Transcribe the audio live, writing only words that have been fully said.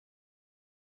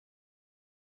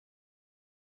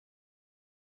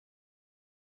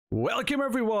Welcome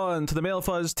everyone to the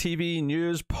Fuzz TV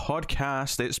news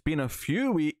podcast. It's been a few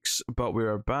weeks, but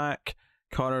we're back.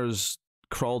 Connor's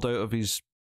crawled out of his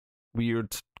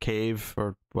weird cave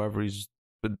or whatever he's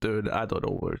been doing. I don't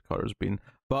know where Connor's been,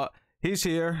 but he's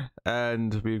here,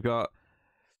 and we've got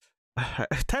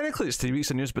technically it's 3 weeks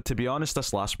of news, but to be honest,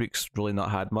 this last week's really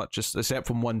not had much, except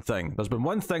from one thing. There's been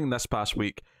one thing this past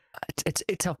week.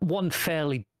 It's a one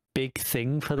fairly big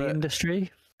thing for the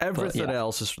industry. Everything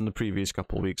else is from the previous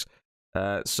couple of weeks.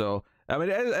 So, I mean,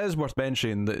 it is worth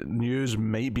mentioning that news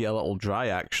might be a little dry,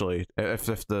 actually, if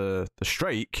the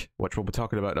strike, which we'll be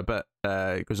talking about in a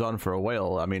bit, goes on for a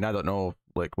while. I mean, I don't know,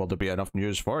 like, will there be enough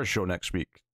news for a show next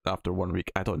week after 1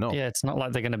 week? I don't know. Yeah, it's not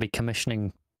like they're going to be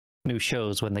commissioning new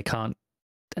shows when they can't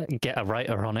get a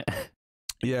writer on it.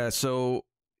 Yeah, so...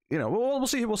 You know, we'll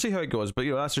see how it goes, but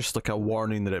you know, that's just like a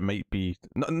warning that it might be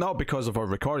not because of our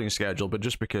recording schedule, but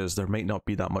just because there might not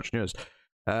be that much news.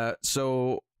 But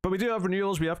we do have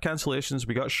renewals, we have cancellations,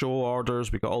 we got show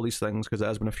orders, we got all these things because it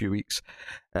has been a few weeks,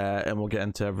 and we'll get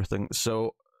into everything.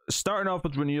 So starting off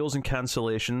with renewals and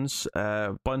cancellations,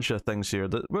 a bunch of things here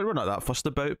that we're not that fussed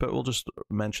about, but we'll just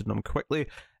mention them quickly.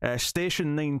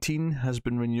 Station 19 has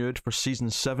been renewed for season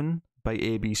 7 by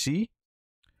ABC.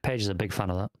 Paige is a big fan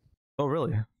of that. Oh,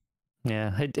 really?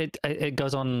 Yeah, it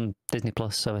goes on Disney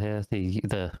Plus over here.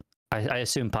 I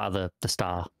assume part of the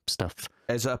Star stuff.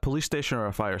 Is it a police station or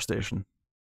a fire station?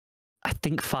 I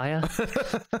think fire.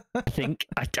 I think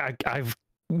I've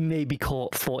maybe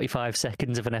caught 45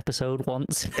 seconds of an episode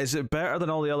once. Is it better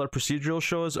than all the other procedural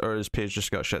shows, or has Paige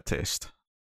just got shit taste?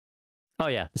 Oh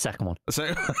yeah, the second one.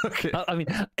 So, okay. I mean,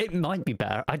 it might be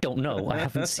better. I don't know. I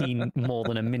haven't seen more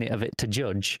than a minute of it to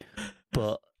judge.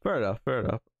 But fair enough.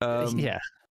 Yeah.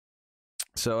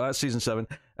 So that's season 7.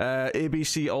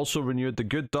 ABC also renewed The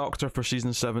Good Doctor for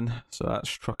season 7, so that's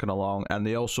trucking along, and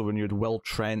they also renewed Will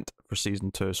Trent for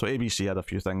season 2. So ABC had a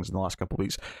few things in the last couple of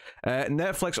weeks.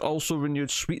 Netflix also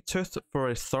renewed Sweet Tooth for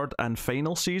a 3rd and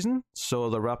final season, so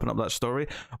they're wrapping up that story.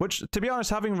 Which, to be honest,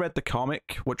 having read the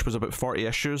comic, which was about 40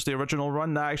 issues, the original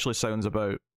run, that actually sounds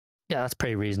about... Yeah, that's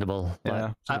pretty reasonable.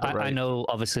 Yeah, I know,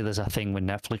 obviously, there's a thing with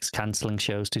Netflix cancelling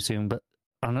shows too soon, but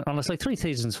honestly, 3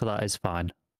 seasons for that is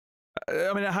fine.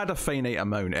 I mean, it had a finite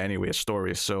amount anyway of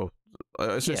stories, so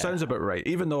it sounds about right.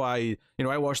 Even though I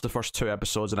watched the first 2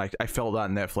 episodes and I felt that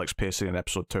Netflix pacing in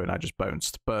episode 2 and I just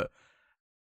bounced. But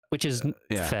which is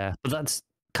fair, but that's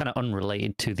kind of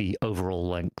unrelated to the overall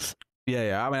length.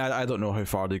 Yeah. I mean, I don't know how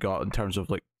far they got in terms of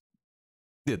like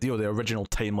the original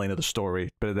timeline of the story,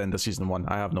 but at the end of season 1,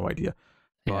 I have no idea.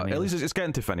 But at least it's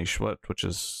getting to finish, which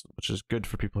is good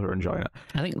for people who are enjoying it.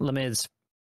 I think Lemire's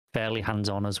fairly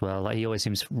hands-on as well. Like, he always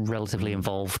seems relatively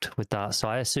involved with that, so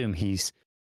I assume he's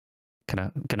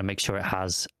gonna make sure it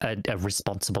has a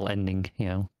responsible ending, you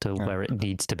know, to where it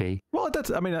needs to be. Well, it did.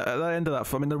 I mean, at the end of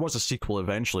that, I mean, there was a sequel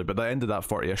eventually, but the end of that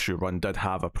 40-issue run did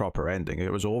have a proper ending.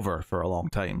 It was over for a long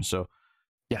time, so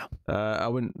yeah. I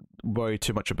wouldn't worry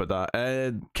too much about that.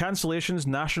 Cancellations.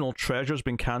 National Treasure's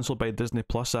been cancelled by Disney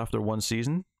Plus after 1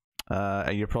 season,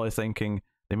 and you're probably thinking,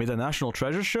 they made a National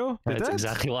Treasure show? That's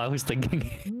exactly what I was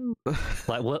thinking.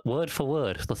 Like, word for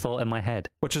word, the thought in my head.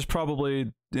 Which is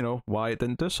probably, you know, why it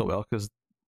didn't do so well, because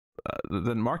they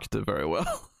didn't market it very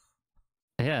well.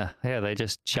 Yeah, they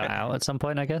just shut out at some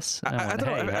point, I guess. I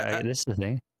don't know. This is the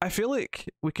thing. I feel like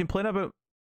we complain about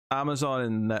Amazon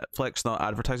and Netflix not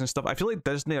advertising stuff. I feel like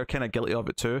Disney are kind of guilty of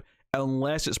it too,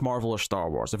 unless it's Marvel or Star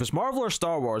Wars. If it's Marvel or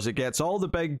Star Wars, it gets all the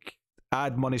big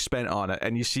ad money spent on it,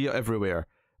 and you see it everywhere.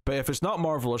 But if it's not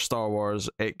Marvel or Star Wars,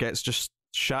 it gets just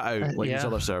shut out like these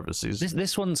other services.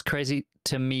 This one's crazy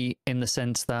to me in the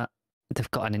sense that they've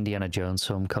got an Indiana Jones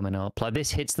film coming up. Like, this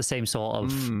hits the same sort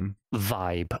of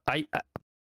vibe.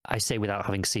 I say without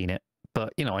having seen it,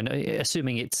 but you know,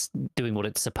 assuming it's doing what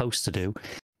it's supposed to do,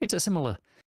 it's a similar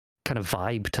kind of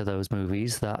vibe to those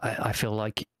movies that I feel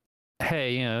like,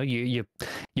 hey, you know, your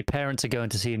parents are going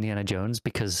to see Indiana Jones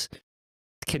because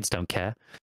the kids don't care,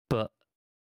 but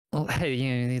well, hey,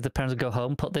 you know, the parents will go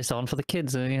home, put this on for the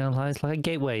kids, and you know, it's like a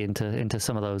gateway into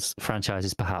some of those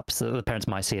franchises. Perhaps the parents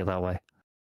might see it that way.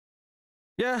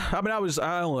 Yeah, I mean,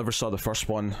 I only ever saw the first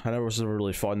one. I never was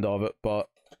really fond of it, but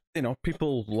you know,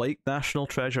 people like National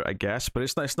Treasure, I guess. But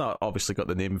it's not obviously got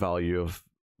the name value of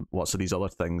lots of these other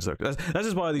things. This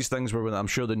is one of these things where when I'm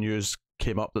sure the news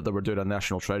came up that they were doing a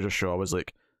National Treasure show, I was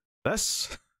like,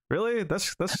 this really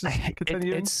this is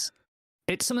continuing.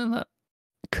 It's something that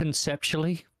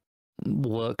conceptually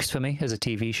works for me as a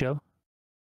TV show.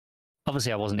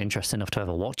 Obviously, I wasn't interested enough to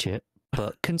ever watch it,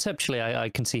 but conceptually, I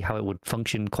can see how it would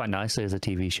function quite nicely as a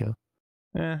TV show.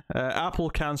 Yeah,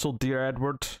 Apple cancelled Dear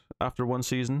Edward after 1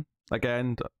 season.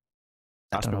 Again,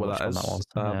 ask me what that is.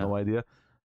 I have no idea.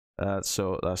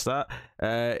 So that's that.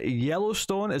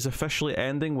 Yellowstone is officially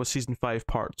ending with season 5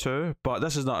 part 2, but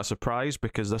this is not a surprise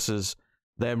because this is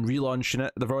them relaunching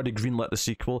it. They've already greenlit the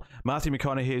sequel. Matthew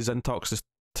McConaughey is in talks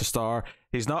to star.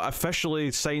 He's not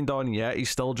officially signed on yet. He's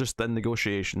still just in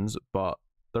negotiations, but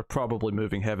they're probably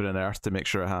moving heaven and earth to make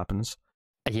sure it happens.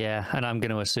 Yeah, and I'm going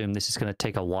to assume this is going to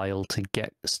take a while to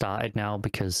get started now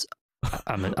because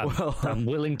I'm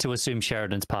willing to assume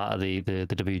Sheridan's part of the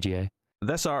WGA.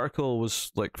 This article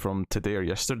was like from today or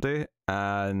yesterday,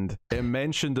 and it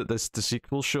mentioned that the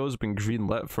sequel show's been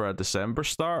greenlit for a December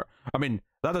start. I mean,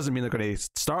 that doesn't mean they're going to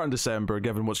start in December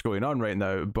given what's going on right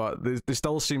now, but they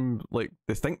still seem like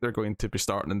they think they're going to be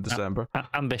starting in December.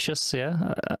 Ambitious,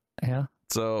 yeah. Yeah.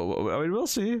 So, I mean, we'll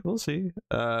see.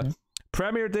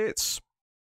 Premiere dates.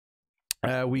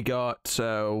 We got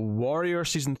Warrior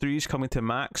Season 3 is coming to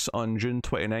Max on June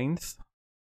 29th.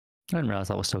 I didn't realize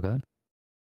that was still going.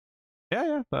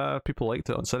 Yeah. People liked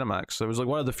it on Cinemax. It was like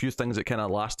one of the few things that kind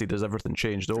of lasted as everything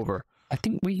changed over. I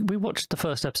think we watched the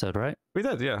first episode, right? We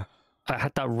did, yeah. I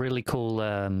had that really cool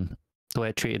the way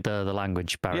it treated the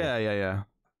language barrier.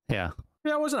 Yeah,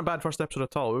 it wasn't a bad first episode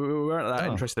at all. We weren't that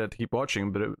interested to keep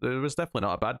watching, but it was definitely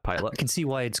not a bad pilot. I can see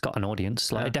why it's got an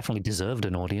audience. Like, it definitely deserved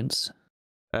an audience.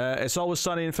 It's Always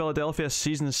Sunny in Philadelphia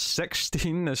season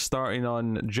 16 is starting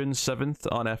on June 7th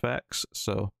on FX,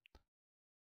 so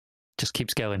just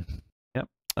keeps going.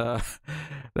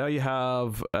 Now you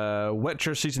have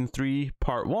Witcher Season 3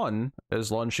 Part 1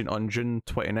 is launching on June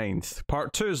 29th.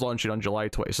 Part 2 is launching on July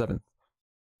 27th.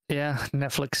 Yeah,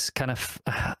 Netflix kind of,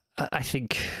 I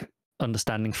think,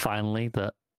 understanding finally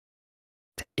that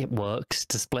it works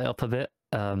to split up a bit.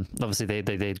 Obviously, they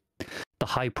the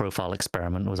high-profile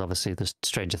experiment was obviously the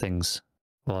Stranger Things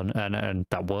one, and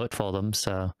that worked for them,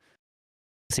 so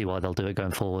see why they'll do it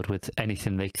going forward with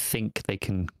anything they think they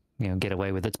can get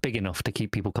away with. It's big enough to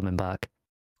keep people coming back.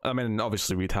 I mean,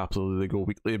 obviously we'd happily go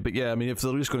weekly, but yeah, I mean, if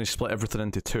they're just going to split everything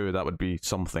into 2, that would be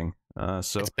something.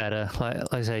 So it's better. Like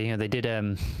I say, they did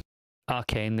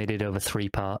Arcane. They did over 3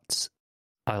 parts.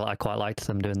 I quite liked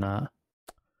them doing that.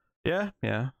 Yeah.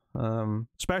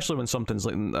 Especially when something's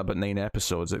like about 9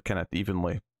 episodes, it kind of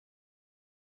evenly.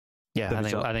 Yeah, I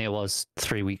think it was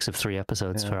 3 weeks of 3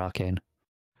 episodes for Arcane.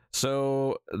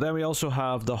 So then we also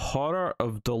have The Horror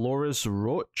of Dolores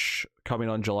Roach coming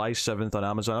on July 7th on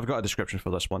Amazon. I've got a description for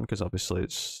this one because obviously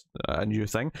it's a new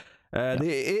thing.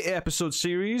 The 8-episode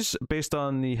series based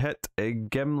on the hit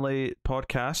Gimli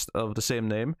podcast of the same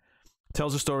name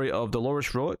tells the story of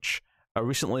Dolores Roach, a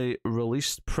recently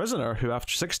released prisoner who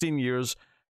after 16 years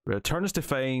returns to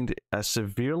find a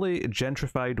severely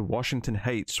gentrified Washington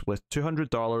Heights with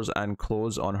 $200 and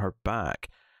clothes on her back.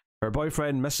 Her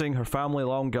boyfriend missing, her family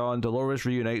long gone, Dolores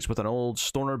reunites with an old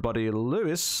stoner buddy,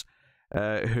 Lewis,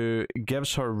 who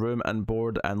gives her room and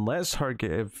board and lets her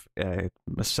give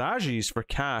massages for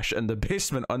cash in the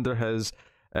basement under his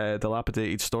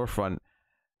dilapidated storefront.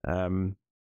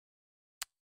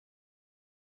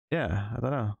 Yeah, I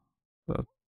don't know. So.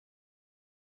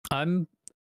 I'm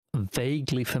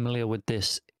vaguely familiar with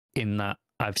this in that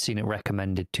I've seen it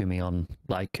recommended to me on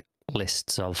like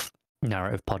lists of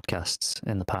narrative podcasts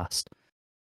in the past.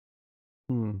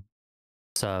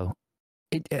 So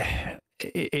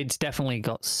it's definitely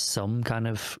got some kind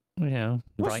of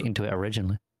right into it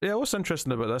originally. Yeah, what's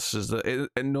interesting about this is that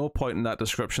at no point in that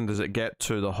description does it get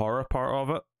to the horror part of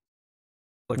it.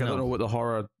 Like, no. I don't know what the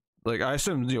horror... Like, I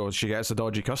assume, she gets a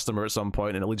dodgy customer at some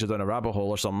point and it leads her down a rabbit hole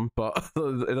or something, but...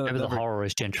 Maybe the horror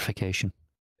is gentrification.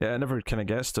 Yeah, it never kind of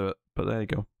gets to it, but there you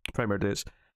go. Premiere dates.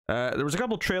 There was a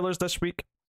couple trailers this week,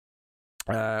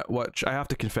 which I have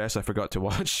to confess I forgot to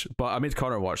watch, but I made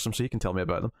Connor watch them so he can tell me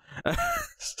about them.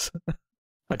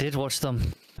 I did watch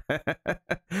them.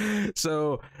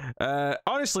 So,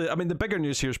 honestly, I mean, the bigger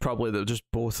news here is probably that just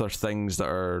both are things that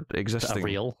are existing. That are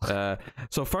real.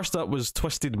 So first up was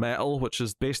Twisted Metal, which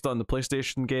is based on the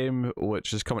PlayStation game,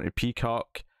 which is coming to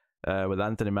Peacock with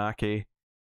Anthony Mackie.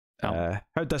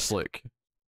 How'd this look?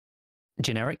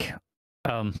 Generic.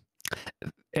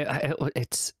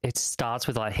 It starts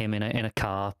with like him in a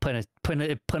car, putting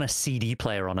a CD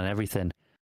player on and everything.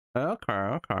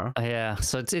 Okay. Yeah,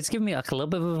 so it's giving me like a little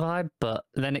bit of a vibe, but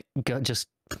then it got just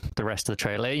the rest of the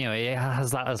trailer. It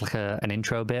has that as like an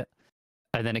intro bit,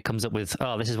 and then it comes up with,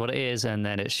 oh, this is what it is, and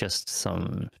then it's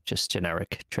just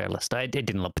generic trailer stuff. It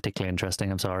didn't look particularly interesting.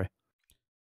 I'm sorry.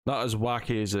 Not as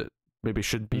wacky as it maybe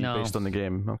should be based on the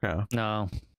game. Okay. No.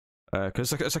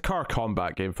 Because it's a car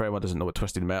combat game. For anyone who doesn't know what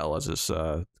Twisted Metal is, it's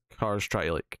cars try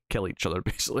to like kill each other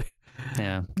basically.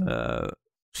 Yeah.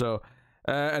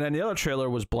 And then the other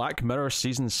trailer was Black Mirror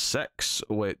Season 6,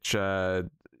 which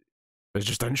it's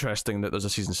just interesting that there's a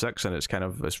season 6 and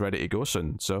it's ready to go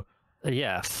soon. So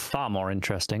yeah, far more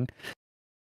interesting.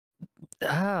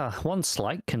 One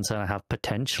slight concern I have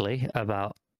potentially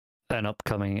about an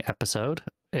upcoming episode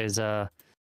is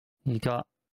you got.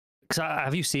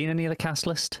 Have you seen any of the cast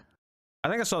list? I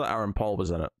think I saw that Aaron Paul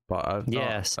was in it, but I've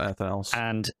not anything else.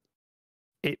 And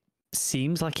it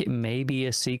seems like it may be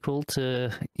a sequel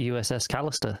to USS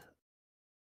Callister.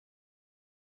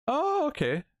 Oh,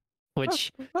 okay.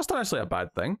 Which that's not actually a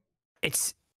bad thing.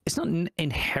 It's not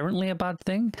inherently a bad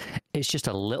thing. It's just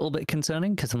a little bit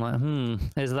concerning because I'm like,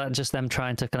 is that just them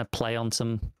trying to kind of play on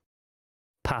some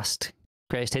past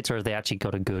greatest hits, or have they actually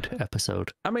got a good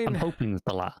episode? I mean, I'm hoping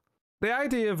the latter. The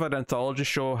idea of an anthology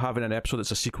show having an episode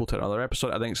that's a sequel to another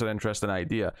episode, I think is an interesting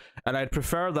idea. And I'd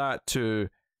prefer that to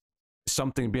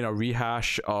something being a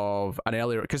rehash of an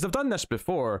earlier... Because they've done this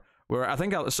before, where I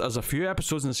think there's a few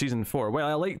episodes in season 4. Well,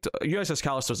 I liked... USS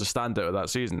Callister's a standout of that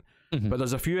season. But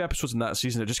there's a few episodes in that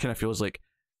season that just kind of feels like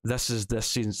this is this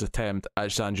season's attempt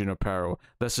at San Junipero.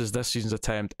 This is this season's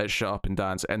attempt at Shut Up and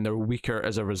Dance, and they're weaker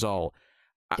as a result.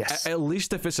 Yes. At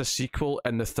least if it's a sequel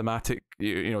and the thematic,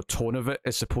 tone of it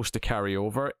is supposed to carry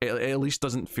over, it at least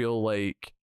doesn't feel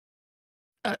like.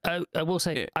 I will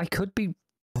say I could be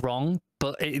wrong,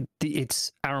 but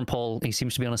it's Aaron Paul. He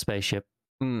seems to be on a spaceship.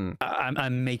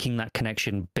 I'm making that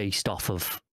connection based off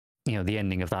of the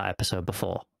ending of that episode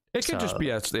before. It could just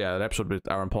be an episode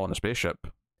with Aaron Paul on a spaceship.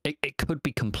 It could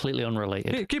be completely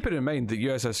unrelated. Keep it in mind that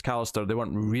USS Callister, they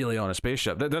weren't really on a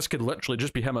spaceship. This could literally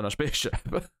just be him on a spaceship.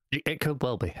 It could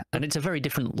well be. And it's a very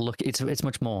different look. It's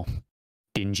much more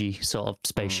dingy sort of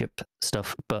spaceship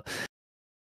stuff. But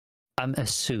I'm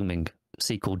assuming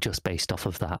sequel just based off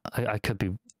of that. I could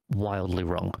be wildly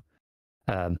wrong.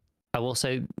 I will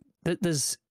say that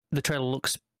the trailer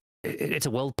looks... It's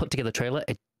a well put together trailer.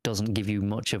 It doesn't give you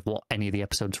much of what any of the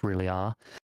episodes really are.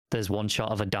 There's one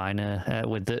shot of a diner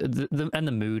with the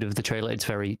mood of the trailer. It's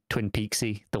very Twin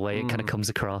Peaksy, the way it kind of comes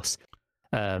across.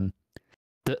 The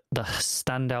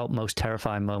standout, most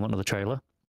terrifying moment of the trailer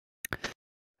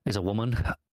is a woman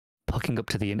hooking up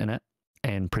to the internet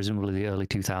in presumably the early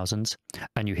 2000s,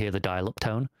 and you hear the dial-up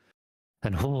tone,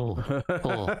 and pure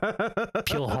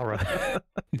horror.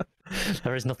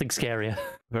 There is nothing scarier.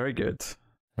 Very good.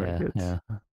 Very good. Yeah.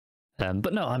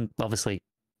 But no, I'm obviously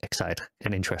excited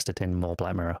and interested in more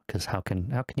Black Mirror, because how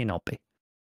can you not be?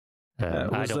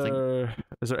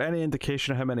 Is there any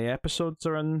indication of how many episodes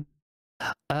are in?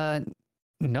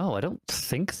 No, I don't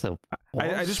think so.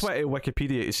 I just went to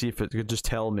Wikipedia to see if it could just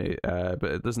tell me, but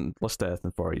it doesn't list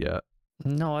anything for it yet.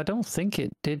 No, I don't think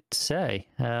it did say.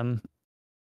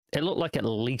 It looked like at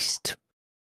least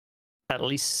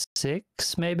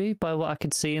 6, maybe, by what I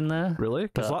could see in there. Really?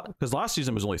 Because last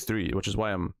season was only 3, which is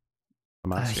why I'm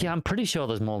asking. Yeah, I'm pretty sure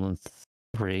there's more than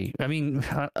 3. I mean,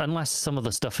 unless some of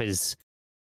the stuff is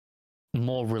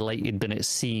more related than it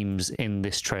seems in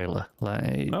this trailer.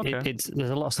 Like, there's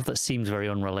a lot of stuff that seems very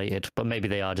unrelated, but maybe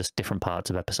they are just different parts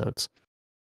of episodes.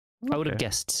 I would have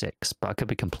guessed 6, but I could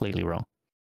be completely wrong.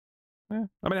 Yeah.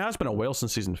 I mean, it has been a while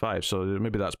since season 5, so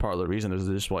maybe that's part of the reason is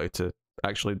they just wanted to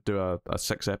actually do a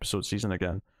 6-episode season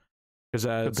again.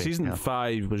 Because season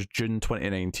 5 was June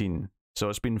 2019, so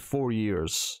it's been 4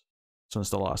 years since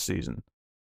the last season.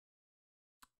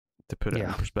 To put it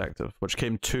in perspective, which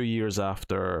came 2 years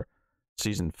after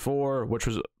season 4, which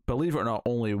was, believe it or not,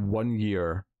 only 1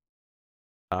 year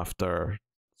after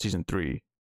season 3.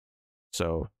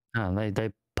 So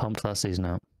they pumped that season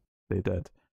out. They did.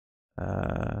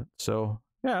 So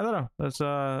yeah, I don't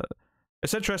know.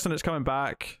 It's interesting. It's coming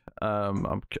back.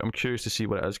 I'm curious to see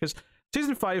what it is, because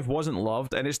season 5 wasn't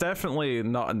loved, and it's definitely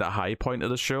not in the high point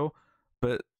of the show.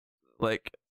 But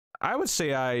like, I would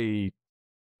say I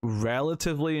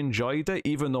relatively enjoyed it,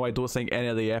 even though I don't think any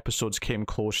of the episodes came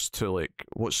close to like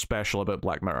what's special about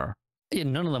Black Mirror. Yeah,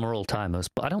 none of them are all timers,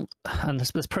 but I don't. And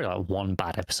there's probably like one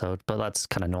bad episode, but that's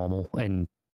kind of normal in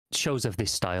shows of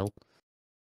this style.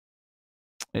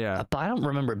 Yeah, but I don't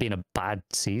remember it being a bad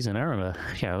season. I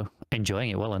remember,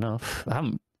 enjoying it well enough. I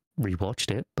haven't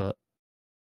rewatched it, but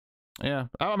yeah,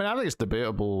 I mean, I think it's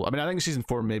debatable. I mean, I think season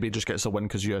 4 maybe just gets a win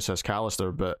because USS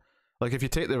Callister, but like, if you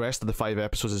take the rest of the 5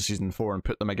 episodes of season 4 and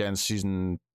put them against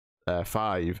season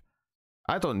 5,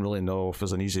 I don't really know if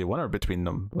there's an easy winner between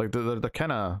them. Like, they're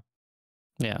kind of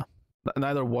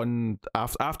neither one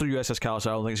after USS Callister.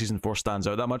 I don't think season 4 stands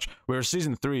out that much. Whereas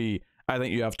season 3, I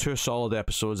think you have 2 solid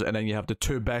episodes, and then you have the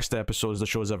 2 best episodes the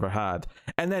show's ever had,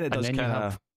 and then it does kind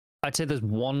of. I'd say there's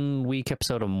 1 weak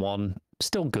episode and 1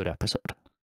 still good episode.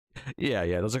 Yeah.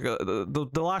 There's like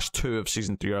the last 2 of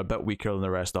season 3 are a bit weaker than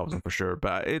the rest of them for sure,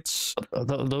 but it's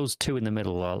those 2 in the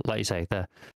middle are, like you say, they're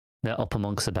up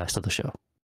amongst the best of the show.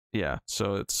 yeah,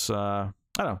 so it's I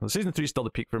don't know. Season 3 is still the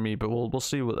peak for me, but we'll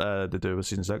see what they do with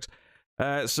season 6.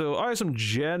 So I have some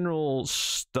general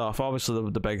stuff. Obviously,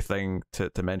 the big thing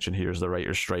to mention here is the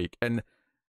writer's strike, and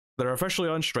they're officially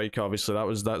on strike. Obviously,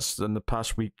 that's in the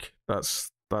past week.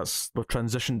 That's we've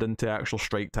transitioned into actual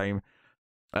strike time.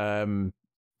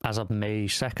 As of May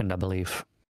 2nd, I believe.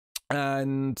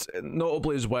 And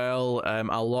notably as well,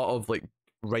 a lot of like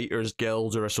writers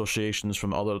guilds or associations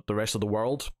from the rest of the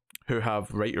world who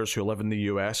have writers who live in the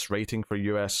US writing for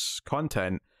US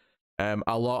content,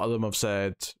 a lot of them have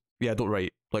said, yeah, don't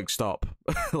write, like, stop.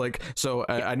 Like, so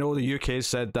I know the UK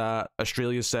said that,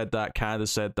 Australia said that, Canada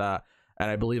said that, and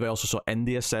I believe I also saw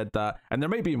India said that, and there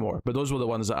might be more, but those were the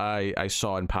ones that I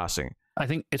saw in passing. I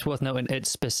think it's worth noting it's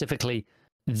specifically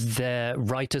the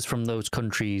writers from those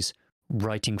countries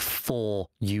writing for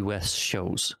US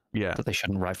shows that they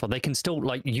shouldn't write for. They can still,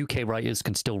 like, UK writers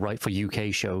can still write for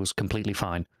UK shows completely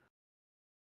fine.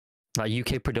 Like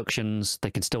UK productions, they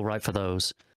can still write for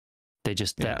those. They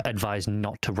just advise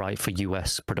not to write for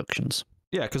US productions.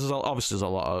 Yeah, because obviously there's a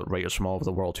lot of writers from all over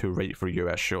the world who write for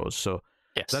US shows. So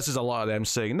this is a lot of them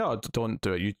saying, no, don't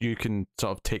do it. You can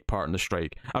sort of take part in the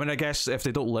strike. I mean, I guess if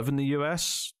they don't live in the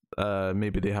US,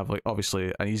 maybe they have, like,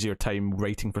 obviously an easier time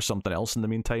writing for something else in the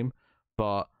meantime.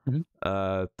 But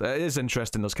it is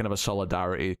interesting. There's kind of a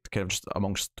solidarity kind of just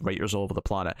amongst writers all over the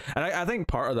planet. And I think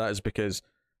part of that is because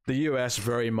the US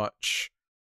very much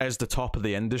is the top of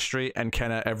the industry and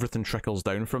kind of everything trickles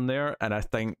down from there. And I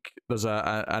think there's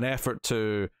an effort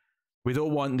to, we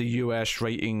don't want the US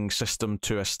writing system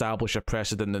to establish a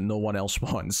precedent that no one else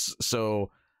wants.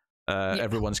 So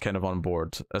everyone's kind of on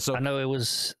board. So I know it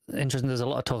was interesting. There's a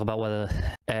lot of talk about whether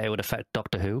it would affect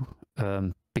Doctor Who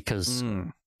because...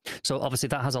 So obviously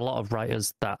that has a lot of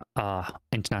writers that are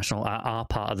international, are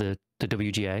part of the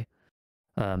WGA,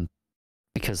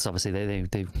 because obviously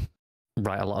they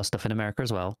write a lot of stuff in America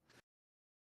as well.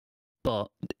 But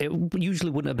it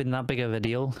usually wouldn't have been that big of a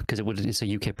deal because it's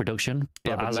a UK production.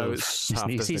 But as of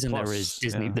this season,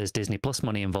 there's Disney Plus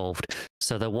money involved.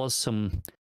 So there was some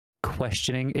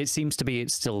questioning. It seems to be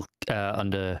it's still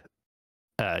under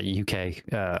UK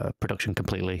production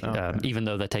completely, even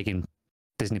though they're taking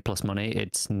Disney Plus money,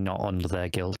 it's not under their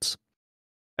guilds.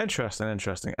 Interesting.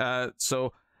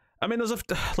 So, I mean, there's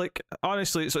like,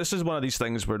 honestly, so this is one of these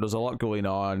things where there's a lot going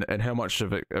on, and how much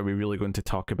of it are we really going to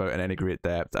talk about in any great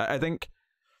depth? I think,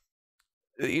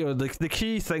 you know, the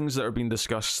key things that are being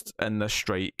discussed in this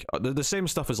strike, the same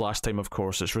stuff as last time, of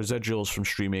course. It's residuals from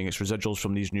streaming, it's residuals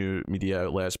from these new media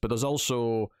outlets, but there's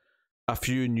also a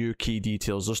few new key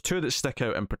details. There's two that stick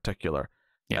out in particular.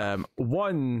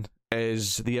 One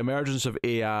is the emergence of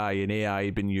AI, and AI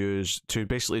being used to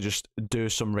basically just do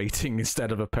some writing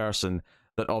instead of a person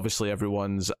that obviously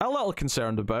everyone's a little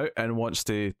concerned about and wants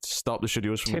to stop the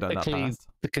studios from going down that path.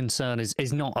 The concern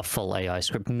is not a full AI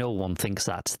script. No one thinks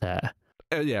that's there.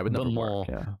 But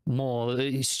more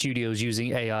studios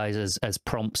using AIs as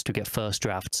prompts to get first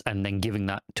drafts and then giving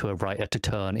that to a writer to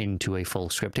turn into a full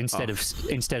script instead of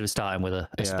starting with a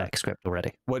spec script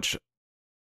already. Which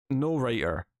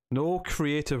no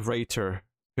creative writer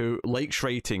who likes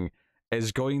writing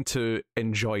is going to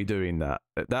enjoy doing that.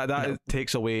 That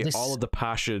takes away all of the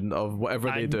passion of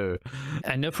whatever they do.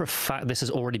 I know for a fact this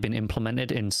has already been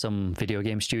implemented in some video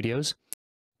game studios.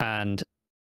 And,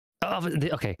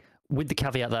 okay, with the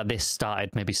caveat that this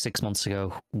started maybe 6 months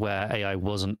ago, where AI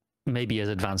wasn't maybe as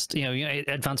advanced. You know,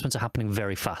 advancements are happening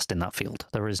very fast in that field.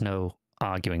 There is no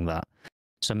arguing that.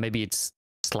 So maybe it's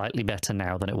slightly better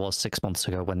now than it was 6 months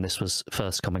ago when this was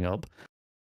first coming up.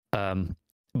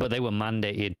 But they were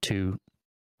mandated to,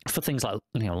 for things like,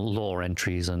 you know, lore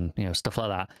entries and, you know, stuff like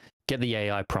that, get the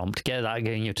AI prompt, get that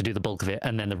again, you know, to do the bulk of it,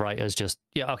 and then the writers just,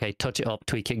 okay, touch it up,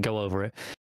 tweak it, go over it.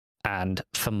 And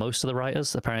for most of the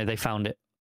writers, apparently they found it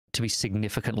to be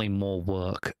significantly more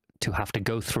work to have to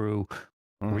go through,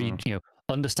 read, you know,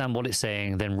 understand what it's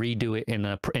saying, then redo it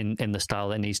in the style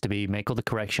that it needs to be, make all the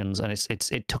corrections, and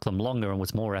it took them longer and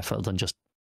was more effort than just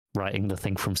writing the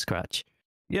thing from scratch.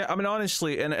 Yeah, I mean,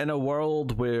 honestly, in a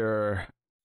world where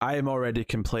I am already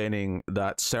complaining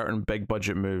that certain big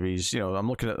budget movies, you know, I'm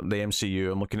looking at the MCU,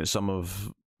 I'm looking at some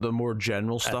of the more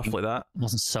general stuff like that. It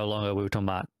wasn't so long ago we were talking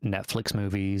about Netflix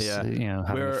movies, you know,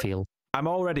 how they feel. I'm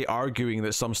already arguing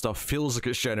that some stuff feels like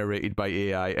it's generated by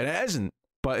AI, and it isn't.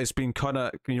 But it's been kind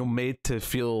of, you know, made to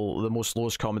feel the most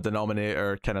lowest common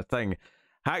denominator kind of thing.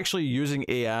 Actually using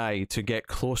AI to get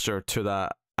closer to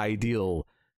that ideal,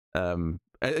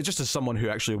 just as someone who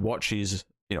actually watches,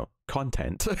 you know,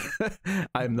 content,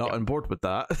 I'm not on board with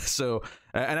that. So,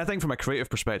 and I think from a creative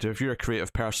perspective, if you're a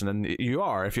creative person, and you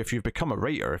are, if you've become a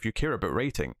writer, if you care about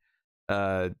writing,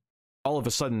 all of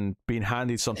a sudden being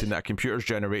handed something that a computer's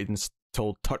generated and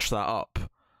told touch that up.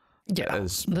 Yeah,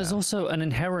 there's also an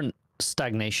inherent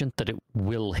stagnation that it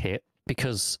will hit,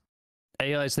 because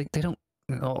AIs, they don't,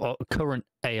 or current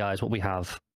AIs, what we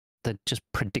have, they're just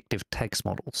predictive text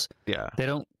models. Yeah. They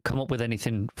don't come up with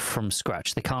anything from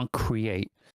scratch. They can't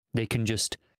create. They can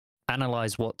just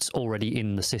analyze what's already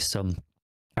in the system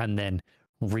and then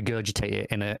regurgitate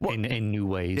it in new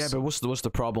ways. Yeah, but what's the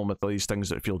problem with these things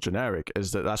that feel generic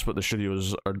is that that's what the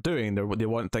studios are doing. They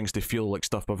want things to feel like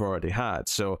stuff we've already had.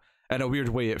 So in a weird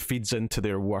way, it feeds into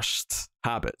their worst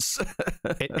habits.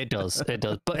 it does.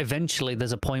 But eventually,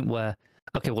 there's a point where,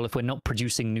 okay, well, if we're not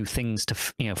producing new things to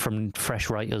from fresh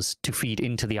writers to feed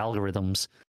into the algorithms,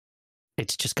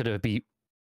 it's just going to be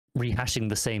rehashing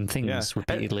the same things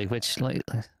repeatedly, which like.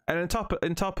 And on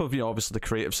top of obviously the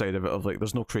creative side of it, of like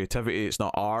there's no creativity, it's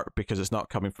not art because it's not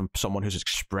coming from someone who's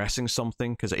expressing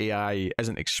something, because AI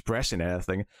isn't expressing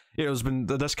anything. There's been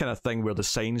this kind of thing where the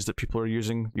signs that people are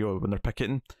using, when they're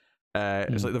picketing,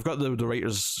 it's like they've got the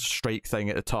writers' strike thing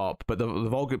at the top, but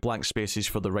they've all got blank spaces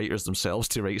for the writers themselves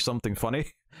to write something funny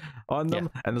on them.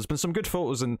 Yeah. And there's been some good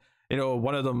photos, and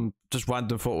one of them, just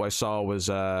random photo I saw was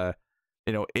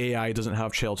AI doesn't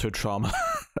have childhood trauma.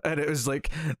 And it was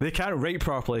like, they can't write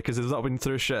properly because they've not been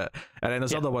through shit. And then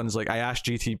there's other ones like, I asked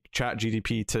chat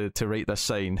GDP to write this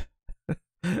sign.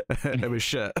 It was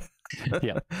shit.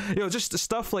 Yeah. Just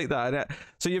stuff like that.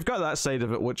 So you've got that side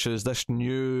of it, which is this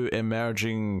new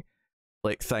emerging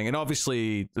like thing. And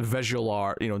obviously visual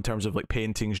art, in terms of like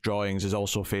paintings, drawings, is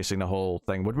also facing the whole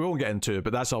thing. We won't get into it,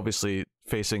 but that's obviously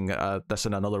facing this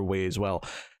in another way as well.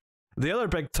 The other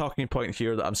big talking point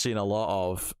here that I'm seeing a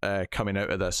lot of coming out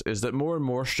of this is that more and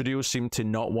more studios seem to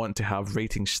not want to have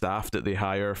writing staff that they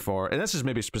hire for, and this is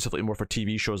maybe specifically more for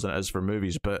TV shows than it is for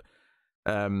movies, but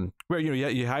where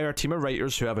you hire a team of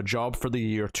writers who have a job for the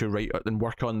year to write and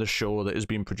work on the show that is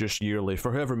being produced yearly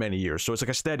for however many years. So it's like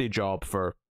a steady job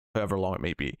for however long it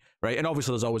may be, right? And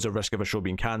obviously there's always a risk of a show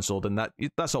being cancelled, and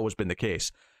that's always been the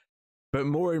case. But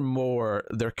more and more,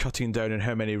 they're cutting down on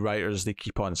how many writers they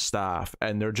keep on staff,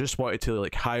 and they're just wanting to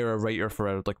like hire a writer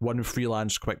for one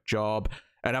freelance quick job.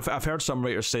 And I've heard some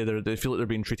writers say they feel like they're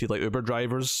being treated like Uber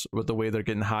drivers with the way they're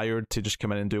getting hired to just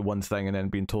come in and do one thing and then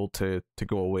being told to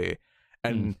go away.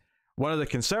 And one of the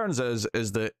concerns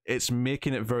is that it's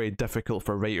making it very difficult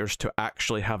for writers to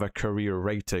actually have a career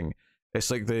writing.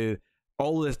 It's like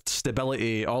all the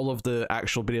stability, all of the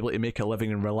actual being able to make a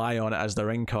living and rely on it as their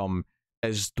income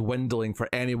is dwindling for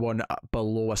anyone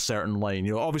below a certain line.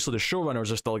 Obviously the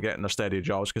showrunners are still getting their steady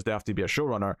jobs because they have to be a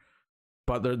showrunner,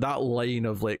 but that line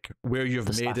of like where you've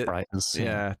made it, writers,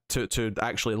 to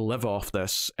actually live off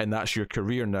this, and that's your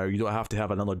career now. You don't have to have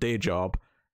another day job.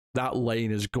 That line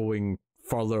is going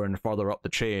further and further up the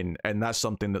chain, and that's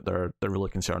something that they're really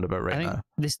concerned about right now.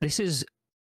 This is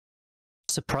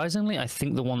surprisingly, I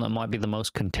think, the one that might be the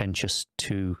most contentious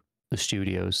to the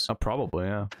studios. Probably,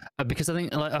 yeah. Because I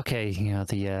think, like, okay,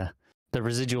 the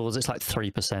residuals, it's like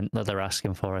 3% that they're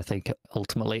asking for. I think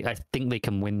ultimately, I think they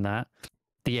can win that.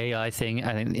 The AI thing,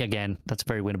 I think, again, that's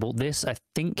very winnable. This, I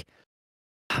think,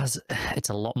 it's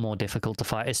a lot more difficult to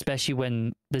fight, especially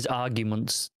when there's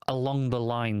arguments along the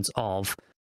lines of,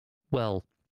 well,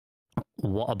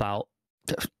 what about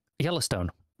Yellowstone?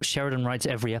 Sheridan writes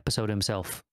every episode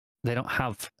himself. They don't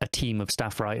have a team of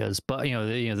staff writers, but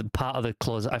the part of the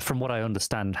clause, from what I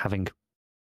understand, I've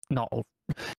not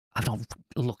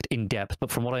looked in depth, but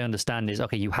from what I understand is,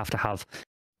 okay, you have to have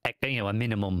a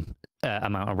minimum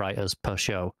amount of writers per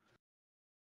show,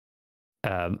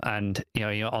 and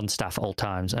you're on staff at all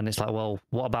times. And it's like, well,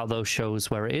 what about those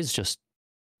shows where it is just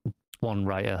one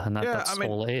writer and that's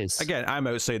all it is? Again, I'm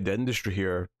outside the industry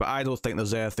here, but I don't think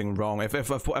there's anything wrong if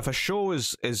a show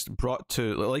is brought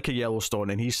to like a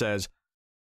Yellowstone and he says,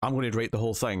 I'm going to write the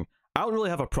whole thing. I don't really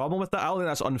have a problem with that. I don't think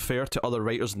that's unfair to other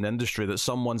writers in the industry that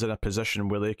someone's in a position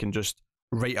where they can just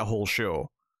write a whole show.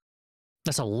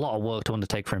 That's a lot of work to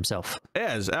undertake for himself. It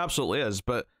is, it absolutely is,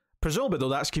 but presumably, though,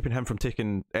 that's keeping him from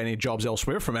taking any jobs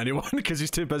elsewhere from anyone because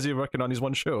he's too busy working on his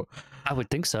one show. I would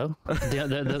think so.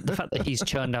 The fact that he's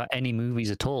churned out any movies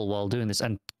at all while doing this,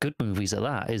 and good movies at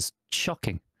that, is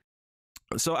shocking.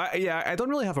 So, I don't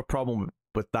really have a problem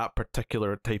with that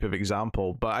particular type of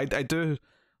example, but I do,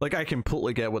 like, I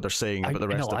completely get what they're saying about the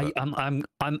rest of it.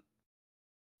 I'm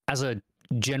as a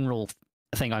general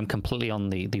thing, I'm completely on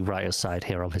the writer's side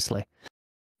here, obviously.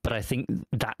 But I think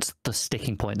that's the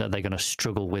sticking point that they're going to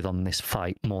struggle with on this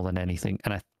fight more than anything.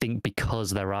 And I think because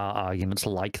there are arguments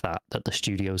like that the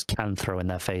studios can throw in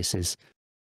their faces,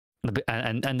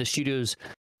 and the studios,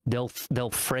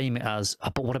 they'll frame it as, oh,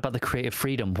 but what about the creative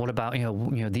freedom? What about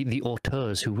the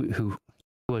auteurs who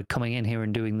are coming in here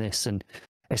and doing this, and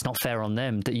it's not fair on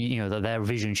them that that their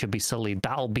vision should be sullied.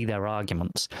 That'll be their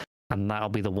arguments, and that'll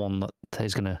be the one that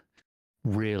is going to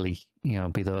really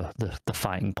be the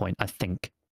fighting point, I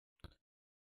think.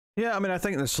 Yeah, I mean, I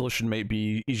think the solution might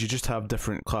be you just have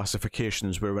different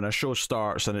classifications where when a show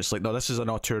starts and it's like, no, this is an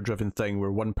auteur-driven thing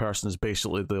where one person is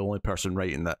basically the only person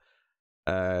writing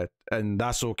it, and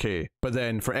that's okay. But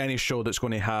then for any show that's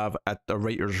going to have a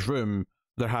writer's room,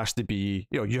 there has to be,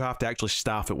 you have to actually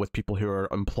staff it with people who are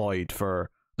employed for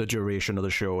the duration of the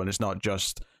show, and it's not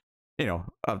just,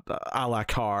 a la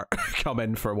carte come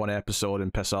in for one episode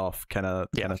and piss off kind of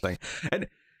thing. And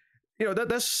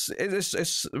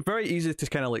it's very easy to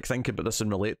kind of like think about this and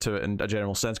relate to it in a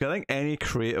general sense. Because I think any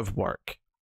creative work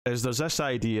there's this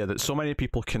idea that so many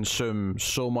people consume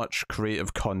so much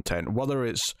creative content, whether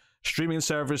it's streaming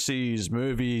services,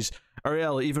 movies,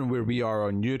 or even where we are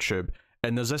on YouTube.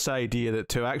 And there's this idea that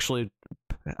to actually,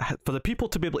 for the people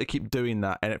to be able to keep doing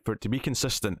that and for it to be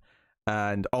consistent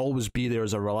and always be there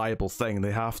as a reliable thing,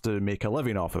 they have to make a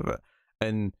living off of it.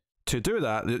 And to do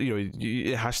that,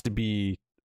 it has to be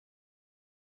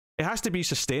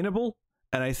sustainable.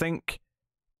 And I think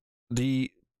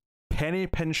the penny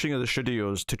pinching of the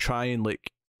studios to try and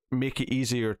like make it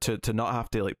easier to not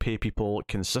have to like pay people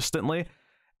consistently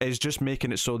is just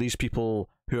making it so these people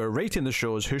who are writing the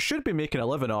shows, who should be making a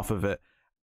living off of it,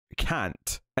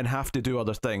 can't and have to do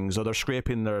other things, or they're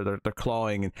scraping, they're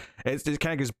clawing, and it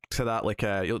kind of goes to that like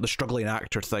the struggling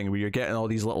actor thing where you're getting all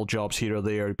these little jobs here or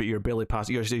there, but you're barely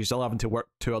passing, you're still having to work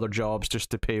 2 other jobs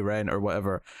just to pay rent or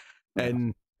whatever. Yeah.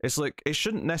 And it's like, it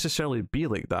shouldn't necessarily be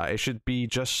like that. It should be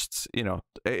just,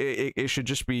 it should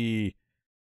just be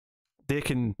they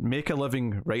can make a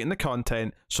living writing the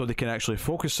content so they can actually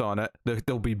focus on it.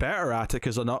 They'll be better at it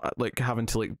because they're not like having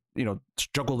to like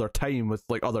juggle their time with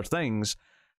like other things,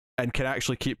 and can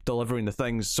actually keep delivering the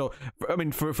things. So I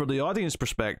mean, for the audience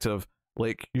perspective,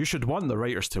 like, you should want the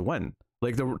writers to win.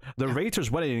 Like the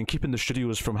writers winning and keeping the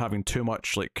studios from having too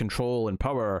much like control and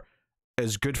power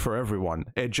is good for everyone.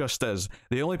 It just is.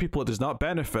 The only people it does not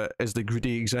benefit is the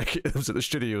greedy executives at the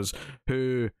studios,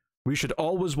 who we should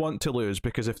always want to lose,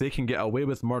 because if they can get away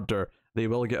with murder, they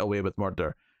will get away with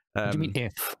murder. What do you mean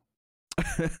if?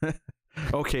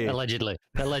 Okay. Allegedly.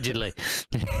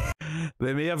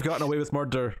 They may have gotten away with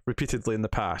murder repeatedly in the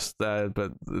past,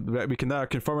 but we can now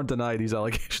confirm or deny these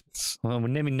allegations. Well, we're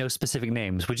naming no specific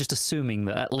names. We're just assuming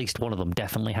that at least one of them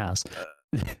definitely has.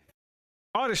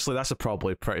 Honestly, that's a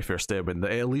probably pretty fair statement,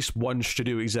 that at least one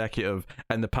studio executive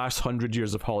in the past 100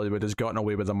 years of Hollywood has gotten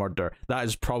away with a murder. That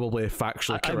is probably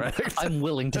factually correct. I'm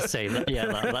willing to say that, yeah,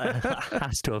 that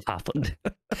has to have happened.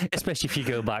 Especially if you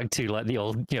go back to like the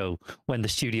old, when the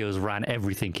studios ran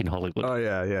everything in Hollywood. Oh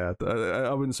yeah.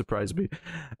 I wouldn't surprise me.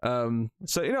 So,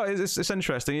 it's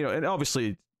interesting, and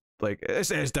obviously, like,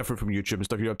 it's different from YouTube and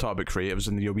stuff. Talk about creatives,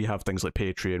 and we have things like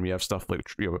Patreon, we have stuff like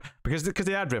because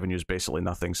the ad revenue is basically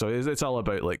nothing, so it's all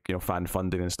about like fan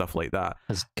funding and stuff like that.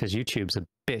 Because YouTube's a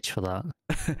bitch for that.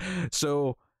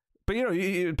 So, but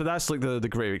but that's like the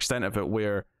great extent of it,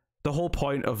 where the whole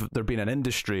point of there being an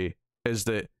industry is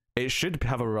that it should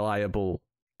have a reliable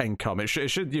income. It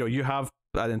should you have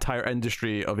an entire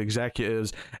industry of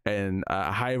executives and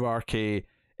a hierarchy.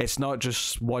 It's not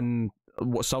just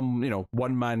some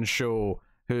one-man show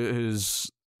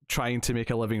who's trying to make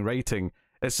a living writing.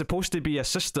 It's supposed to be a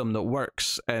system that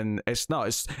works, and it's not.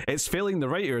 It's failing the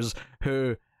writers,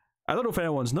 who, I don't know if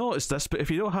anyone's noticed this, but if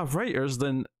you don't have writers,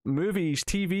 then movies,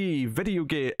 TV, video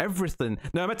game, everything.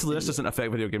 Now, admittedly, this doesn't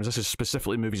affect video games. This is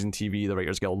specifically movies and TV, the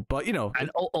Writers Guild. But and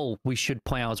we should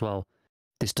point out as well,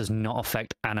 this does not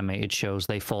affect animated shows.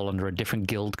 They fall under a different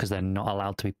guild because they're not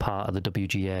allowed to be part of the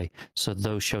WGA. So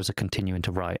those shows are continuing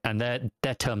to write, and their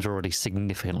terms are already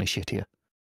significantly shittier.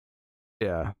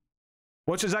 Yeah,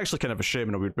 which is actually kind of a shame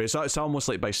in a weird way. It's almost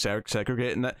like by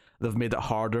segregating it, they've made it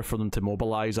harder for them to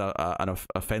mobilize an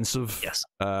offensive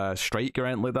strike or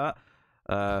anything like that.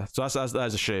 So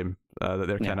that's a shame that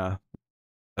they're kind of.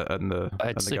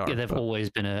 They've always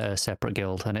been a separate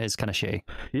guild, and it is kind of shitty.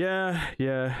 Yeah.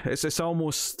 It's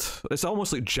almost like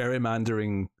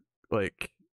gerrymandering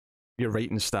like your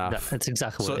writing staff. That's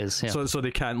exactly what it is. Yeah. So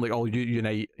they can't like all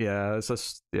unite. Yeah, it's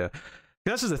just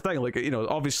This is the thing. Like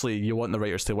obviously you want the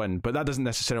writers to win, but that doesn't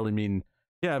necessarily mean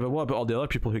but what about all the other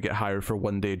people who get hired for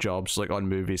one-day jobs, like on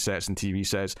movie sets and TV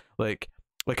sets, like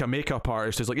a makeup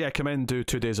artist is like, come in and do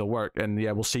 2 days of work, and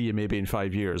we'll see you maybe in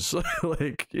 5 years.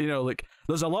 like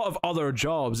there's a lot of other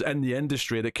jobs in the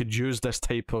industry that could use this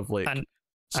type of like and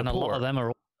support. A lot of them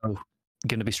are also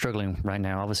going to be struggling right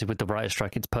now. Obviously, with the writer's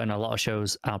strike, it's putting a lot of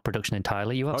shows out of production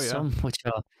entirely. You have some which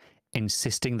are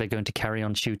insisting they're going to carry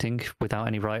on shooting without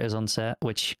any writers on set,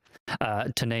 which,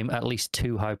 to name at least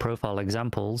 2 high-profile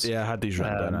examples. Yeah, I had these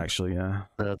written down, actually, yeah.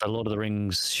 The Lord of the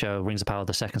Rings show, Rings of Power,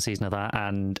 the 2nd season of that,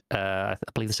 and I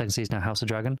believe the 2nd season of House of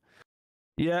Dragon.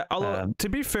 Yeah, although, to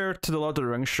be fair to the Lord of the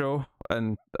Rings show,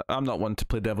 and I'm not one to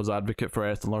play devil's advocate for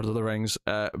anything Lord of the Rings,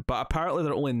 but apparently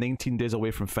they're only 19 days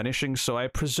away from finishing, so I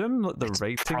presume that the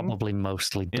writing... probably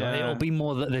mostly done. It'll be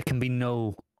more that there can be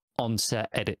no on-set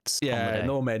edits. Yeah,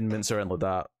 no amendments or anything like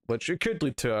that, which it could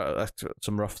lead to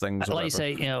some rough things. Like you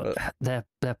say, you know,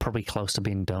 they're probably close to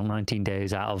being done. 19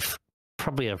 days out of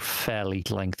probably a fairly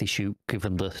lengthy shoot,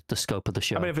 given the scope of the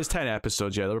show. I mean, if it's 10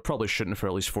 episodes, yeah, they were probably shooting for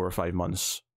at least 4 or 5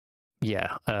 months.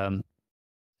 Yeah,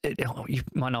 you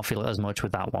might not feel it as much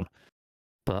with that one,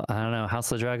 but I don't know.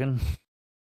 House of the Dragon.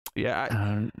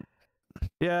 Yeah,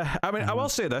 yeah. I mean, I will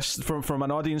say this from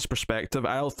an audience perspective.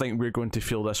 I don't think we're going to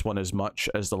feel this one as much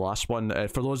as the last one.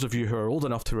 For those of you who are old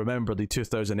enough to remember the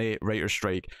 2008 writer's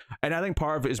strike, and I think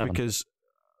part of it is because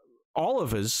all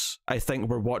of us, I think,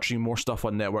 were watching more stuff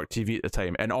on network TV at the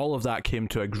time, and all of that came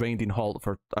to a grinding halt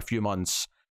for a few months.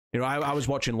 You know, I was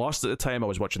watching Lost at the time, I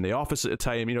was watching The Office at the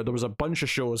time, you know, there was a bunch of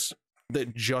shows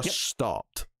that just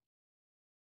stopped.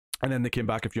 And then they came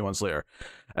back a few months later.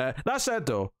 That said,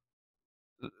 though,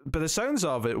 by the sounds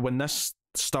of it, when this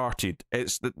started,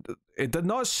 it did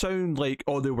not sound like,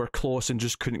 oh, they were close and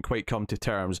just couldn't quite come to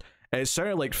terms. It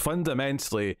sounded like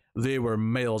fundamentally they were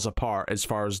miles apart as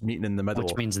far as meeting in the middle.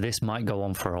 Which means this might go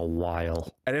on for a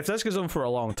while. And if this goes on for a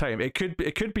long time, it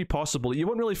could be possible. You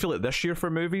won't really feel it this year for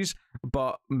movies,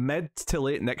 but mid to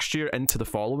late next year into the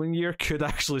following year could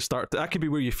actually start. That could be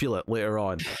where you feel it later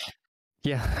on.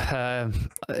 Yeah,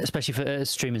 especially for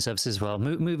streaming services as well.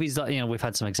 Movies that, you know, we've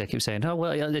had some executives saying, "Oh,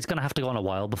 well, it's going to have to go on a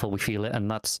while before we feel it,"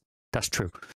 and that's true.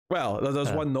 Well,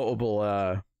 there's one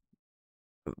notable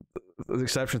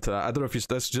exception to that. I don't know if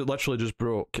this literally just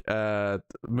broke.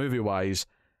 Movie wise,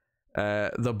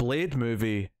 the Blade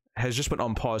movie has just went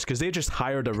on pause because they just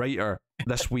hired a writer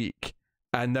this week,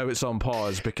 and now it's on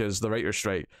pause because the writer's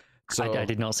strike. So I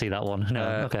did not see that one. No,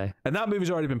 okay. And that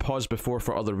movie's already been paused before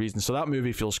for other reasons, so that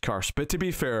movie feels cursed. But to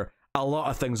be fair, a lot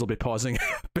of things will be pausing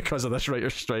because of this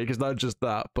writer's strike. It's not just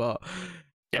that, but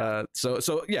yeah.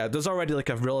 So yeah, there's already like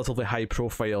a relatively high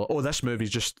profile. Oh, this movie's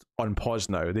just on pause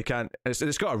now. They can't.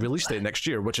 It's got a release date next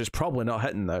year, which is probably not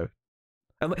hitting now,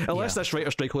 unless this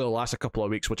writer's strike will last a couple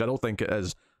of weeks, which I don't think it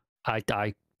is.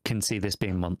 I can see this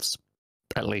being months,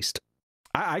 at least.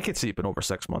 I could see it being over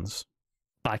 6 months.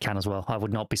 I can as well. I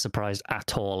would not be surprised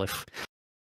at all if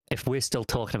we're still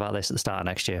talking about this at the start of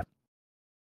next year.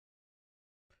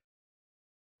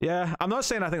 Yeah, I'm not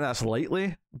saying I think that's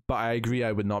likely, but I agree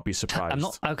I would not be surprised. I'm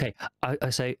not okay.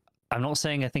 I'm not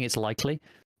saying I think it's likely,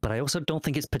 but I also don't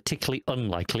think it's particularly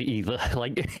unlikely either.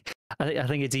 Like, I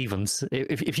think it's evens.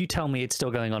 If you tell me it's still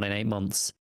going on in 8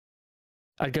 months,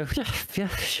 I'd go, yeah,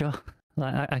 sure.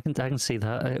 I can see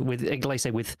that with, like I say,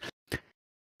 with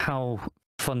how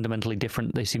fundamentally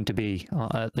different they seem to be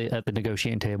at the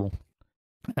negotiating table.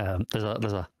 There's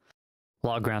a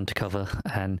lot of ground to cover,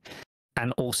 and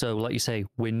also, like you say,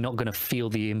 we're not going to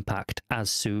feel the impact as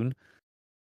soon.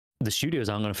 The studios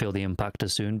aren't going to feel the impact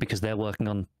as soon because they're working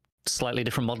on slightly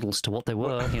different models to what they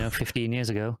were, 15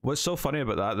 years ago. What's so funny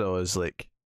about that though is like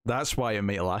that's why it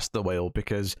might last a while,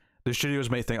 because the studios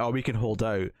might think, oh, we can hold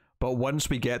out. But once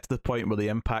we get to the point where the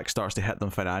impact starts to hit them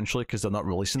financially because they're not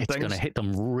releasing things, it's going to hit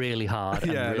them really hard.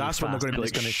 Yeah, really that's when they're going to be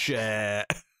like, shit.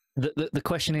 The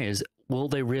question is, will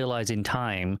they realize in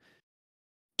time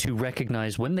to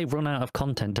recognize when they run out of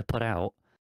content to put out,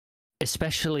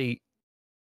 especially...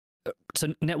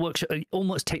 So networks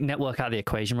almost take network out of the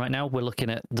equation right now. We're looking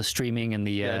at the streaming and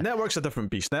the... Yeah, network's a different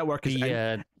beast. Network is...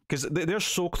 Because they're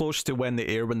so close to when they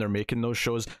air when they're making those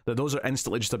shows that those are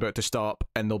instantly just about to stop,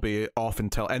 and they'll be off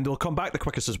until... And they'll come back the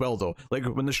quickest as well, though. Like,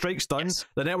 when the strike's done,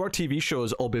 the network TV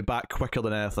shows will be back quicker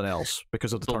than anything else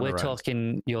because of the turnaround. We're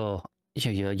talking your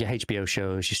HBO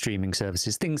shows, your streaming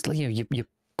services, things like, your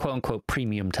quote-unquote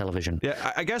premium television.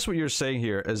 Yeah, I guess what you're saying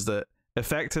here is that,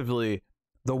 effectively,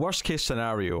 the worst-case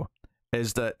scenario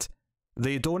is that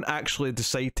they don't actually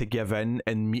decide to give in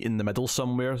and meet in the middle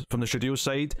somewhere from the studio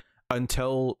side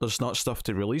until there's not stuff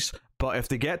to release. But if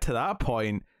they get to that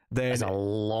point, then... There's a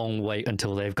long wait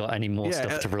until they've got any more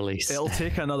stuff to release. It'll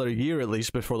take another year at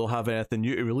least before they'll have anything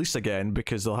new to release again,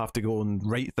 because they'll have to go and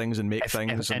write things and make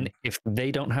things. And if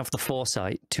they don't have the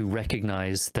foresight to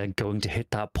recognize they're going to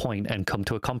hit that point and come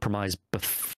to a compromise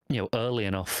early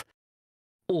enough,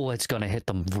 it's going to hit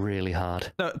them really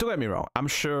hard. Now, don't get me wrong. I'm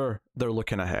sure they're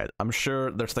looking ahead. I'm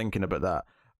sure they're thinking about that.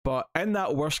 But in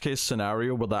that worst case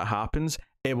scenario where that happens,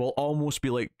 it will almost be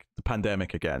like the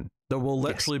pandemic again. There will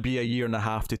literally be a year and a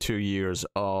half to 2 years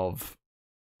of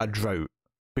a drought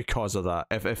because of that.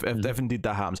 If indeed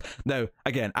that happens. Now,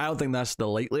 again, I don't think that's the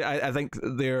likely. I think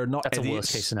they're not. That's idiots. a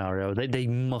worst case scenario. They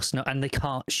must not, and they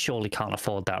surely can't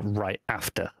afford that right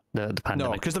after the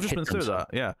pandemic. No, because they've just been through that.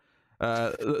 Yeah.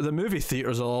 The movie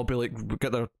theaters will all be like,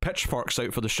 get their pitchforks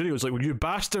out for the studios. Like, well, you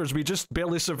bastards, we just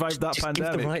barely survived that just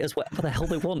pandemic. Give the writers whatever the hell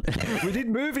they want. We need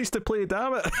movies to play,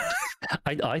 damn it.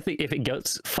 I think if it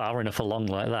goes far enough along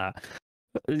like that,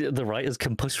 the writers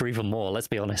can push for even more. Let's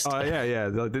be honest. Oh yeah.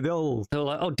 They're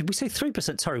like, oh, did we say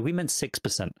 3%? Sorry, we meant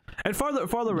 6%. And for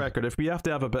the record, if we have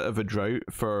to have a bit of a drought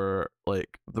for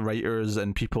like the writers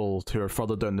and people who are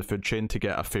further down the food chain to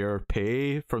get a fair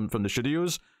pay from the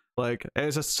studios. Like,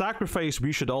 it's a sacrifice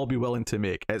we should all be willing to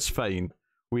make. It's fine.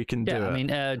 We can do it. I mean,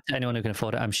 anyone who can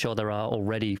afford it, I'm sure there are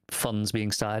already funds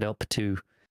being started up to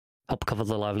help cover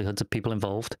the livelihoods of people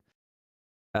involved.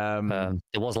 It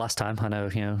was last time. I know,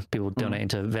 people donating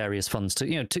to various funds to,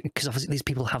 because obviously these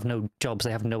people have no jobs.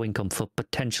 They have no income for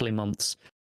potentially months.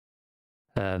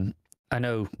 I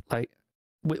know, like,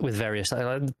 with various,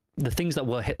 the things that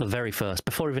were hit the very first,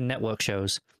 before even network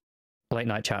shows, late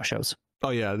night chat shows. Oh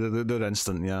yeah, they're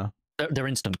instant. Yeah, they're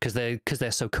instant because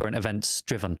they're so current events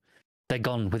driven. They're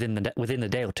gone within the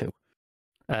day or two.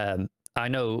 I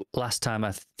know last time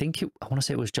I want to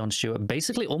say it was Jon Stewart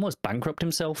basically almost bankrupt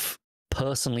himself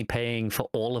personally paying for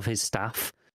all of his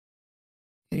staff.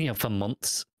 For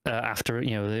months after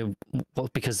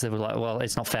because they were like, well,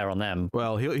 it's not fair on them.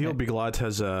 Well, he'll be glad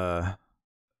he's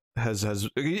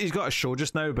got a show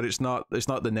just now, but it's not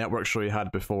the network show he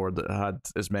had before that had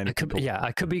as many people.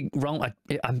 I could be wrong.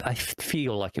 I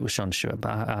feel like it was Jon Stewart,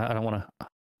 but I don't want to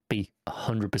be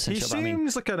 100% sure. He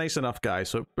seems like a nice enough guy,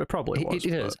 so it probably was.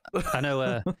 It is. I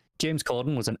know James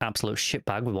Corden was an absolute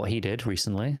shitbag with what he did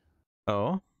recently.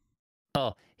 Oh,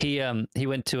 he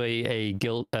went to a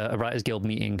writers guild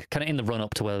meeting, kind of in the run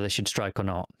up to whether they should strike or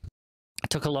not.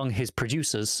 Took along his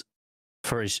producers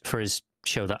for his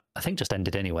show that I think just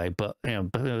ended anyway, but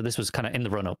this was kind of in the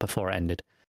run up before it ended.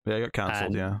 Yeah, it got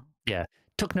cancelled. Yeah,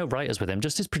 took no writers with him,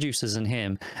 just his producers and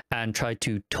him, and tried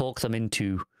to talk them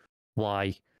into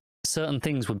why certain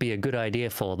things would be a good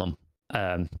idea for them,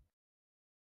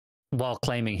 while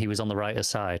claiming he was on the writer's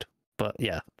side. But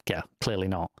yeah, clearly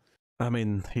not. I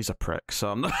mean, he's a prick, so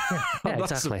I'm not. I'm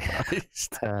not exactly.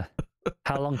 surprised.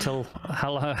 How long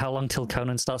till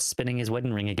Conan starts spinning his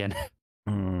wedding ring again?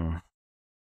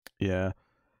 Yeah.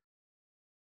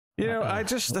 I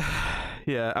just,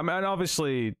 yeah. I mean,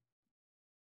 obviously,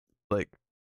 like,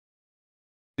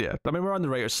 yeah. I mean, we're on the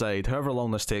writer's side. However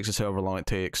long this takes is however long it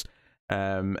takes.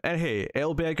 And hey,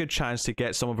 it'll be a good chance to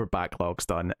get some of our backlogs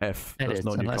done if there's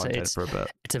no new content for a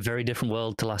bit. It's a very different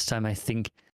world to last time. I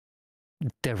think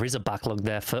there is a backlog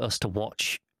there for us to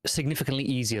watch, significantly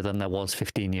easier than there was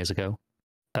 15 years ago.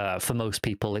 For most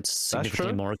people, it's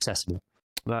significantly more accessible.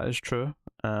 That is true.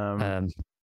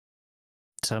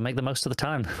 So make the most of the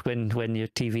time when your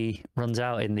TV runs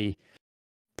out in the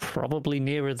probably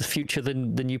nearer the future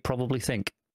than you probably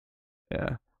think.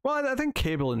 Yeah. Well, I think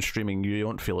cable and streaming, you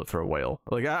don't feel it for a while.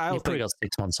 Like You've probably got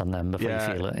 6 months on them before you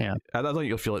feel it. Yeah. I don't think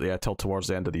you'll feel it till towards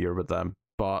the end of the year with them.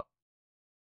 But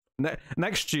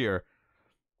next year,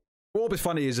 what will be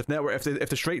funny is if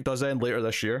the strike does end later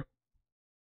this year,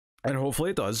 and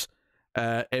hopefully it does.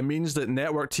 It means that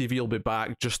network TV will be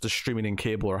back just as streaming and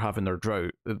cable are having their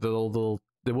drought.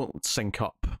 They won't sync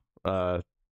up.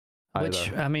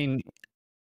 Which, I mean,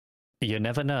 you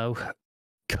never know.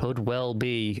 Could well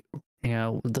be,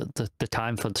 the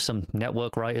time for some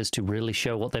network writers to really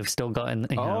show what they've still got and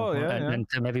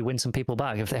to maybe win some people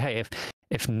back.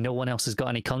 If no one else has got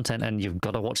any content and you've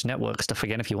got to watch network stuff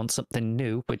again, if you want something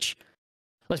new, which,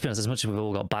 let's be honest, as much as we've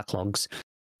all got backlogs,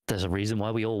 there's a reason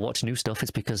why we all watch new stuff.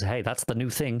 It's because, hey, that's the new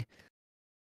thing.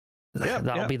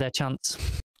 That'll be their chance.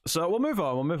 So we'll move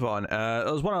on.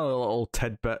 There's one other little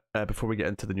tidbit before we get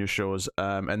into the new shows,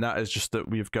 and that is just that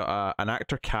we've got an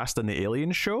actor cast in the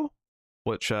Alien show,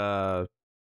 which Noah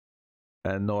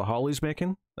Hawley's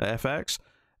making, FX.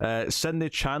 Sydney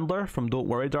Chandler from Don't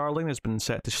Worry Darling has been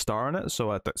set to star in it,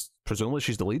 so presumably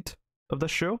she's the lead of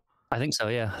this show. I think so,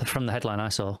 yeah, from the headline I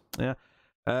saw. Yeah.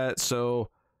 So,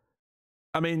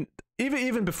 I mean,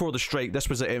 even before the strike, this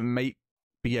was it might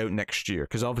be out next year,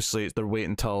 because obviously they're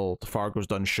waiting until Fargo's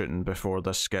done shooting before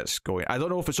this gets going. I don't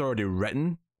know if it's already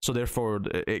written, so therefore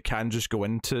it can just go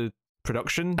into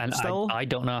production and still. I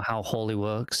don't know how Hawley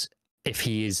works, if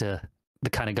he is the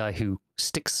kind of guy who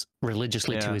sticks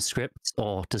religiously to his scripts,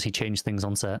 or does he change things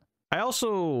on set? I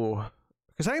also,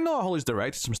 Because I know Holly's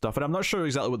directed some stuff, and I'm not sure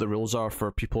exactly what the rules are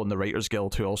for people in the Writers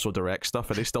Guild who also direct stuff.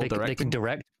 Are they still directing? They can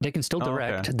direct. They can still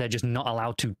direct. Okay. They're just not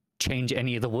allowed to change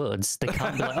any of the words. They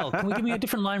can't be like, oh, can we give me a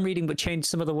different line reading but change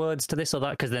some of the words to this or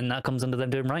that? Because then that comes under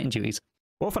them doing writing duties.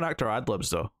 What if an actor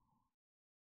ad-libs, though?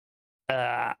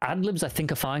 Ad-libs, I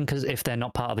think, are fine because if they're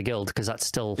not part of the guild, because that's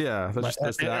still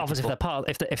obviously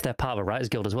if they're part of a writers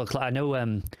guild as well. I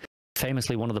know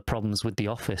famously one of the problems with The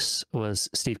Office was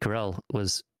Steve Carell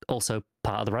was also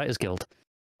part of the writers guild.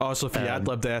 Oh, so if he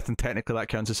ad-libbed death, and technically that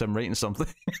counts as him writing something.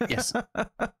 Yes.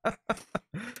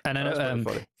 And I know,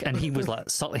 and he was like,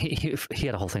 he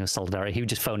had a whole thing of solidarity. He would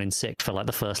just phone in sick for like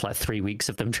the first 3 weeks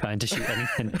of them trying to shoot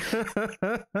anything.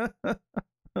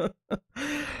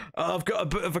 Oh, I've got a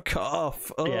bit of a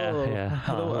cough. Oh, yeah.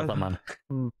 I love that man.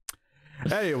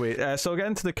 Anyway, so get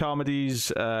into the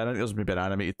comedies. I think there's maybe an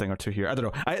animated thing or two here. I don't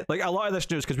know. I like a lot of this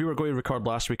news because we were going to record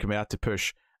last week and we had to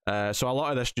push. So a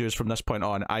lot of this news from this point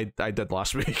on, I did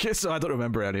last week, so I don't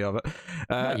remember any of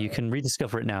it. You can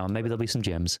rediscover it now, and maybe there'll be some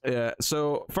gems. Yeah.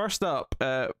 So first up,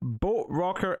 Boat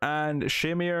Rocker and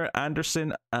Shamir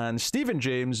Anderson and Stephen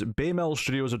James, Baymill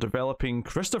Studios are developing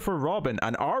Christopher Robin,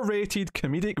 an R-rated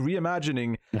comedic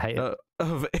reimagining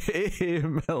of A.A.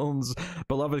 Milne's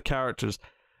beloved characters.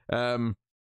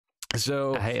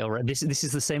 So I hate it already. This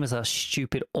is the same as that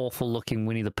stupid, awful-looking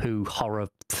Winnie the Pooh horror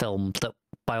film that,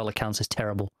 by all accounts, is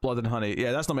terrible. Blood and Honey.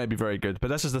 Yeah, that's not meant to be very good. But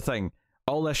this is the thing: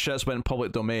 all this shit's went in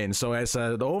public domain, so it's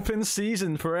the open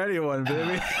season for anyone,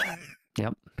 baby.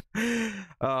 Yep.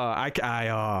 I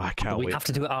can't wait. We have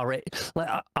to do it R-rated. Like,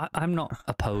 I'm not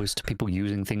opposed to people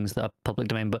using things that are public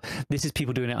domain, but this is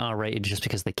people doing it R-rated just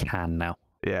because they can now.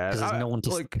 Yeah, because there's no one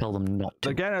to tell them not to.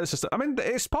 Again, it's just, I mean,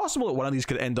 it's possible that one of these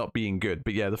could end up being good,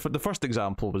 but yeah, the first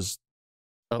example was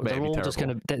they're all just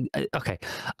going to... Okay,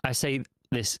 I say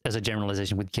this as a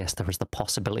generalization with, yes, there is the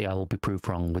possibility I will be proved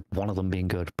wrong with one of them being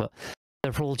good, but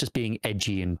they're all just being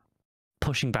edgy and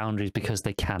pushing boundaries because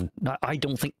they can. I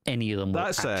don't think any of them will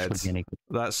actually be any good.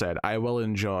 That said, I will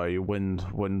enjoy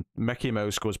when Mickey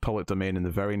Mouse goes public domain in the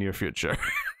very near future.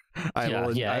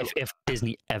 If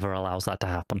Disney ever allows that to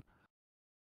happen.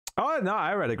 Oh no,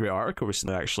 I read a great article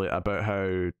recently actually about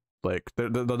how they're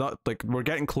not we're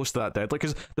getting close to that deadline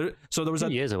because there was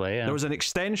years away. Yeah. There was an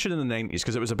extension in the 90s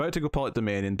because it was about to go public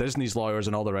domain and Disney's lawyers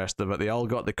and all the rest of it, they all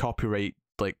got the copyright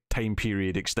time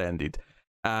period extended,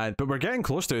 but we're getting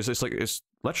close to it. It's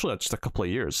literally just a couple of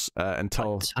years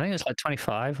until I think it's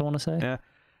 25. I want to say. Yeah,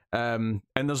 and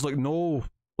there's no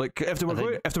if they were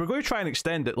going to try and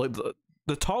extend it,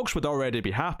 the talks would already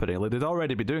be happening. They'd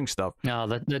already be doing stuff. No,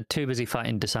 they're too busy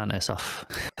fighting DeSantis off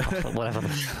whatever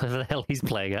the hell he's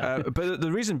playing at. But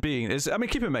the reason being is, I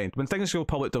mean, keep in mind, when things go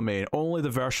public domain, only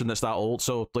the version that's that old,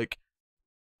 so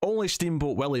only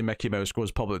Steamboat Willie Mickey Mouse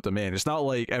goes public domain. It's not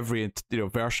like every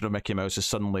version of Mickey Mouse is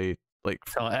suddenly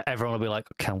so everyone will be like,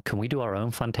 can we do our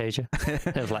own Fantasia?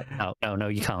 It's like, no,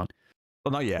 you can't.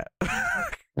 Well, not yet.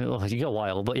 Well, you got a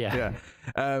while, but yeah.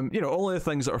 Only the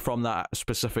things that are from that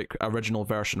specific original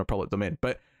version are public domain.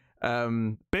 But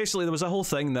basically, there was a whole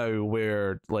thing now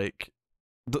where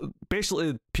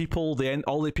basically all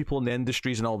the people in the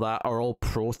industries and all that are all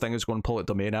pro things going public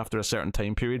domain after a certain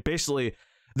time period. Basically,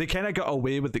 they kind of got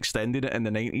away with extending it in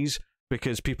the 90s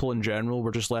because people in general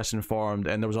were just less informed,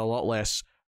 and there was a lot less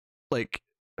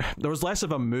there was less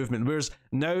of a movement, whereas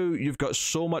now you've got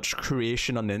so much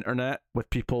creation on the internet with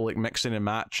people mixing and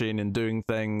matching and doing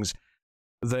things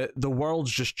that the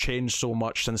world's just changed so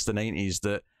much since the 90s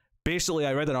that basically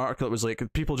I read an article that was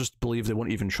people just believe they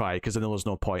won't even try because they know there's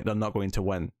no point, they're not going to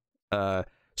win.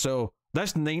 So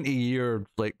this 90-year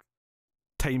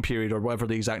time period or whatever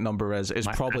the exact number is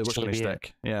probably what's going to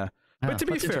stick. Yeah. But to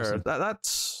be fair,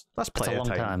 that's plenty of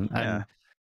time. Yeah.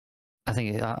 I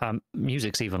think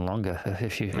music's even longer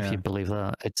if you believe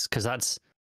that. It's because I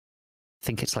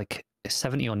think it's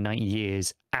 70 or 90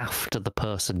 years after the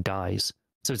person dies,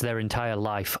 so it's their entire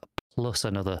life plus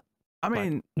another.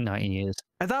 90 years.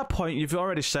 At that point, you've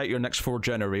already set your next 4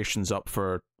 generations up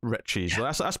for riches.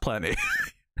 Yeah. That's plenty.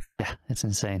 Yeah, it's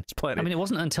insane. It's plenty. I mean, it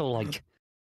wasn't until it's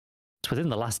within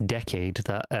the last decade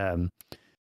that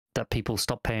that people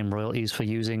stopped paying royalties for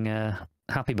using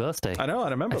Happy Birthday. I know, I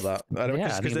remember that. I know,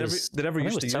 because they never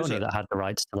used to use Sony it. That had the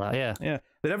rights to that, yeah. Yeah,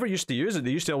 they never used to use it.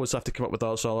 They used to always have to come up with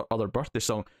other birthday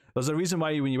song. There's a reason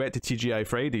why when you went to TGI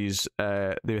Fridays,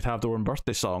 they would have their own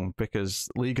birthday song, because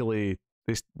legally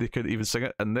they couldn't even sing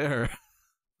it in there.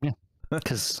 Yeah,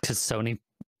 because Sony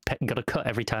got a cut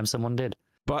every time someone did.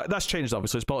 But that's changed,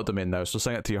 obviously. It's public domain now, so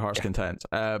sing it to your heart's content.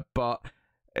 But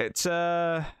it's,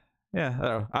 yeah, I don't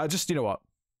know. I just, you know what?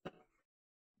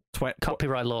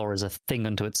 Copyright law is a thing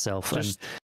unto itself.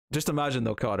 just imagine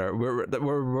though, Connor,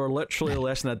 we're literally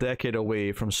less than a decade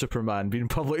away from Superman being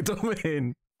public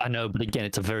domain. I know, but again,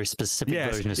 it's a very specific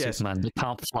version of Superman. He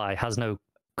can't fly, has no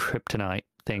kryptonite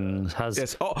things,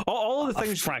 has all of the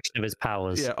things, a fraction of his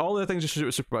powers. Yeah, all the things associated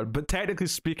with Superman. But technically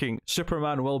speaking,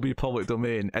 Superman will be public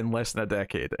domain in less than a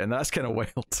decade, and that's kind of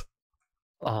wild.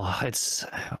 Oh, it's...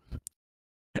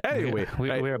 Anyway,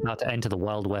 we're about to enter the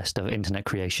wild west of internet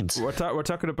creations. We're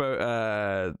talking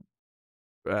about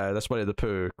that's Winnie the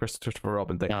Pooh, Christopher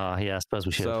Robin thing. Yeah, I suppose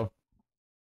we should. So,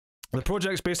 the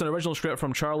project's based on an original script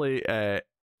from Charlie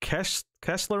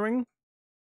Kesslering,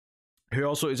 who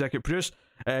also executive produced.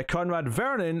 Conrad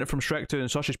Vernon from Shrek 2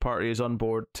 and Sausage Party is on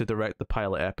board to direct the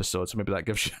pilot episode, so maybe that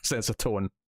gives you a sense of tone.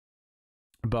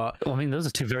 But well, I mean, those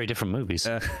are two very different movies.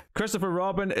 Christopher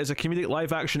Robin is a comedic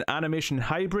live-action animation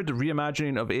hybrid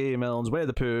reimagining of A.A. Milne's Winnie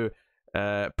the Pooh.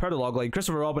 Per the logline,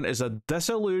 Christopher Robin is a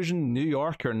disillusioned New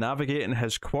Yorker navigating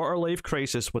his quarter-life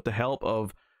crisis with the help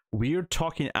of weird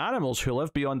talking animals who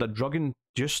live beyond a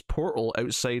drug-induced portal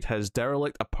outside his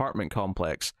derelict apartment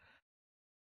complex.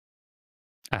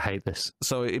 I hate this.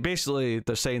 So basically,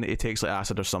 they're saying that he takes like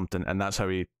acid or something, and that's how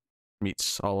he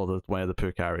meets all of the Winnie the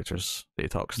Pooh characters that he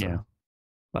talks to. Yeah.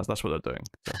 That's what they're doing.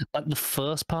 Like the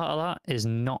first part of that is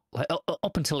not like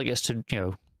up until it gets to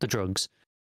the drugs.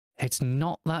 It's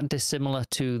not that dissimilar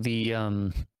to the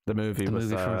movie from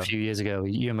a few years ago,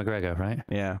 Ewan McGregor, right?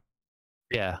 Yeah,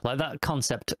 yeah, like that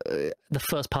concept. The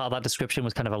first part of that description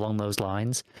was kind of along those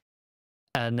lines,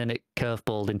 and then it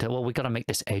curveballed into, well, we got to make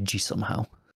this edgy somehow.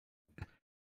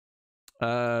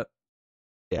 Yeah,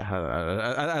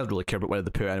 I don't really care about Winnie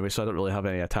the Pooh anyway, so I don't really have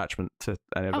any attachment to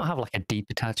any of it. I don't have like a deep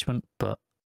attachment, but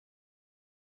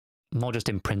more just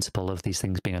in principle of these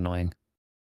things being annoying.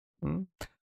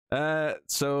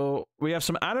 So we have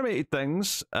some animated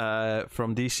things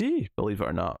from DC, believe it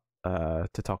or not,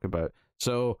 to talk about.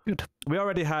 So we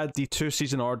already had the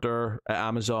 2-season order at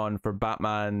Amazon for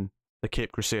Batman the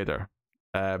Caped Crusader.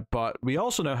 But we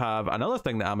also now have another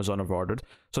thing that Amazon have ordered.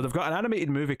 So they've got an animated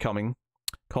movie coming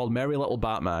called Merry Little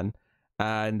Batman,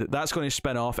 and that's going to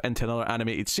spin off into another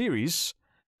animated series,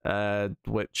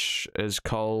 which is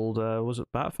called, was it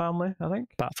Bat Family, I think?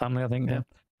 Bat Family, I think,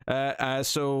 yeah.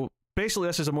 So basically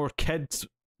this is a more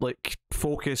kid-like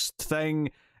focused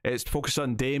thing. It's focused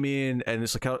on Damien, and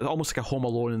it's like almost like a Home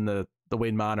Alone in the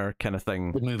Wayne Manor kind of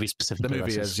thing. The movie specifically. The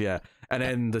movie is, yeah. And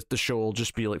then the show will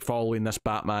just be like following this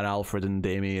Batman, Alfred, and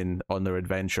Damien on their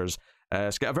adventures.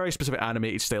 It's got a very specific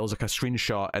animated style. It's like a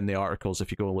screenshot in the articles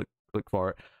if you go look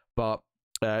for it. But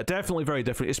definitely very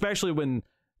different, especially when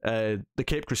the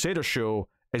Caped Crusader show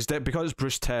is because it's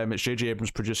Bruce Timm, it's J.J.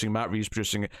 Abrams producing, Matt Reeves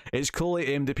producing it. It's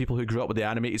clearly aimed at people who grew up with the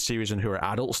animated series and who are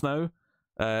adults now.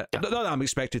 Not that I'm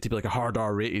expected to be like a hard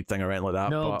R-rated thing or anything like that.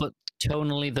 No, but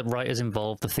tonally, the writers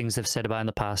involved, the things they've said about in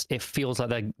the past, it feels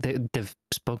like they've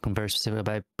spoken very specifically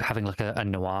about having like a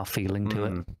noir feeling to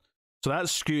it. So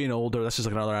that's skewing older. This is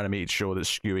like another animated show that's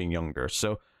skewing younger.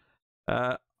 So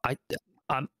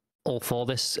I'm all for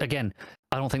this. Again,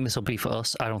 I don't think this will be for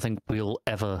us. I don't think we'll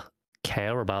ever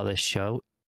care about this show,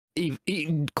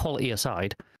 quality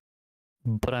aside.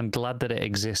 But I'm glad that it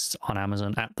exists on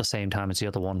Amazon at the same time as the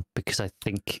other one, because I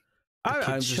think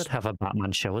kids should have a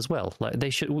Batman show as well. Like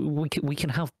they should. We can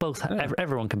have both. Yeah.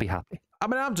 Everyone can be happy. I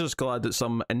mean, I'm just glad that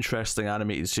some interesting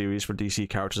animated series for DC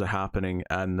characters are happening,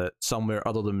 and that somewhere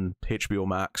other than HBO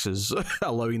Max is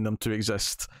allowing them to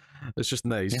exist. It's just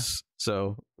nice. Yeah.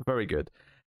 So very good.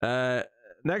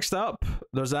 Next up,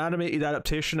 there's an animated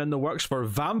adaptation in the works for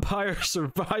Vampire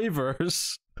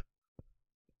Survivors.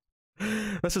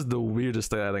 This is the weirdest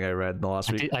thing I think I read in the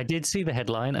last week. I did see the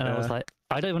headline, and I was like,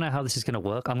 I don't even know how this is going to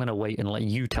work. I'm going to wait and let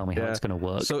you tell me how it's going to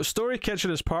work. So Story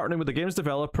Kitchen is partnering with the game's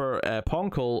developer,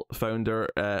 Poncle founder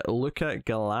Luca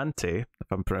Galante,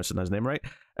 if I'm pronouncing his name right,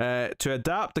 to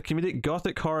adapt the comedic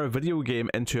gothic horror video game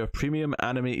into a premium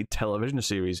animated television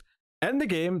series. In the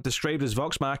game, described as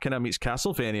Vox Machina meets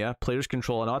Castlevania, players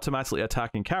control an automatically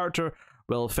attacking character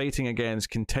while fighting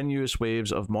against continuous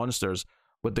waves of monsters,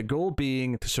 with the goal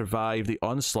being to survive the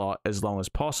onslaught as long as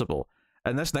possible.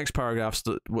 And this next paragraph's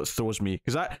what throws me,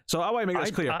 because I want to make this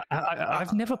clear.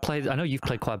 I've never played. I know you've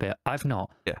played quite a bit. I've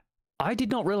not. Yeah. I did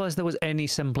not realize there was any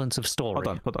semblance of story.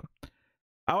 Hold on.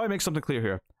 I want to make something clear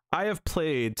here. I have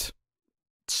played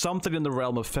something in the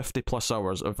realm of 50+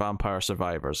 hours of Vampire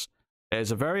Survivors. It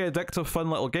is a very addictive,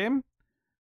 fun little game.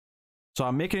 So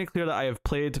I'm making it clear that I have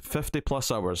played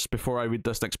 50+ hours before I read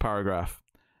this next paragraph.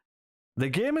 The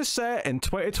game is set in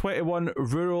 2021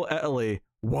 rural Italy.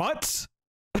 What?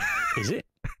 Is it?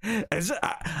 Is it?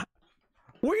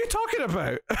 What are you talking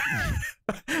about?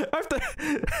 What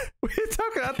are you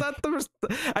talking about?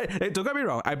 Don't get me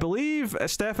wrong. I believe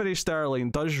Stephanie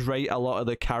Sterling does write a lot of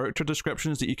the character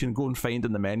descriptions that you can go and find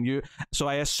in the menu. So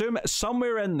I assume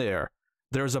somewhere in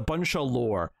there's a bunch of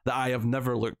lore that I have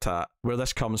never looked at where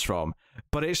this comes from.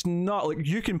 But it's not like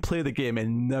you can play the game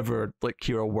and never like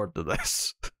hear a word of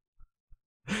this.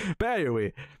 But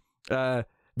anyway,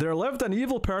 there lived an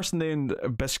evil person named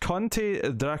Visconti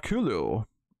Draculo,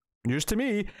 news to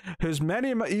me, whose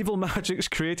many evil magics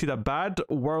created a bad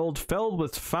world filled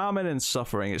with famine and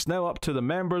suffering. It's now up to the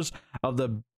members of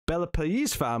the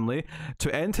Bellepais family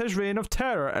to end his reign of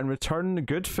terror and return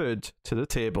good food to the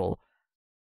table.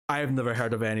 I have never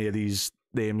heard of any of these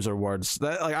names or words.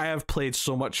 I have played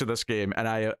so much of this game, and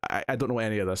I don't know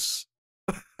any of this.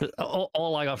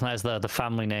 All I got from that is the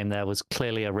family name there was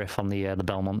clearly a riff on the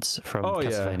Belmonts from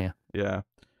Castlevania. Yeah.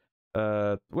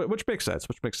 Which makes sense.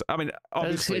 I mean,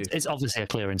 obviously, it's obviously a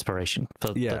clear inspiration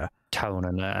for the tone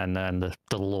and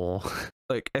the lore.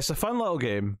 Like, it's a fun little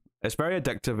game. It's very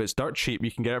addictive. It's dirt cheap.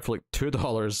 You can get it for like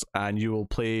 $2, and you will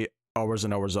play hours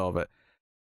and hours of it.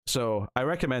 So I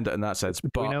recommend it in that sense.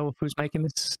 But do we know who's making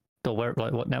this? Or where,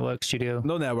 like, what network studio?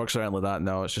 No networks or anything like that.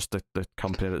 No, it's just the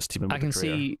company that's teaming with the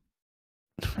creator.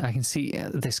 I can see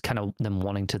this kind of them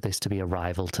wanting this to be a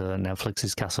rival to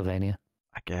Netflix's Castlevania.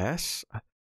 I guess.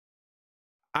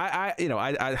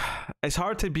 It's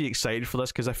hard to be excited for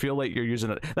this because I feel like you're using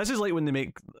it. This is like when they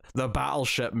make the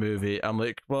Battleship movie. I'm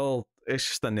like, well, it's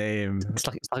just a name. It's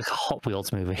like a Hot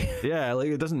Wheels movie. Yeah, like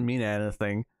it doesn't mean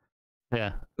anything.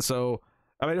 Yeah. So,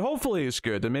 I mean, hopefully it's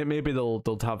good, and maybe they'll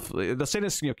have. They're saying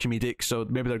it's comedic, so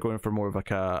maybe they're going for more of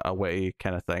like a witty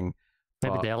kind of thing.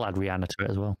 Maybe they'll add Rihanna to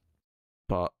it as well.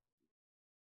 But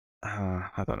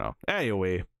I don't know.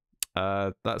 Anyway,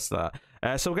 that's that.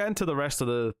 So we'll get into the rest of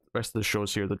the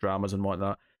shows here, the dramas and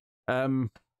whatnot.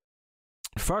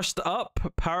 First up,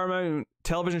 Paramount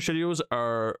Television Studios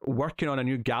are working on a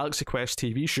new Galaxy Quest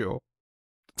TV show.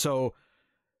 So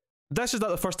this is not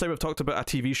the first time we've talked about a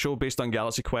TV show based on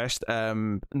Galaxy Quest.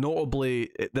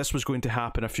 Notably, this was going to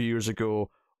happen a few years ago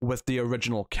with the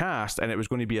original cast, and it was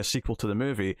going to be a sequel to the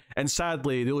movie. And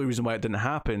sadly, the only reason why it didn't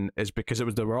happen is because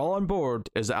they were all on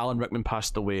board is that Alan Rickman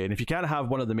passed away, and if you can't have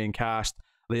one of the main cast,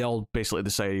 they all basically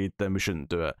decided then we shouldn't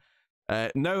do it.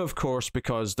 Now, of course,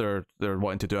 because they're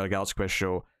wanting to do a Galaxy Quest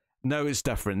show, now it's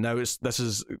different. Now this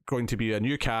is going to be a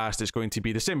new cast. It's going to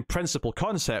be the same principal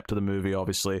concept of the movie,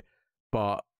 obviously,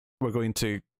 but we're going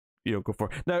to go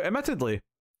for now. Admittedly,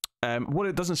 what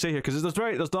it doesn't say here, because there's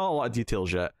not a lot of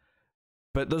details yet.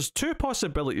 But there's two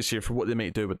possibilities here for what they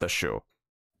might do with this show.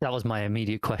 That was my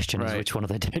immediate question, is which one are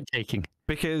they taking?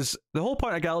 Because the whole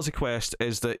point of Galaxy Quest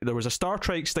is that there was a Star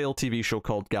Trek-style TV show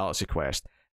called Galaxy Quest,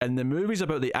 and the movie's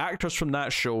about the actors from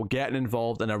that show getting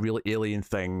involved in a real alien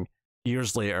thing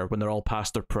years later when they're all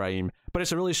past their prime. But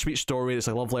it's a really sweet story. It's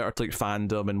a love letter to like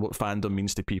fandom and what fandom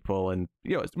means to people, and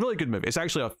it's a really good movie. It's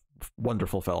actually a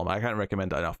wonderful film. I can't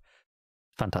recommend it enough.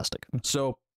 Fantastic.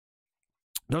 So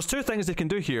there's two things they can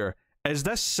do here. Is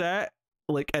this set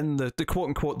like in the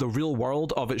quote-unquote the real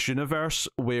world of its universe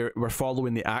where we're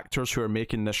following the actors who are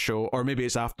making this show, or maybe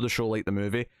it's after the show like the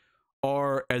movie,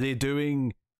 or are they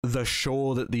doing the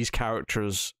show that these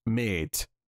characters made?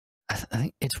 I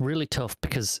think it's really tough,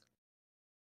 because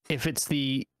if it's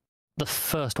the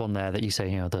first one there that you say,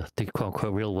 the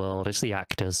quote-unquote real world, it's the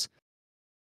actors,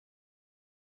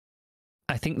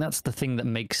 I think that's the thing that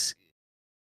makes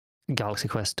Galaxy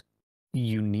Quest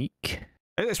unique.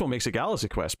 It's what makes it Galaxy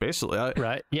Quest, basically.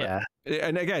 Right, yeah.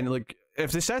 And again, like,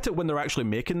 if they set it when they're actually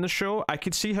making the show, I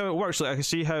could see how it works. Like, I could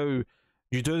see how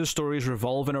you do the stories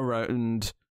revolving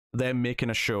around them making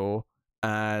a show,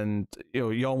 and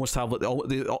you almost have like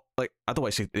I don't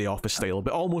want to say the Office style,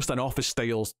 but almost an Office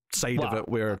style side of it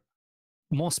where.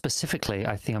 More specifically,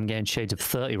 I think I'm getting shades of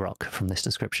 30 Rock from this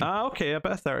description. Okay, a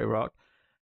bit of 30 Rock.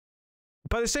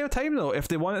 But at the same time, though, if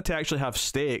they wanted to actually have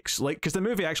stakes, like, because the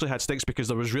movie actually had stakes because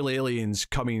there was real aliens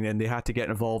coming and they had to get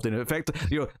involved in it. In fact,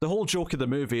 the whole joke of the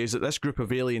movie is that this group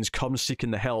of aliens come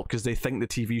seeking the help because they think the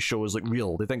TV show is like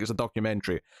real. They think it's a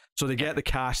documentary. So they get the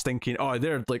cast thinking, oh,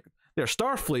 they're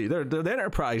Starfleet, they're the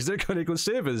Enterprise, they're going to go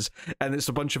save us. And it's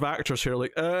a bunch of actors who are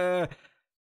like,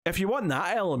 if you want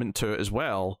that element to it as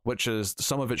well, which is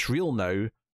some of it's real now,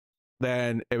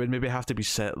 then it would maybe have to be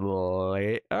set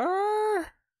later.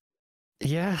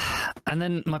 Yeah, and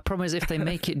then my problem is if they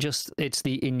make it it's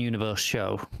the in-universe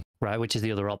show, right, which is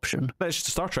the other option. But it's just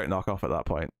a Star Trek knockoff at that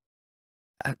point.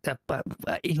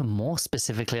 But even more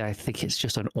specifically, I think it's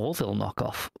just an Orville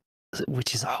knockoff,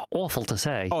 which is awful to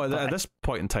say. Oh, at this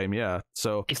point in time, yeah.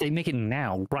 So if they make it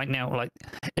right now, like,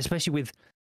 especially with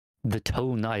the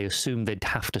tone I assume they'd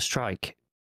have to strike,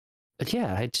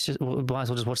 yeah, it's just might as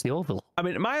well just watch the Orville. I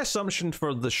mean, my assumption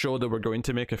for the show that we're going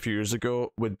to make a few years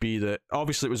ago would be that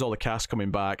obviously it was all the cast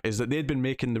coming back, is that they'd been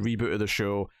making the reboot of the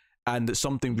show and that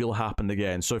something real happened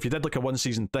again. So if you did like a one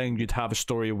season thing, you'd have a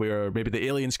story where maybe the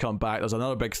aliens come back, there's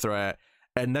another big threat,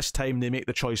 and this time they make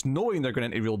the choice knowing they're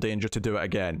going into real danger to do it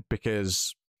again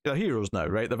because they're heroes now,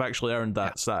 right? They've actually earned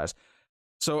that status.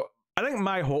 So I think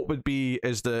my hope would be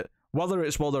is that whether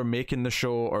it's while they're making the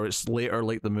show or it's later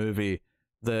like the movie,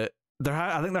 that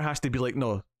I think there has to be like,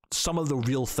 no, some of the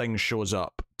real thing shows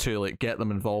up to like get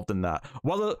them involved in that.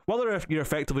 Whether if you're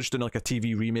effectively just doing like a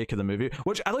TV remake of the movie,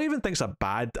 which I don't even think is a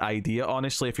bad idea,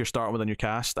 honestly, if you're starting with a new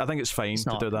cast. I think it's fine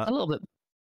to do that. A little bit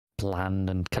bland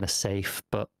and kind of safe,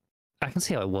 but I can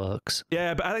see how it works.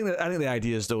 Yeah, but I think the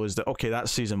idea is though is that okay,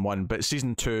 that's season 1, but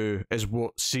season 2 is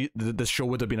what the show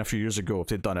would have been a few years ago if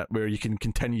they'd done it, where you can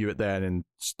continue it then and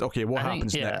okay, what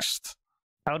happens next?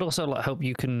 I would also like hope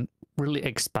you can really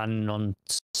expand on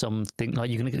something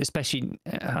like you can, especially.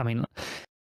 I mean,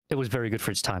 it was very good for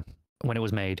its time when it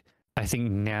was made. I think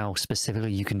now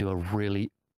specifically you can do a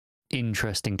really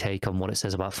interesting take on what it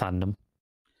says about fandom.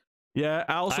 Yeah,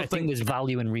 I think there's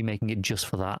value in remaking it just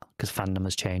for that because fandom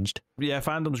has changed. Yeah,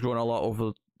 fandom's grown a lot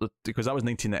over because that was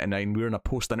 1999. We're in a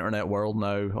post-internet world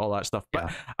now, all that stuff.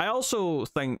 But I also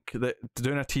think that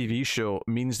doing a TV show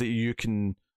means that you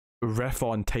can riff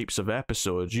on types of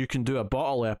episodes. You can do a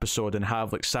bottle episode and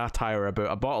have like satire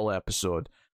about a bottle episode.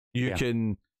 You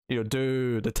can,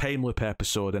 do the time loop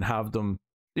episode and have them,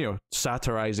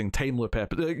 satirizing time loop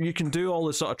episode. You can do all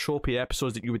the sort of tropey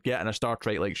episodes that you would get in a Star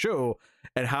Trek like show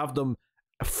and have them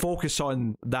focus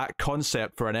on that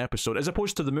concept for an episode, as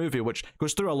opposed to the movie, which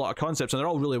goes through a lot of concepts and they're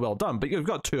all really well done. But you've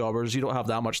got 2 hours. You don't have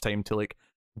that much time to like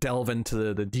delve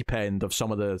into the deep end of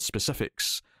some of the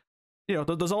specifics.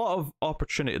 There's a lot of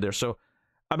opportunity there. So,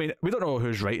 I mean, we don't know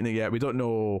who's writing it yet. We don't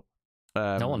know.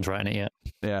 No one's writing it yet.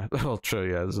 Yeah, well, true.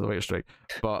 Yeah, there's a way to strike.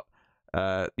 But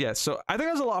yeah, so I think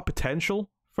there's a lot of potential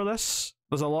for this.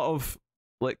 There's a lot of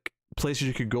like places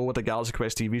you could go with the Galaxy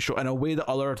Quest TV show in a way that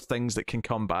other things that can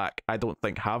come back I don't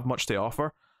think have much to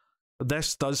offer.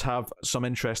 This does have some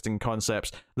interesting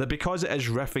concepts that, because it is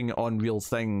riffing on real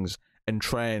things and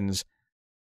trends,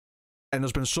 and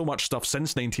there's been so much stuff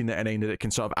since 1999 that it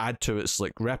can sort of add to its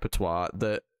like repertoire,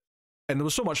 that, and there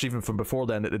was so much even from before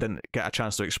then that they didn't get a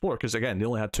chance to explore because again they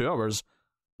only had 2 hours.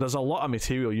 There's a lot of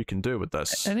material you can do with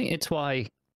this. I think it's why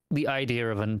the idea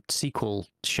of a sequel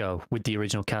show with the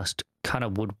original cast kind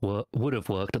of would have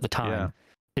worked at the time,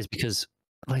 is because,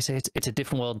 like I say, it's a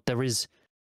different world. There is,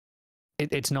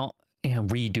 it's not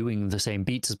redoing the same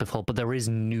beats as before, but there is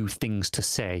new things to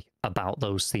say about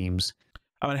those themes.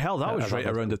 I mean, hell, that was right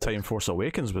around the time Force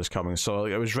Awakens was coming, so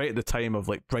it was right at the time of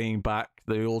like bringing back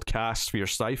the old cast for your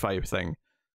sci-fi thing.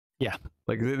 Yeah,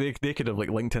 like they could have like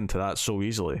linked into that so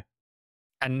easily,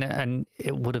 and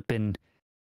it would have been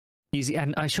easy.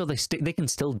 And I'm sure they can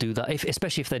still do that,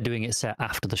 especially if they're doing it set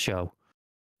after the show,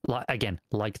 like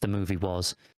the movie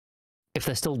was. If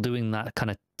they're still doing that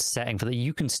kind of setting for that,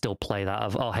 you can still play that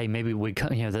of, oh hey, maybe we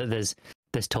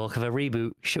there's talk of a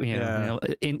reboot,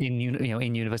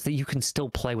 in universe, that you can still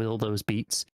play with all those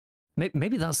beats.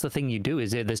 Maybe that's the thing you do,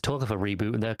 is there's talk of a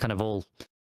reboot and they're kind of all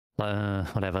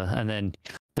whatever, and then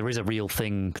there is a real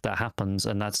thing that happens,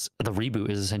 and that's the reboot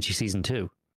is essentially season 2.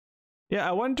 Yeah,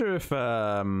 I wonder if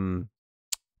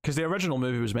because the original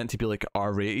movie was meant to be like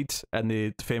R-rated, and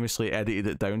they famously edited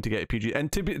it down to get PG.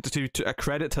 And to a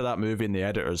credit to that movie and the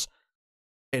editors,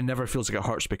 it never feels like it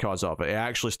hurts because of it. It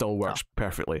actually still works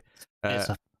perfectly.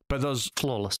 But there's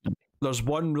flawless. There's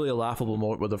one really laughable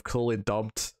moment where they've clearly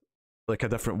dubbed like a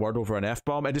different word over an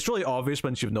F-bomb, and it's really obvious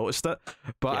once you've noticed it.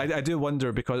 But I do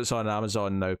wonder, because it's on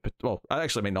Amazon now. Well,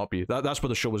 actually, it may not be. That's where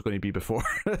the show was going to be before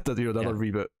the other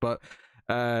reboot. But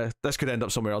this could end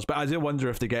up somewhere else. But I do wonder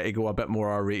if they get to go a bit more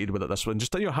R-rated with it this one.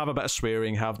 Just have a bit of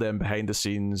swearing, have them behind the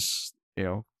scenes,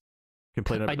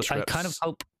 complaining about the scripts. I kind of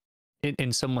hope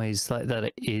in some ways that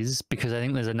it is, because I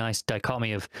think there's a nice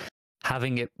dichotomy of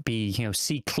having it be,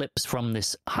 see clips from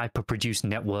this hyper-produced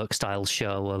network style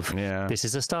show of this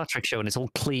is a Star Trek show and it's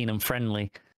all clean and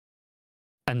friendly,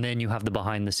 and then you have the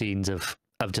behind the scenes of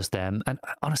just them. And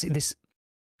honestly,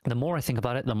 the more I think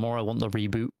about it, the more I want the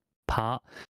reboot part,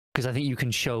 because I think you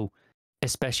can show,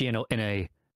 especially in a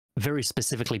very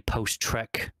specifically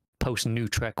post-Trek, post-New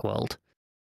Trek world,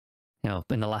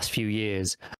 in the last few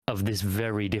years, of this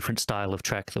very different style of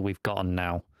Trek that we've gotten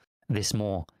now, this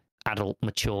more adult,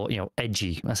 mature,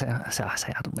 edgy. I say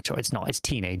adult, mature. It's not. It's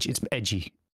teenage. It's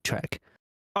edgy Trek.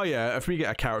 Oh yeah, if we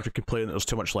get a character complaining that there's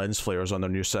too much lens flares on their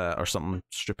new set or something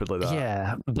stupid like that.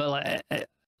 Yeah, but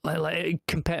like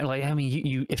compared, I mean,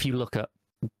 you if you look at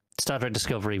Star Trek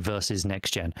Discovery versus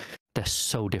Next Gen. They're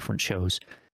so different shows.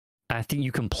 I think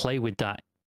you can play with that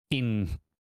in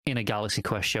a Galaxy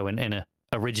Quest show and in a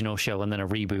original show and then a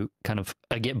reboot kind of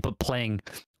again, but playing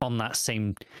on that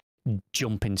same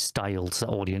jump in styles that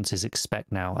audiences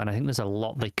expect now. And I think there's a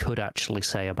lot they could actually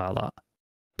say about that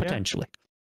potentially.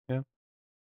 Yeah,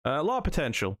 a lot of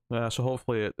potential. So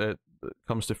hopefully it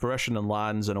comes to fruition and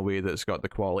lands in a way that's got the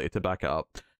quality to back it up.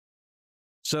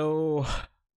 So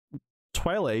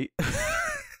Twilight.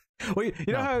 Wait,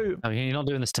 you know how? Oh, you're not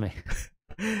doing this to me.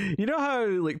 You know how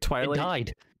like Twilight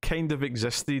died. Kind of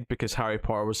existed because Harry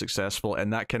Potter was successful,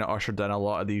 and that kind of ushered in a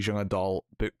lot of these young adult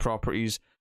book properties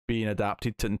being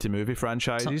adapted into movie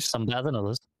franchises. Some better than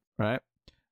others, right?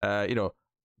 You know,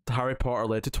 Harry Potter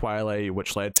led to Twilight,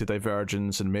 which led to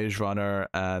Divergence and Maze Runner,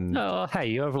 and hey,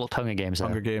 you overlooked Hunger Games.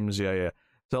 Hunger Games, yeah.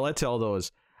 So it led to all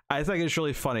those. I think it's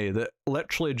really funny that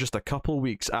literally just a couple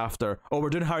weeks after, we're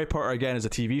doing Harry Potter again as a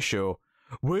TV show.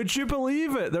 Would you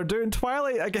believe it? They're doing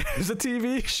Twilight again as a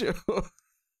TV show.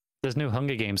 There's new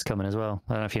Hunger Games coming as well.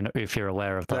 I don't know if you're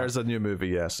aware of that. There's a new movie,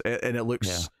 yes, and it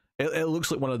looks it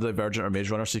looks like one of the Divergent or Maze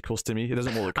Runner sequels to me. It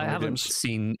doesn't look like Hunger Games.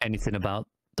 Seen anything about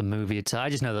the movie itself. I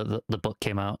just know that the book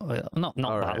came out not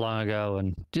that long ago,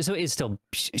 and just it is still.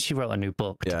 She wrote a new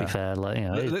book. To be fair, like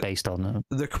it's based on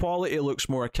the quality. Looks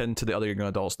more akin to the other young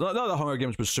adults. Not that Hunger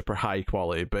Games was super high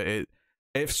quality, but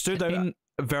it stood out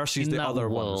versus the other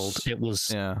ones. It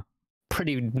was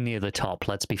pretty near the top.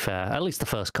 Let's be fair. At least the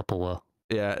first couple were.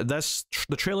 Yeah,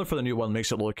 the trailer for the new one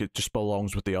makes it look it just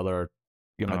belongs with the other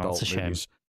young adult movies.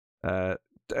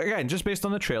 Again, just based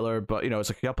on the trailer, but it's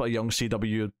like a couple of young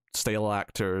CW style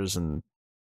actors, and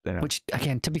which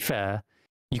again, to be fair,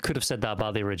 you could have said that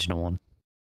about the original one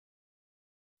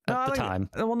at the time.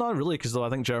 Well, not really, because I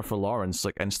think Jennifer Lawrence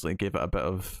like instantly gave it a bit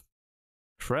of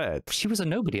cred. She was a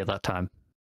nobody at that time.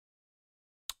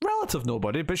 Relative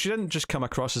nobody, but she didn't just come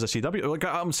across as a CW. Like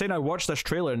I'm saying, I watched this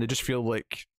trailer and they just feel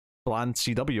like bland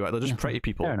CW. They're just pretty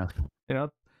people. Fair enough.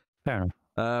 Fair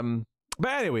enough.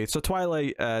 But anyway, so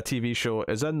Twilight TV show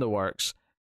is in the works.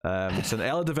 It's in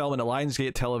early development at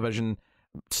Lionsgate Television.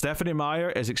 Stephanie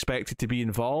Meyer is expected to be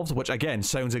involved, which again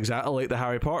sounds exactly like the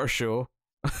Harry Potter show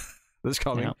that's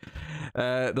coming.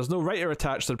 Yeah. There's no writer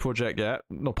attached to the project yet.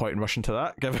 No point in rushing to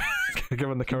that,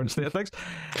 given the current state of things.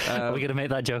 We're going to make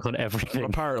that joke on everything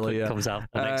apparently, that comes out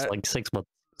the next 6 months.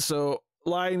 So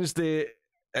Lionsgate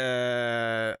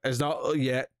is not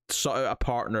yet sought out a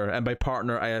partner, and by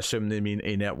partner I assume they mean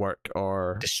a network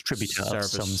or distributor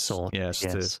service of some sort.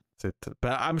 Yes.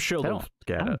 But I'm sure they'll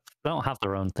get it. They don't have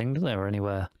their own thing, do they, or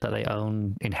anywhere that they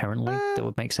own inherently that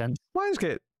would make sense?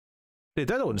 Lionsgate, they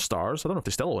did own Stars. I don't know if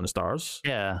they still own Stars.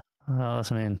 Yeah,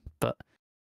 that's what I mean. But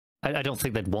I don't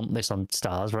think they'd want this on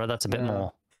Stars, right? That's a bit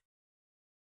more.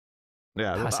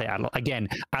 Yeah, I say adult again,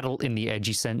 adult in the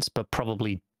edgy sense, but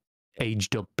probably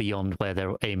aged up beyond where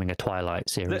they're aiming a Twilight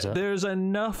series. There's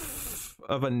enough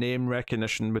of a name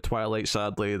recognition with Twilight,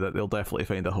 sadly, that they'll definitely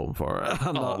find a home for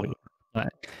it.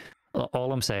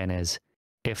 All I'm saying is,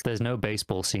 if there's no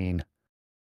baseball scene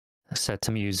set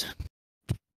to Muse,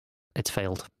 it's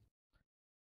failed.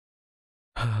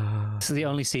 This is the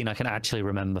only scene I can actually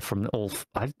remember from all.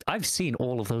 I've seen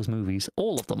all of those movies,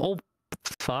 all of them, all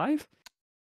 5.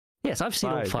 Yes, I've seen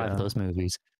all 5 of those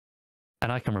movies,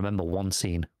 and I can remember one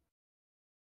scene.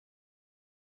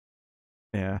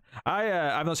 Yeah,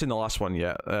 I've not seen the last one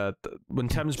yet. When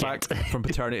Tim's back from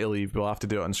paternity leave, we'll have to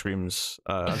do it on Screams.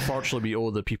 Unfortunately, we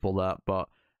owe the people that, but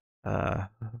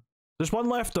there's one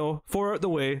left though. 4 out the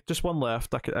way, just one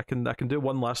left. I can do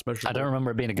one last measure. I don't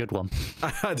remember it being a good one.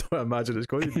 I don't imagine it's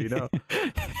going to be no.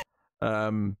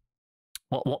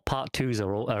 What part 2s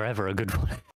are ever a good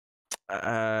one?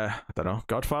 I don't know.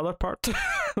 Godfather Part 2,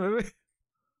 maybe.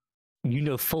 You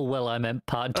know full well I meant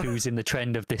part 2's in the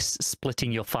trend of this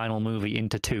splitting your final movie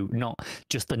into 2, not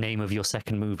just the name of your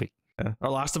second movie. Yeah. Or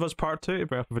Last of Us Part 2,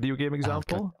 bring up a video game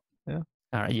example. Yeah.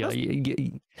 All right.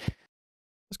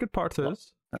 That's good part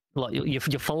 2s. Look,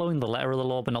 you're following the letter of the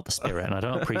law, but not the spirit, and I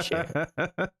don't appreciate it. All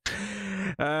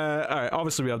right.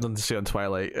 Obviously, we have nothing to say on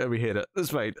Twilight. We hate it. That's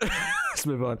fine. Let's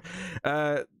move on.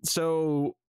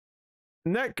 So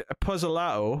Nick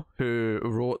Pizzolatto, who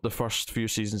wrote the first few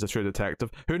seasons of True Detective,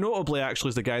 who notably actually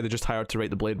is the guy they just hired to write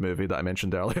the Blade movie that I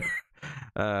mentioned earlier.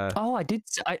 I did.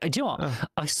 Do you know what?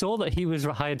 I saw that he was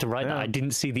hired to write that. I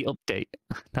didn't see the update.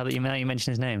 Now that you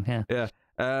mentioned his name, yeah.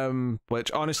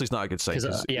 Which honestly is not a good sign.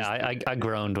 I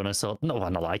groaned when I saw. No, I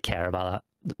know I care about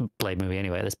that Blade movie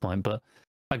anyway at this point, but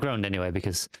I groaned anyway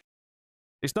because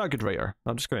he's not a good writer.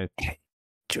 I'm just going to.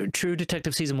 True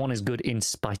Detective season 1 is good in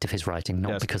spite of his writing,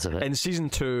 not because of it. And season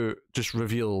 2 just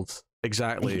revealed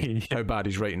exactly how bad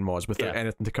his writing was without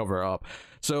anything to cover it up.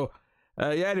 So,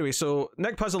 anyway, so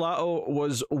Nick Pizzolatto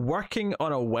was working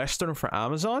on a Western for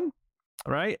Amazon,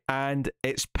 right? And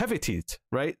it's pivoted,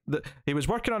 right? He was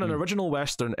working on an original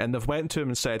Western, and they've went to him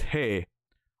and said, hey,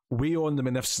 we own the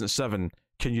Magnificent Seven.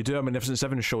 Can you do a Magnificent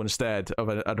Seven show instead of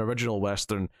an original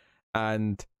Western?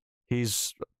 And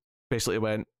he's basically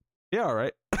went, yeah, all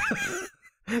right.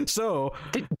 So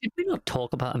did we not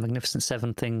talk about a Magnificent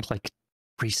Seven thing like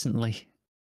recently?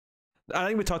 I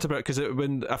think we talked about it because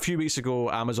when a few weeks ago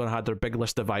Amazon had their big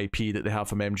list of IP that they have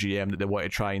from MGM that they want to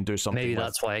try and do something. Maybe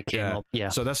that's why it came up. Yeah.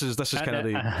 So this is kind of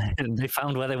the they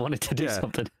found where they wanted to do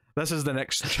something. This is the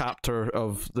next chapter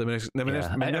of the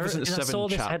Magnificent Seven. I saw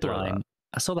this headline.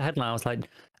 I saw the headline. I was like,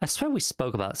 I swear we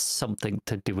spoke about something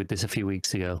to do with this a few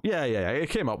weeks ago. Yeah. It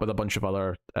came up with a bunch of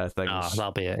other things. Oh,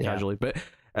 that'll be it. Casually, but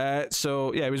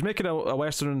so yeah, he was making a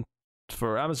Western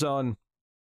for Amazon.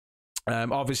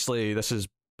 Obviously, this is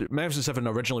Magnificent Seven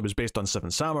originally was based on Seven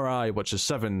Samurai, which is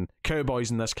 7 cowboys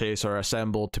in this case are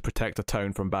assembled to protect a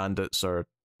town from bandits, or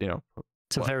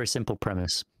it's a very simple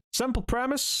premise. Simple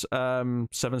premise.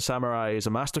 Seven Samurai is a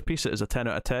masterpiece. It is a 10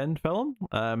 out of 10 film.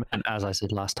 And as I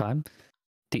said last time,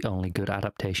 the only good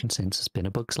adaptation since has been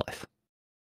A Bug's Life.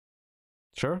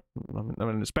 Sure. I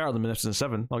mean, it's better than Magnificent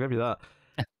Seven. I'll give you that.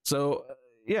 So,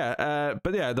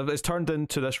 but yeah, it's turned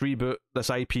into this reboot, this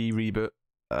IP reboot,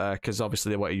 because obviously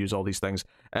they want to use all these things.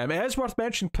 It is worth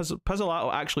mentioning,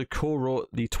 Pizzolatto actually co-wrote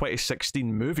the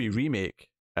 2016 movie remake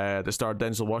that starred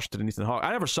Denzel Washington and Ethan Hawke.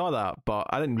 I never saw that, but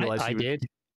I didn't realize I did.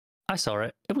 I saw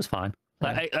it. It was fine.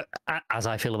 Like, as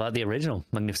I feel about the original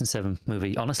Magnificent Seven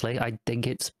movie, honestly, I think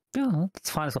it's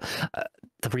fine as well.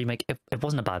 The remake, it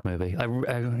wasn't a bad movie. I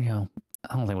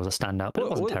don't think it was a standout, but it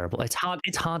wasn't terrible. It's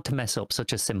hard to mess up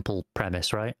such a simple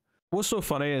premise, right? What's so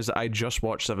funny is that I just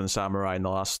watched Seven Samurai in the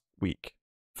last week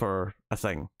for a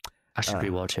thing. I should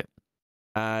rewatch it.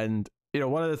 And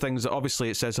one of the things that obviously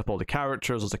it sets up all the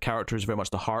characters, as the characters very much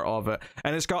the heart of it,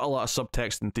 and it's got a lot of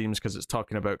subtext and themes because it's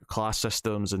talking about class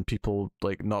systems and people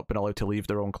like not being allowed to leave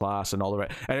their own class and all the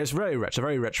rest. And it's very rich, a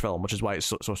very rich film, which is why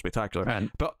it's so spectacular.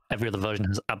 And but every other version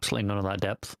has absolutely none of that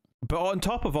depth. But on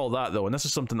top of all that, though, and this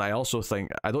is something I also think,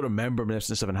 I don't remember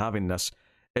Magnificent Seven having this,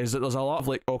 is that there's a lot of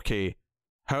like, okay,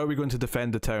 how are we going to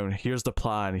defend the town? Here's the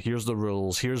plan. Here's the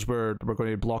rules. Here's where we're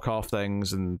going to block off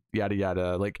things and yada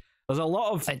yada. Like, there's a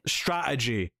lot of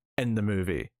strategy in the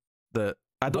movie that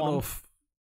I don't know if...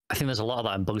 I think there's a lot of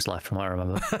that in Bug's Life from what I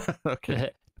remember. Okay.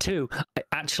 2, I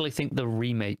actually think the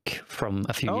remake from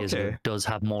a few years ago does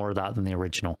have more of that than the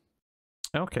original.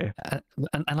 Okay.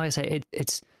 And like I say,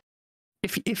 it's...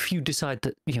 If you decide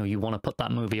that you want to put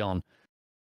that movie on,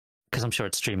 because I'm sure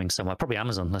it's streaming somewhere, probably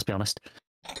Amazon, let's be honest,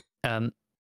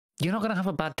 you're not going to have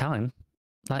a bad time.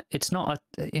 Like, it's not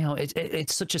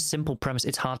it's such a simple premise.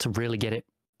 It's hard to really get it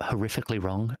horrifically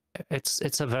wrong.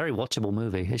 It's a very watchable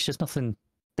movie. It's just nothing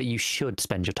that you should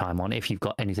spend your time on if you've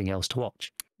got anything else to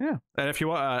watch. Yeah, and if you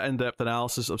want an in-depth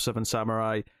analysis of Seven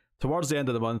Samurai, towards the end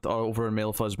of the month, over in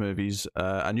Male Fuzz Movies,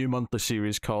 a new monthly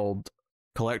series called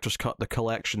Collector's Cut: The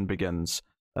Collection begins.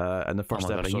 And the first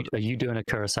episode. Are you doing a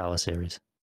Kurosawa series?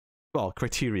 Well,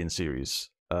 Criterion series.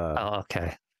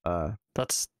 Okay.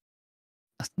 That's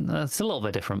a little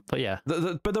bit different, but yeah.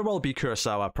 But there will be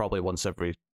Kurosawa probably once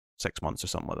every 6 months or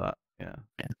something like that. Yeah.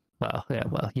 Well, yeah.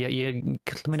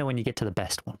 Let me know when you get to the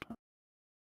best one.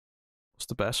 What's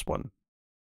the best one?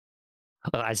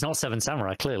 It's not Seven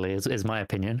Samurai, clearly, is my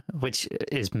opinion, which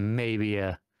is maybe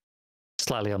a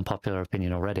slightly unpopular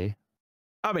opinion already.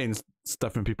 I mean, it's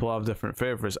different people have different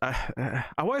favorites. I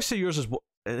want to say yours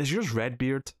is yours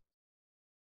Redbeard?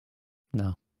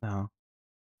 No.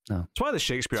 It's one of the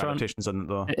Shakespeare adaptations, isn't it,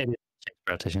 though? It is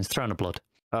Shakespeare adaptation. It's Throne of Blood.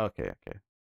 Okay.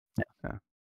 Yeah. Because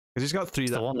he's got 3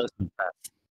 it's the one that's the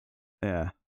best. Yeah.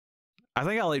 I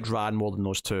think I like Ran more than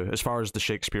those 2, as far as the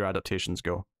Shakespeare adaptations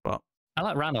go. But I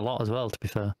like Ran a lot as well, to be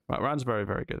fair. Ran's very,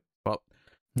 very good.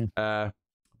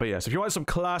 But yes, if you want some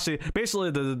classy, basically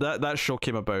that show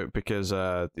came about because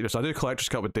so I do Collector's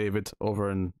Cut with David over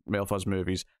in Male Fuzz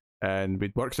Movies, and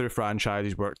we'd work through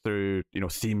franchises, work through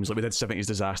themes, like we did 70s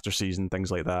disaster season, things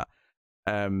like that.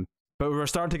 But we were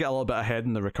starting to get a little bit ahead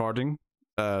in the recording,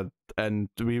 and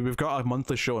we've got a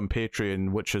monthly show on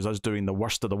Patreon, which is us doing the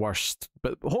worst of the worst,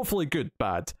 but hopefully good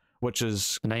bad. Which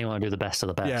is now you want to do the best of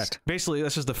the best. Yeah, basically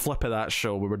this is the flip of that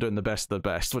show where we're doing the best of the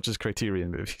best, which is Criterion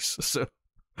movies. So.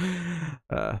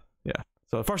 So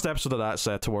the first episode of that's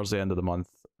towards the end of the month.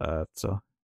 So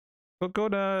go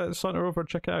to Saunter over and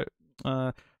check it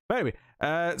out. But anyway,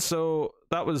 so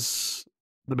that was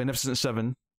the Magnificent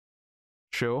Seven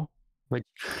show. Which,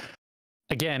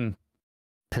 again,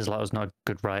 Pizzolatto's not a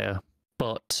good writer,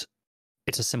 but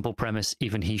it's a simple premise.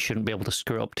 Even he shouldn't be able to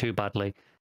screw it up too badly.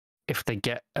 If they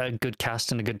get a good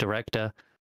cast and a good director,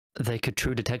 they could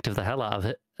True Detective the hell out of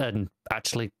it and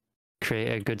actually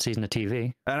create a good season of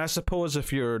TV. And I suppose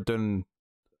if you're doing,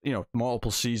 you know,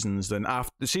 multiple seasons, then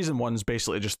after season one's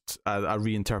basically just a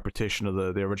reinterpretation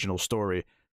of the original story.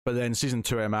 But then season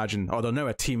two, I imagine, they're now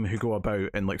a team who go about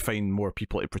and like find more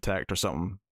people to protect or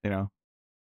something, you know?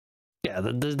 Yeah,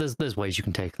 there's ways you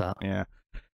can take that. Yeah.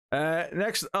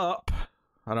 Next up,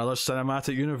 another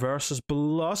cinematic universe is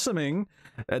blossoming,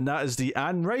 and that is the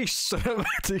Anne Rice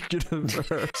cinematic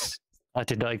universe. I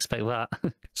did not expect that.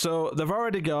 So they've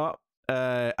already got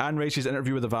Anne Rice's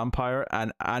Interview with the Vampire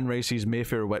and Anne Rice's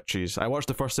Mayfair Witches. I watched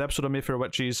the first episode of Mayfair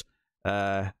Witches.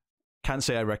 Can't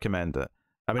say I recommend it.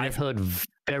 I mean, I've heard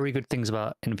very good things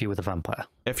about Interview with a Vampire.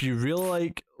 If you really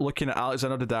like looking at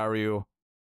Alexander Daddario,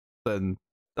 then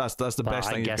that's the best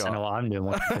thing you've got. I guess I know what I'm doing.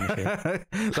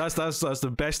 That's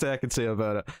the best thing I can say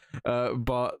about it.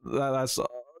 But that's,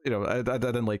 you know, I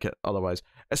didn't like it otherwise.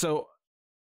 So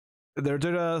they're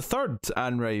doing a third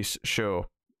Anne Rice show.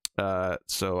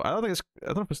 So I don't know if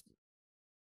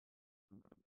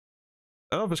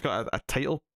it's got a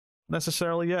title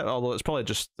necessarily yet. Although it's probably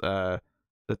just the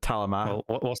Talamasca.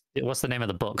 Oh, what's the name of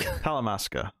the book?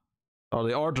 Talamasca, or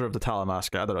the Order of the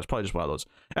Talamasca. I don't know. It's probably just one of those.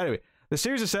 Anyway. The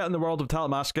series is set in the world of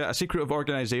Talamasca, a secretive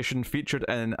organization featured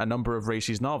in a number of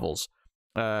Rice's novels.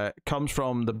 Comes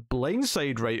from the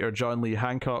Blindside writer John Lee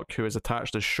Hancock, who is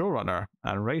attached as showrunner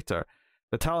and writer.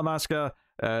 The Talamasca,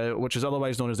 which is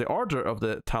otherwise known as the Order of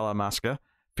the Talamasca,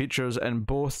 features in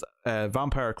both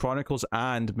Vampire Chronicles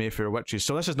and Mayfair Witches.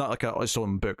 So this is not like its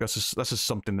own book. This is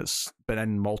something that's been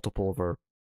in multiple of her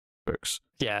books.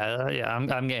 Yeah.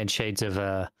 I'm getting shades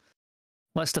of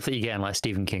like stuff that you get in like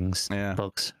Stephen King's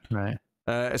books, right?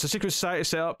 It's a secret society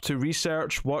set up to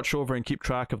research, watch over, and keep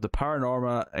track of the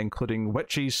paranormal, including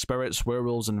witches, spirits,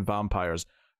 werewolves, and vampires.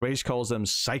 Rice calls them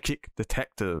psychic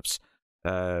detectives.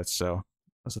 So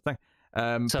that's the thing.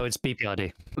 So it's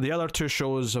BPRD. The other two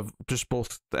shows have just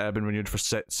both been renewed for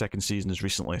second seasons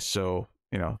recently. So,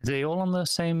 you know, are they all on the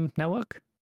same network?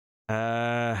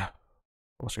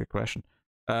 What's a good question?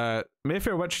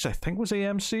 Mayfair Witches, I think, was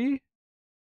AMC.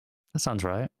 That sounds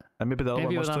right. And maybe the other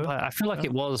one was too. I feel like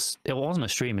it wasn't a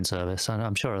streaming service.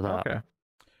 I'm sure of that. Okay.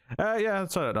 Yeah,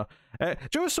 that's, I don't know. Do you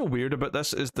know what's so weird about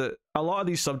this is that a lot of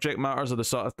these subject matters are the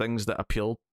sort of things that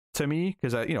appeal to me,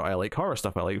 because I like horror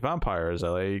stuff, I like vampires, I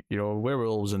like, you know,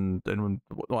 werewolves and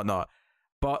whatnot.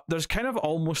 But there's kind of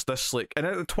almost this like,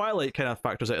 and Twilight kind of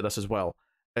factors into this as well,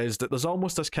 is that there's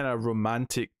almost this kind of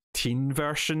romantic teen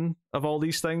version of all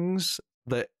these things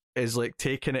that is like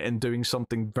taking it and doing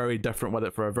something very different with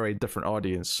it for a very different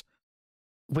audience.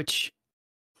 Which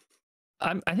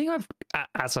I think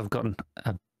as I've gotten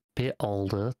a bit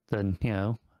older than, you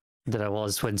know, that I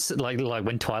was when like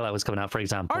when Twilight was coming out, for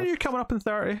example. Are you coming up in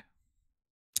 30?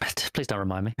 Please don't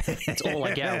remind me. It's all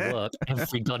I get at work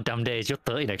every goddamn day. You're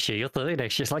 30 next year. You're 30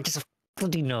 next year. It's like, just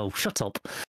bloody no. Shut up.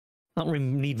 I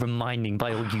don't need reminding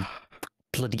by all you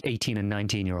bloody 18 and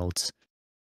 19-year-olds.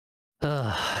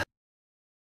 Don't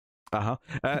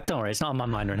worry, it's not on my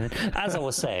mind or anything. As I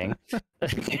was saying,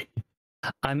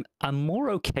 I'm more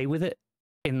okay with it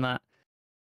in that,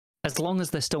 as long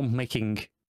as they're still making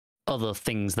other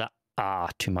things that are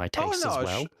to my taste as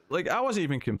well. Like, I wasn't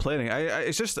even complaining.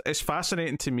 It's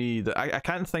fascinating to me that I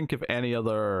can't think of any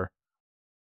other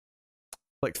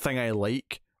like thing I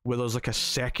like where there's like a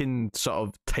second sort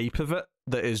of type of it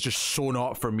that is just so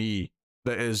not for me.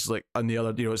 That is like on the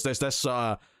other, you know, it's this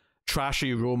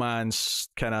trashy romance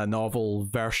kind of novel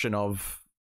version of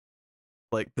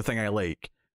like the thing I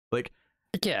like. Like,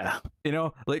 yeah, you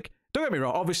know, like, don't get me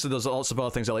wrong, obviously there's lots of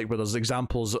other things I like where there's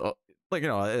examples of, like, you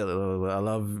know, I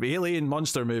love alien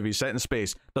monster movies set in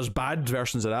space. There's bad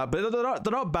versions of that, but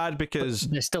they're not bad because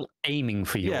they're still aiming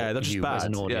for you. Yeah, they're just bad as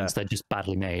an audience. Yeah. They're just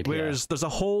badly made. Whereas there's a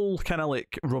whole kind of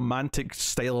like romantic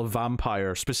style of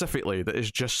vampire specifically that is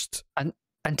just, and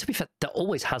to be fair, there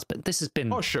always has been. This has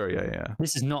been. Oh sure, yeah.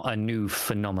 This is not a new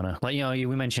phenomena. Like, you know,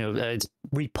 we mentioned it's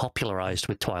repopularized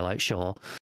with Twilight, sure,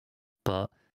 but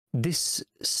this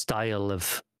style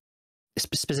of,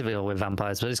 specifically with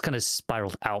vampires, but it's kind of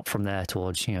spiraled out from there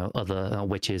towards, you know, other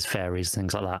witches, fairies,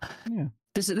 things like that. Yeah.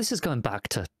 This is going back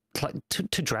to like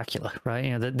to Dracula, right?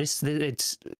 You know, it's,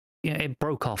 you know, it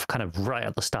broke off kind of right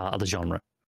at the start of the genre.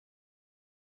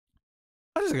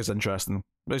 I just think it's interesting.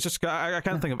 It's just, I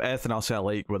can't think of anything else I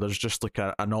like where there's just like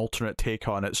an alternate take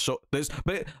on it. So there's,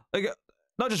 but like,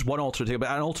 not just one alternate take, but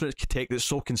an alternate take that's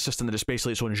so consistent that it's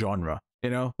basically its own genre.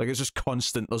 You know, like, it's just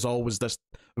constant. There's always this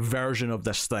version of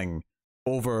this thing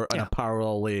over in a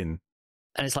parallel lane.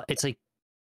 And it's like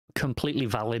completely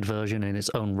valid version in its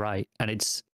own right, and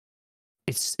it's.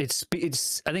 I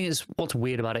think it's what's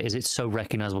weird about it is it's so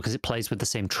recognizable because it plays with the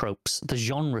same tropes. The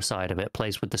genre side of it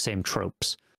plays with the same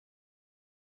tropes.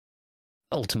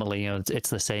 Ultimately, it's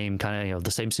the same kind of,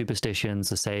 the same superstitions,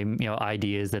 the same,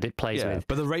 ideas that it plays with.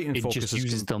 But the writing focus just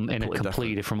uses them in a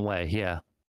completely different way. Yeah.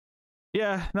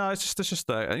 Yeah, no, it's just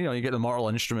you get the Mortal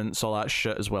Instruments, all that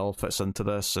shit as well fits into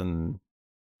this, and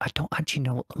I don't actually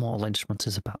know what the Mortal Instruments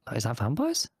is about. Is that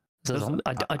vampires? I don't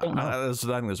know. I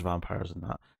think there's vampires in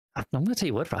that. I'm going to tell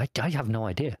you what, I have no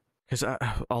idea. Because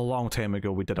a long time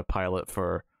ago, we did a pilot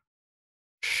for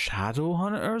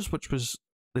Shadowhunters, which was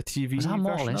the TV was that version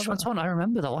Mortal Instruments one? I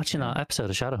remember watching that episode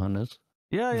of Shadowhunters.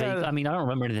 Yeah, yeah. I mean, I don't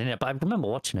remember anything in it, but I remember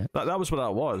watching it. That was what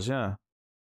that was, yeah.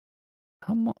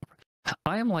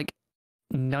 I am like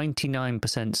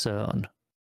 99% certain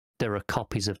there are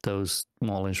copies of those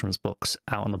Mortal Instruments books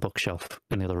out on the bookshelf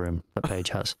in the other room that Paige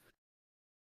has.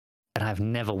 And I've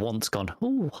never once gone,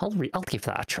 oh, I'll give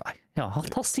that a try.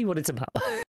 I'll see what it's about.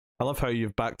 I love how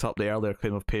you've backed up the earlier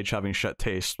claim of Paige having shit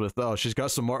taste with, she's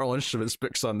got some Mortal Instruments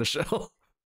books on the shelf.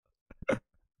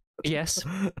 Yes,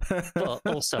 but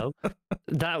also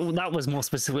that was more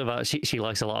specifically about she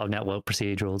likes a lot of network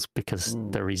procedurals because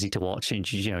they're easy to watch and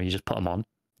you just put them on,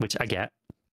 which I get.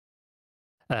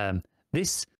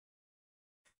 This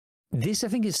I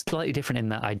think is slightly different in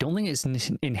that I don't think it's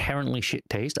inherently shit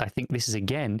taste. I think this is,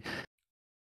 again,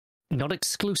 not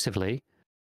exclusively,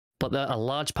 but a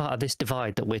large part of this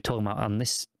divide that we're talking about on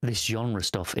this genre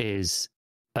stuff is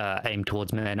aimed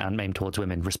towards men and aimed towards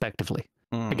women, respectively.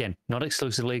 Again, not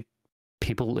exclusively.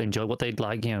 People enjoy what they'd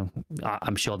like.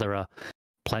 I'm sure there are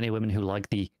plenty of women who like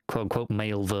the quote-unquote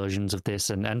male versions of this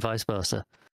and vice versa.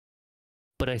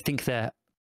 But I think they're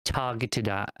targeted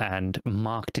at and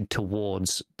marketed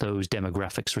towards those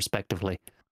demographics respectively.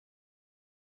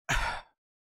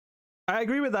 I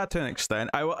agree with that to an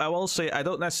extent. I will say I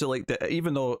don't necessarily like that,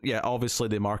 even though, obviously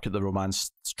they market the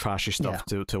romance trashy stuff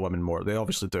to women more. They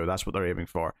obviously do. That's what they're aiming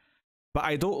for. But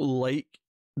I don't like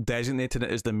designating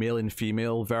it as the male and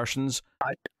female versions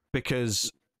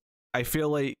because I feel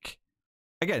like,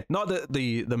 again, not that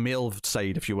the male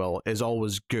side, if you will, is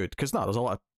always good, because there's a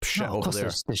lot of shit over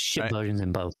there. There's shit versions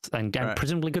in both, and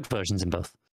presumably good versions in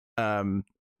both. But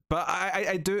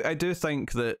I do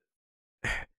think that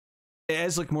it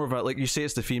is like more of a, like you say,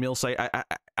 it's the female side.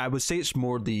 I would say it's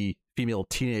more the female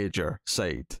teenager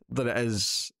side than it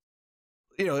is.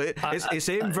 It's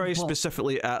aimed very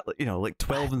specifically at like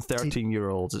 12 and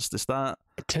 13-year-olds. It's just that.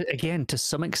 To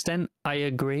some extent, I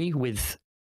agree with.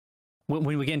 When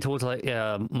we get towards like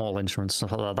Mortal Instruments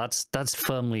stuff like that, that's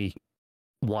firmly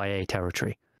YA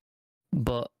territory.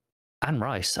 But Anne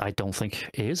Rice, I don't think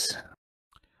is.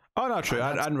 Oh, not true.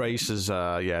 Anne Rice is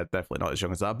definitely not as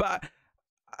young as that. But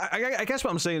I guess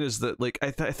what I'm saying is that, like,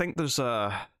 I think there's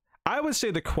I would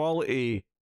say the quality,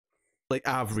 like,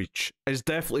 average is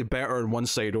definitely better on one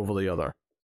side over the other.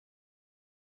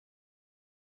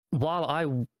 While I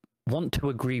want to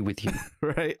agree with you,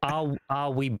 right?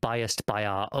 Are we biased by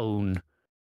our own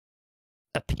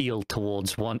appeal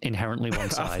towards inherently one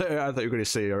side? I thought you were going to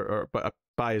say or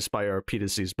biased by our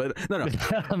penises, but no.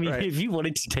 I mean, right. If you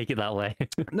wanted to take it that way.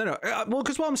 No. Well,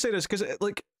 because what I'm saying is, because,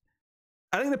 like,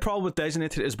 I think the problem with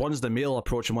Designated is one's the male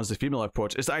approach and one's the female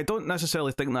approach, is that I don't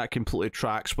necessarily think that completely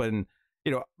tracks when,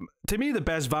 to me, the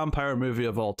best vampire movie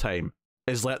of all time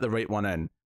is Let the Right One In.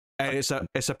 And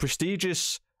it's a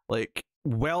prestigious, like,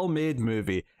 well-made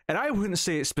movie. And I wouldn't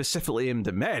say it's specifically aimed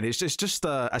at men. It's just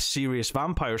a serious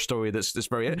vampire story that's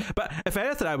very... But if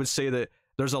anything, I would say that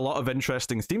there's a lot of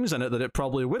interesting themes in it that it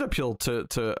probably would appeal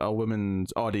to a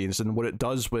women's audience, and what it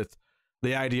does with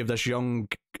the idea of this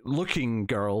young-looking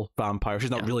girl vampire.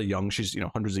 She's not really young. She's,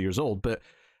 hundreds of years old. But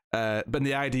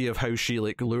the idea of how she,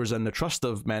 like, lures in the trust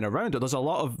of men around her. There's a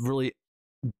lot of really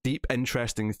deep,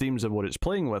 interesting themes of what it's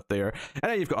playing with there.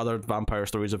 And then you've got other vampire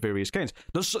stories of various kinds.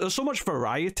 There's so much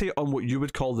variety on what you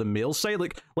would call the male side.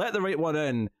 Like, Let the Right One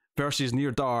In versus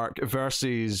Near Dark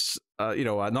versus,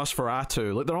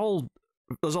 Nosferatu. Like,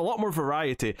 there's a lot more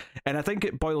variety. And I think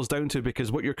it boils down to,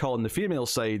 because what you're calling the female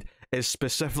side is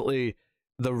specifically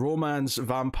the romance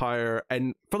vampire,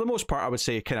 and for the most part I would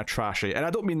say kind of trashy, and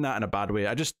I don't mean that in a bad way.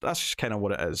 That's just kind of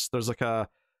what it is. There's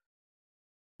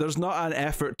not an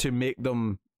effort to make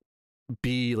them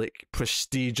be, like,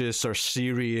 prestigious or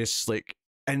serious, like,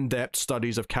 in-depth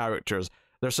studies of characters.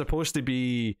 They're supposed to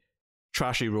be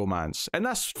trashy romance, and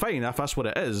that's fine if that's what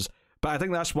it is. But I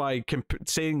think that's why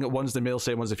saying that one's the male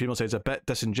side, one's the female side is a bit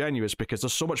disingenuous, because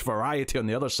there's so much variety on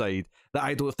the other side that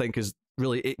I don't think is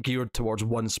really geared towards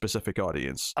one specific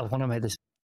audience. I want to make this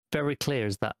very clear,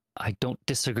 is that I don't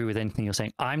disagree with anything you're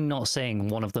saying. I'm not saying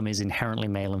one of them is inherently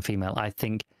male and female. I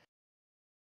think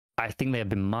they have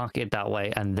been marketed that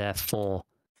way, and therefore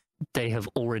they have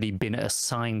already been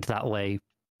assigned that way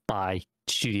by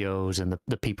studios and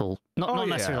the people, not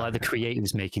necessarily like the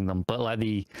creators making them, but like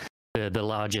the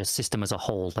larger system as a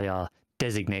whole. They are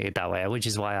designated that way, which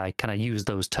is why I kind of use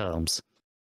those terms.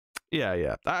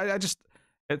 Yeah. I just,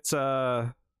 it's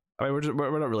I mean,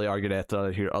 we're not really arguing it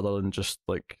here, other than just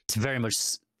like it's very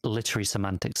much literary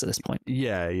semantics at this point.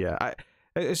 Yeah.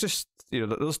 It's just, you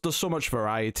know, there's so much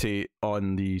variety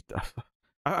on the.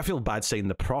 I feel bad saying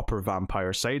the proper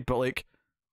vampire side, but like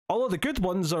all of the good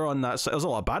ones are on that side. There's a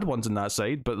lot of bad ones on that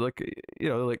side, but like, you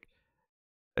know, like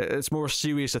it's more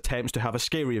serious attempts to have a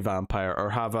scary vampire or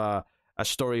have a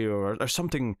story or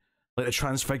something like the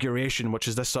Transfiguration, which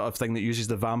is this sort of thing that uses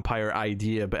the vampire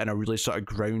idea but in a really sort of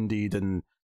grounded and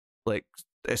like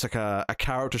it's like a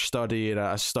character study and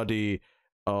a study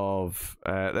of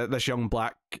this young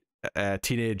black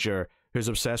teenager who's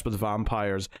obsessed with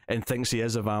vampires and thinks he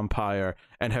is a vampire,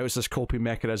 and how it's this coping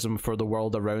mechanism for the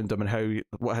world around him, and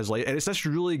what his life. And it's this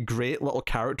really great little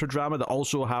character drama that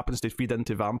also happens to feed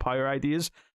into vampire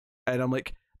ideas. And I'm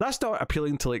like, that's not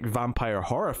appealing to like vampire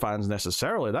horror fans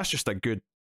necessarily. That's just a good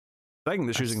thing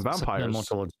that's using vampires. More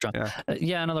towards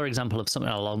yeah, another example of something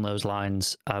along those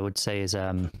lines, I would say, is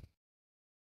A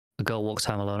Girl Walks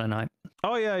Home Alone at Night.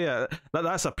 Oh yeah.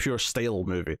 That's a pure style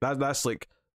movie. That's like.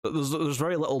 There's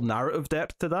very little narrative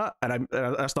depth to that, and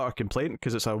that's not a complaint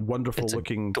because it's a wonderful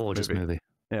looking, gorgeous movie.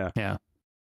 Yeah.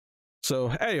 So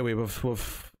anyway, we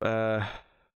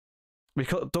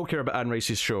don't care about Anne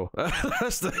Rice's show.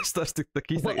 that's the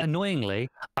key thing. Annoyingly,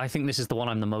 I think this is the one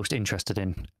I'm the most interested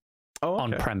in. Oh, okay.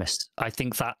 On premise, I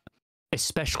think that,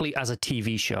 especially as a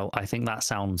TV show, I think that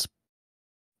sounds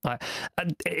like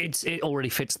it already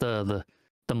fits the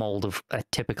mold of a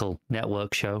typical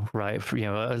network show, right? You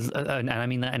know, and I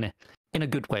mean that in a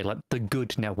good way, like the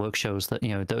good network shows that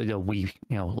we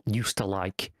used to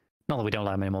like. Not that we don't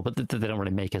like them anymore, but they don't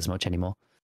really make as much anymore.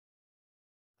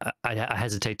 I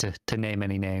hesitate to name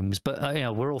any names, but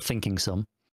we're all thinking some,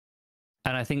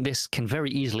 and I think this can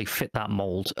very easily fit that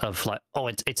mold of like,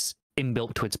 it's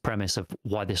inbuilt to its premise of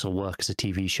why this will work as a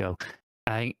TV show.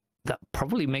 I think that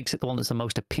probably makes it the one that's the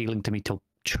most appealing to me to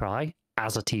try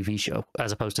as a TV show,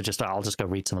 as opposed to just I'll just go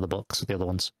read some of the books, the other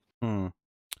ones. All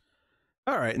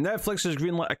right, Netflix has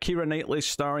greenlit a Keira Knightley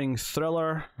starring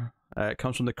thriller. It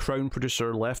comes from the Crown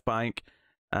producer Left Bank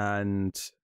and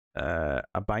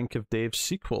a Bank of Dave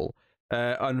sequel.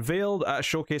 Unveiled at a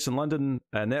showcase in London,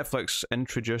 Netflix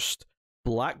introduced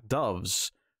Black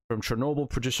Doves from Chernobyl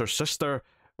producer Sister,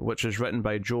 which is written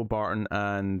by Joe Barton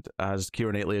and has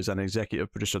Keira Knightley as an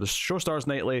executive producer. The show stars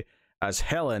Knightley as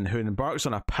Helen, who embarks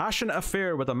on a passionate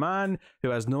affair with a man who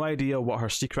has no idea what her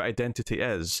secret identity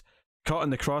is. Caught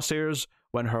in the crosshairs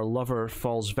when her lover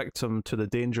falls victim to the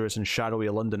dangerous and shadowy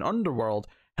London underworld,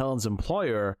 Helen's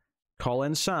employer call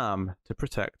in Sam to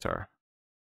protect her.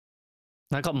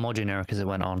 That got more generic as it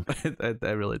went on. it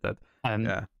really did.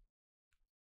 Yeah.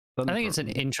 I think it's an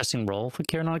interesting role for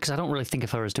Keira Knightley because I don't really think of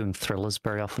her as doing thrillers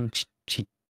very often. She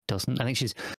doesn't. I think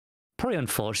she's probably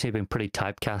unfortunately been pretty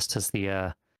typecast as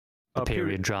the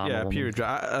period drama. Yeah, period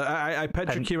drama. I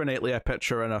picture Keira Knightley. I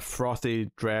picture her in a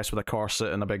frothy dress with a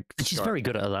corset and a big. She's very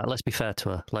good at that. Let's be fair to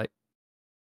her. Like,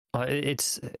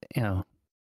 it's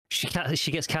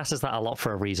she gets cast as that a lot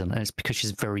for a reason, and it's because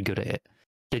she's very good at it.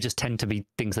 They just tend to be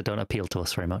things that don't appeal to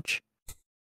us very much.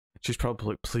 She's probably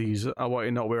like, please, I want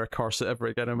to not wear a corset ever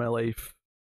again in my life.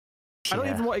 I don't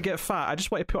even want to get fat. I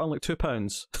just want to put on like 2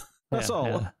 pounds. That's all.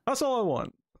 Yeah. That's all I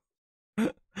want.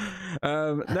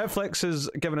 Netflix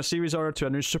has given a series order to a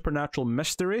new supernatural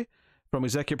mystery from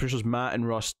executive producers Matt and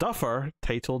Ross Duffer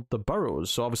titled The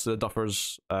Burrows. So obviously the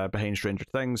Duffers behind Stranger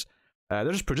Things.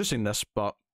 They're just producing this,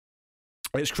 but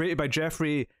it's created by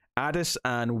Jeffrey Addis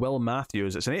and Will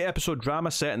Matthews. It's an 8-episode drama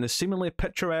set in the seemingly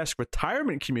picturesque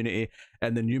retirement community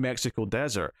in the New Mexico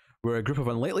desert, where a group of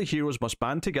unlikely heroes must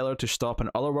band together to stop an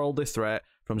otherworldly threat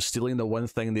from stealing the one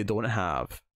thing they don't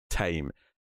have: time.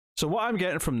 So what I'm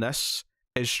getting from this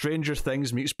is Stranger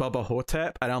Things meets Bubba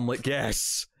Hotep, and I'm like,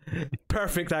 yes,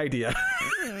 perfect idea.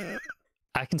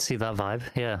 I can see that vibe,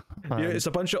 yeah. It's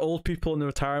a bunch of old people in the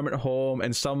retirement home,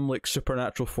 and some like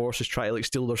supernatural forces try to like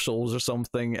steal their souls or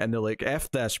something, and they're like,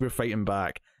 F this, we're fighting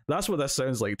back. That's what this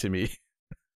sounds like to me.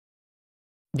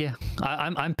 Yeah,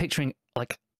 I'm picturing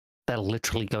like they're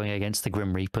literally going against the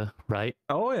Grim Reaper, right?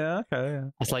 Oh yeah, okay. Yeah.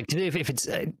 It's like if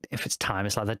it's time,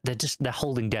 it's like they're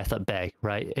holding death at bay,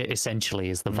 right? It essentially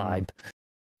is the vibe.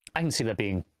 I can see that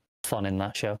being fun in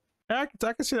that show.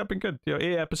 I can see that being good.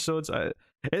 8 episodes.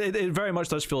 It very much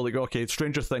does feel like, okay,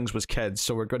 Stranger Things was kids,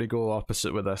 so we're going to go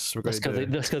opposite with this. Let's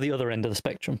go the other end of the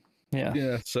spectrum. Yeah.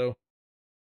 Yeah. So,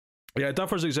 yeah,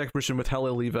 Duffer's executive producer with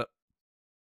Hilly Leavitt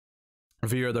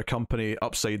via their company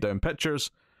Upside Down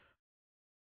Pictures.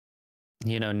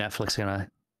 Netflix are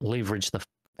gonna leverage the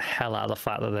hell out of the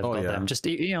fact that they've got them. Just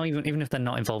even if they're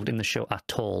not involved in the show at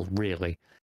all, really,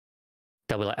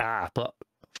 they'll be like, but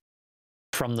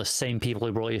from the same people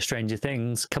who brought you Stranger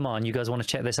Things, come on, you guys want to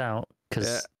check this out?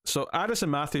 So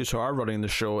Addison Matthews, who are running the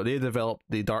show, they developed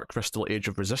the Dark Crystal Age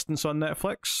of Resistance on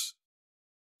Netflix.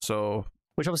 So,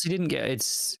 which obviously didn't get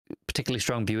its particularly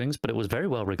strong viewings, but it was very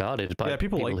well regarded by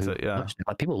people liked it. Yeah,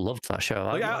 people loved that show.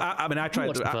 I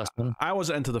tried. I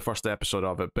wasn't into the first episode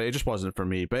of it, but it just wasn't for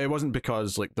me. But it wasn't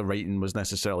because the writing was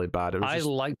necessarily bad. I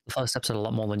liked the first episode a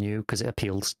lot more than you because it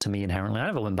appealed to me inherently. I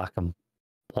never went back and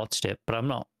watched it, but I'm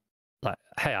not like,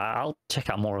 hey, I'll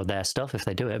check out more of their stuff if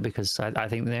they do it, because I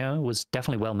think it was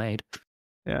definitely well made.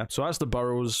 Yeah, so that's the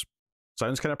Burrows.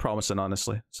 Sounds kind of promising,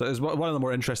 honestly. So it's one of the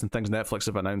more interesting things Netflix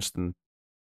have announced in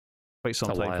quite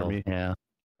some time for me. Yeah.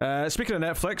 Speaking of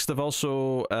Netflix, they've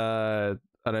also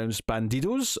announced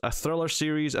Bandidos, a thriller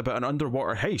series about an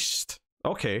underwater heist.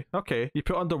 Okay. You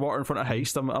put underwater in front of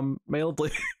heist. I'm mildly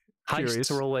curious.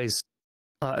 Heists are always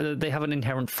they have an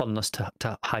inherent funness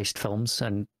to heist films,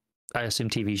 and I assume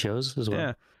TV shows as well.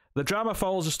 Yeah. The drama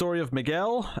follows the story of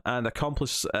Miguel and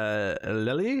accomplice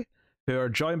Lily, who are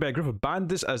joined by a group of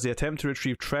bandits as they attempt to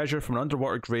retrieve treasure from an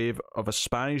underwater grave of a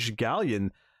Spanish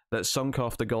galleon that sunk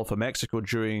off the Gulf of Mexico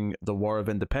during the War of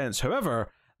Independence. However,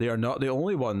 they are not the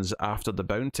only ones after the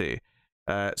bounty.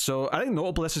 So I think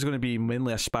notably this is going to be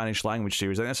mainly a Spanish language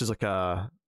series. I think this is like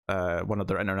one of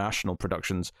their international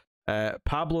productions.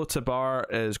 Pablo Tabar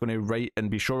is going to write and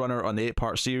be showrunner on the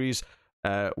 8-part series,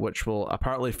 which will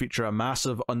apparently feature a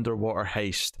massive underwater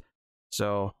heist.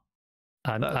 So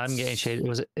I'm getting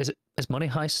shaded. Is Money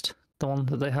Heist the one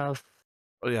that they have?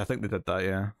 Oh yeah, I think they did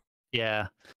that. Yeah,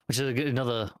 which is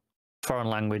another foreign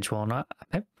language one.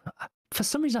 For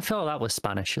some reason, I feel like that was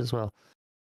Spanish as well.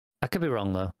 I could be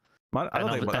wrong though. I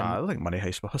don't think Money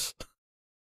Heist was.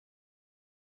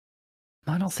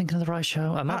 Am I not thinking of the right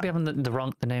show? I might be having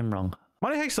the name wrong.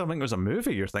 Money Heist, I think, was a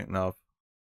movie you're thinking of.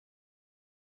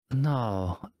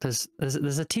 No, there's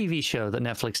a TV show that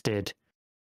Netflix did.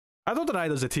 I don't deny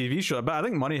there's a TV show, but I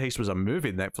think Money Heist was a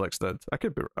movie Netflix did.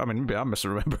 Maybe I'm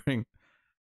misremembering.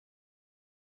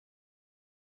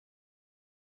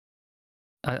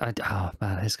 Oh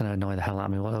man, it's gonna annoy the hell out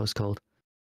of me what that was called.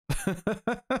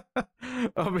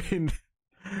 I mean,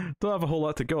 don't have a whole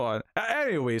lot to go on.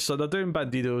 Anyway, so they're doing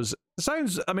Bandidos.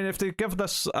 Sounds, if they give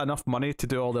this enough money to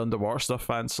do all the underwater stuff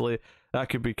fancily, that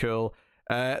could be cool.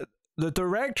 The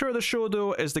director of the show,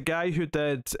 though, is the guy who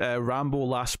did Rambo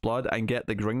Last Blood and Get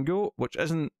the Gringo, which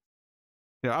isn't...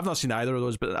 I've not seen either of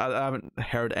those, but I haven't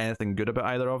heard anything good about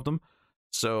either of them.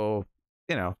 So,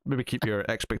 maybe keep your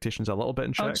expectations a little bit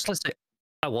in check.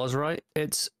 I was right.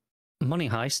 It's Money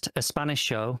Heist, a Spanish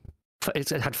show. It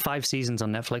had 5 seasons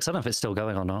on Netflix. I don't know if it's still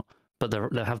going or not, but there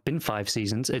have been 5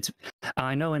 seasons.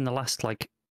 I know in the last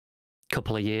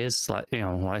couple of years,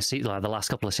 I see the last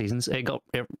couple of seasons, it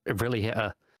really hit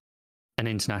an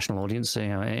international audience,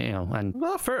 and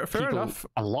well, fair enough.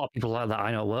 A lot of people that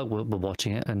I know at work were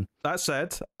watching it. And that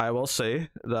said, I will say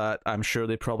that I'm sure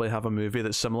they probably have a movie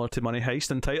that's similar to Money Heist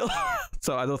in title,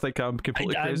 so I don't think I'm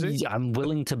completely crazy. I'm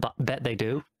willing to bet they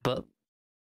do, but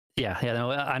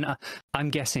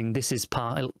I'm guessing this is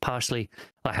partially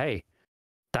like, hey,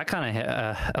 that kind of hit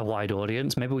a wide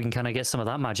audience. Maybe we can kind of get some of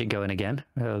that magic going again,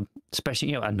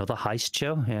 especially another heist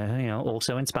show,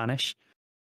 also in Spanish.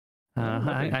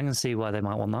 I can see why they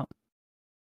might want that.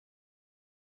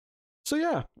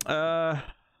 So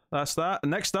that's that.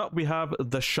 Next up, we have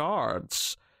The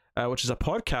Shards, which is a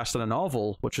podcast and a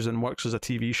novel, which is in works as a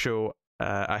TV show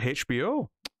at HBO.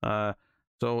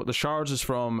 So The Shards is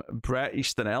from Bret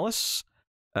Easton Ellis.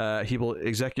 He will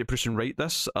executive produce and write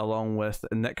this, along with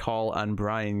Nick Hall and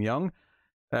Brian Young.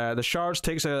 The Shards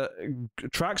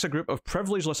tracks a group of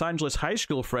privileged Los Angeles high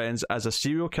school friends as a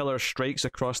serial killer strikes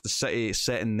across the city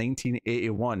set in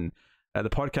 1981. The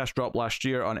podcast dropped last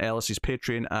year on Ellis's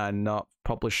Patreon and not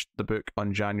published the book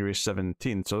on January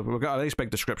 17th. So we've got a nice big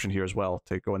description here as well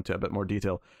to go into a bit more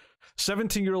detail.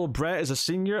 17-year-old Brett is a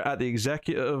senior at the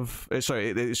exclusive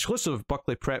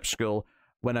Buckley Prep School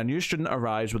when a new student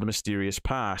arrives with a mysterious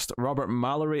past. Robert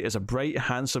Mallory is a bright,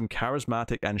 handsome,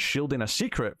 charismatic, and shielding a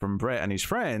secret from Brett and his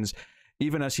friends,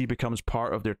 even as he becomes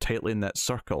part of their tightly knit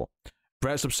circle.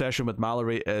 Brett's obsession with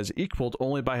Mallory is equaled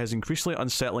only by his increasingly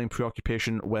unsettling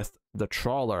preoccupation with the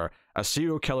Trawler, a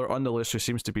serial killer on the loose who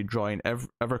seems to be drawing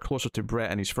ever closer to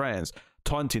Brett and his friends,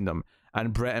 taunting them,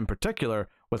 and Brett in particular,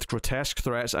 with grotesque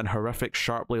threats and horrific,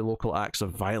 sharply local acts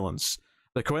of violence.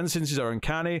 The coincidences are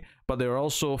uncanny, but they are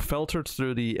also filtered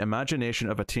through the imagination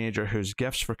of a teenager whose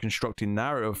gifts for constructing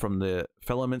narrative from the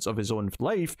filaments of his own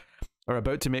life are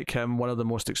about to make him one of the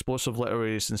most explosive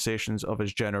literary sensations of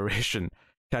his generation.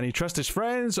 Can he trust his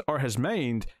friends or his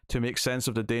mind to make sense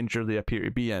of the danger they appear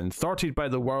to be in? Thwarted by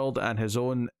the world and his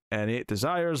own innate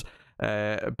desires,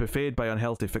 buffeted by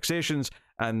unhealthy fixations,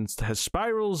 and his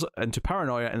spirals into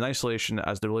paranoia and isolation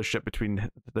as the relationship between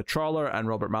the Trawler and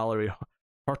Robert Mallory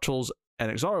hurtles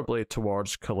inexorably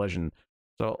towards collision.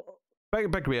 So,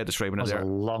 big way of describing it there. That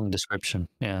was a long description,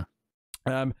 yeah.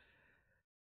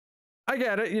 I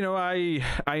get it, you know, I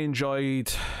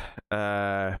enjoyed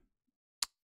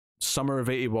Summer of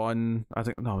 81, I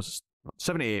think, no, it was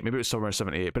 78, maybe it was Summer of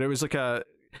 78, but it was like a,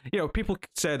 you know, people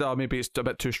said, oh, maybe it's a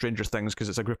bit too Stranger Things because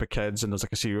it's a group of kids and there's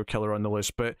like a serial killer on the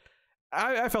list, but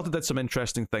I felt it did some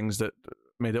interesting things that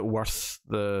made it worth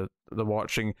the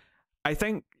watching. I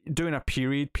think doing a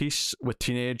period piece with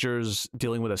teenagers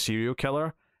dealing with a serial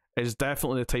killer is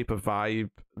definitely the type of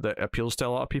vibe that appeals to a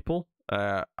lot of people.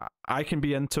 I can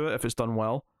be into it if it's done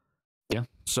well. Yeah.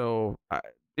 So,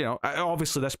 you know,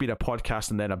 obviously this being a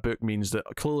podcast and then a book means that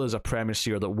clearly there's a premise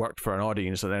here that worked for an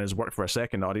audience and then has worked for a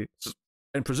second audience,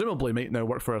 and presumably might now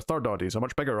work for a third audience, a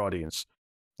much bigger audience.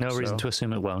 No reason to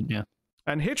assume it won't, yeah.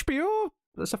 And HBO,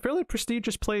 it's a fairly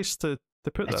prestigious place to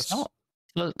put this. It's not.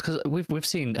 Look, because we've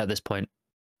seen at this point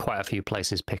quite a few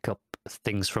places pick up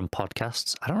things from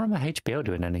podcasts. I don't remember HBO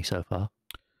doing any so far.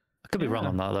 I could be wrong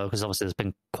on that though, because obviously there's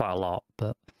been quite a lot.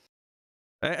 But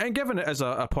and given it as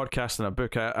a podcast and a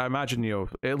book, I imagine, you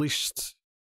know, at least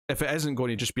if it isn't going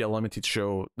to just be a limited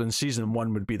show, then season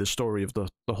 1 would be the story of the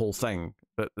whole thing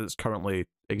that's currently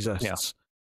exists. Yeah.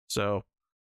 So,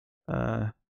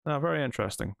 very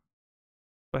interesting.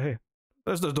 But hey,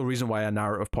 there's no reason why a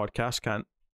narrative podcast can't,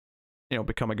 you know,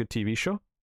 become a good TV show.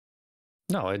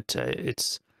 No,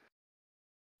 it's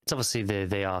obviously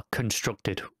they are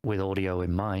constructed with audio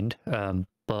in mind,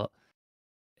 but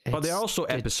they're also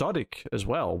episodic as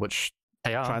well, which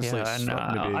they are. Translates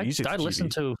maybe I listen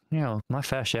to, you know, my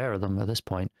fair share of them at this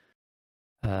point,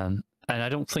 and I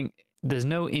don't think there's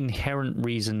no inherent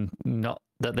reason not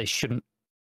that they shouldn't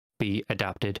be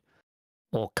adapted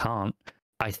or can't.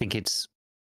 I think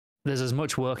there's as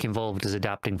much work involved as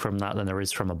adapting from that than there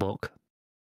is from a book.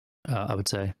 I would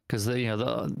say, because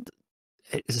the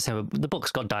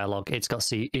book's got dialogue, it's got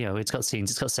it's got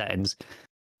scenes, it's got settings,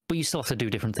 but you still have to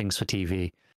do different things for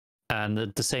TV, and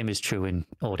the same is true in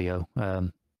audio.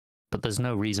 But there's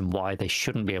no reason why they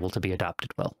shouldn't be able to be adapted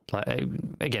well. Like,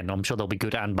 again, I'm sure there'll be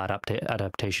good and bad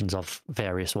adaptations of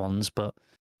various ones, but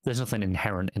there's nothing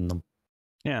inherent in them.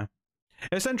 Yeah,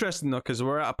 it's interesting though, because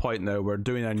we're at a point now where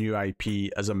doing a new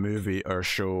IP as a movie or a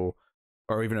show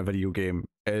or even a video game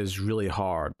is really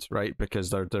hard, right? Because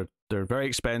they're very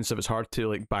expensive. It's hard to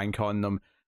like bank on them.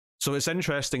 So it's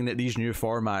interesting that these new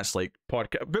formats, like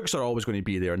books, are always going to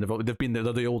be there, and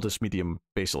they're the oldest medium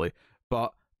basically.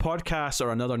 But podcasts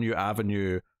are another new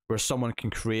avenue where someone can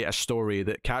create a story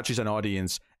that catches an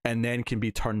audience and then can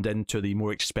be turned into the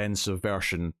more expensive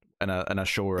version in a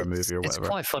show or a movie or whatever. It's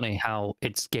quite funny how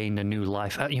it's gained a new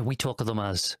life. We talk of them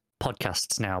as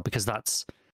podcasts now because that's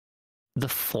the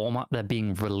format they're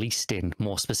being released in,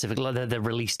 more specifically. They're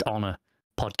released on a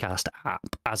podcast app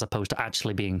as opposed to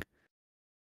actually being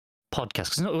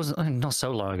podcasts. Because it was not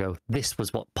so long ago, this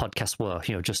was what podcasts were.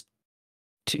 Just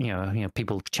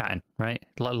people chatting, right?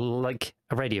 Like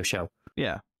a radio show.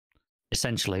 Yeah.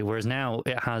 Essentially. Whereas now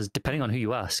it has, depending on who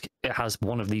you ask, it has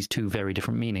one of these two very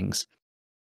different meanings.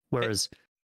 Whereas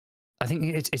I think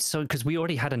it's so, because we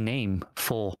already had a name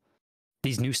for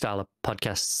these new style of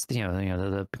podcasts,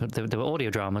 the audio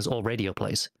dramas or radio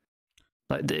plays.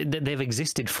 Like they've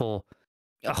existed for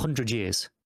 100 years.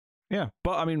 Yeah,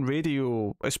 but I mean,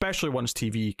 radio, especially once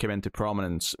TV came into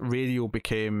prominence, radio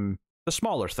became the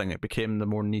smaller thing. It became the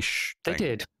more niche thing. They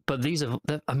did, but these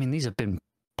have been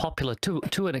popular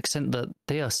to an extent that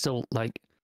they are still like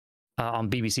on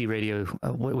BBC Radio,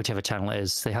 whichever channel it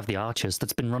is. They have The Archers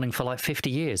that's been running for like 50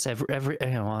 years, every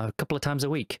a couple of times a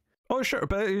week. Oh, sure,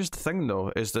 but here's the thing,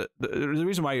 though, is that the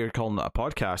reason why you're calling it a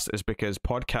podcast is because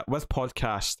with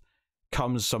podcast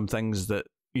comes some things that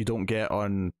you don't get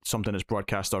on something that's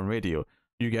broadcast on radio.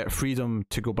 You get freedom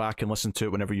to go back and listen to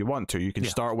it whenever you want to. You can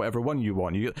start whatever one you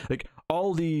want. You like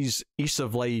all these ease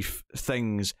of life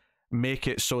things make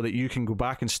it so that you can go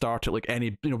back and start at like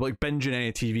any, you know, like binging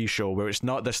any TV show where it's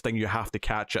not this thing you have to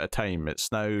catch at a time.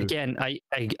 It's now again, I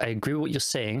agree with what you're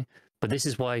saying, but this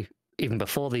is why even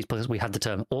before these books we had the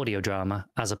term audio drama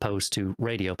as opposed to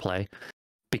radio play,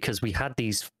 because we had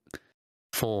these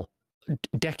for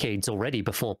decades already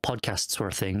before podcasts were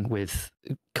a thing. With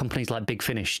companies like Big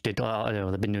Finish did,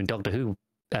 they've been doing Doctor Who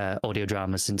audio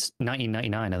dramas since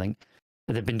 1999, I think.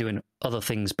 They've been doing other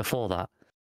things before that.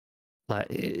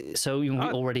 Like, so we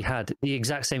already had the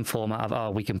exact same format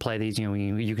of, we can play these, you know,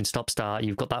 you can stop start,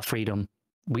 you've got that freedom.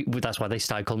 That's why they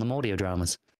started calling them audio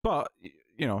dramas. But,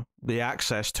 you know, the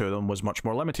access to them was much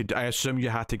more limited. I assume you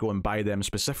had to go and buy them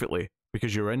specifically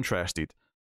because you were interested.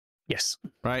 Yes.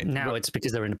 Right? Now it's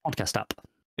because they're in a podcast app.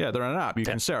 Yeah, they're in an app. You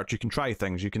can search, you can try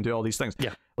things, you can do all these things.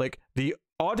 Yeah. Like, the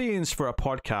audience for a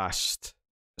podcast,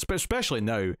 especially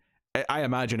now, I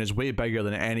imagine is way bigger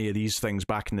than any of these things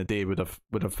back in the day would have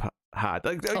had.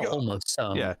 Like, almost.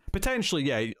 Yeah, potentially.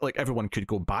 Yeah, like everyone could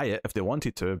go buy it if they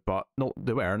wanted to, but no,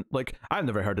 they weren't. Like, I've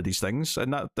never heard of these things,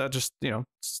 and that just, you know,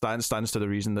 stands to the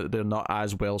reason that they're not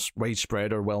as well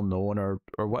widespread or well known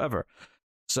or whatever.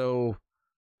 So,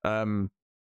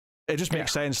 it just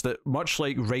makes sense that much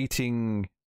like writing,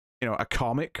 you know, a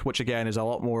comic, which again is a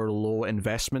lot more low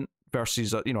investment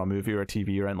versus a movie or a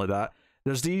TV or anything like that.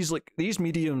 There's these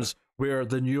mediums where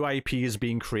the new IP is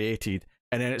being created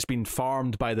and then it's been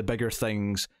farmed by the bigger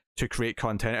things to create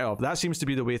content out of. That seems to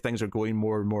be the way things are going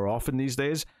more and more often these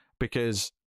days,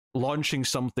 because launching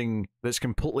something that's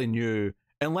completely new,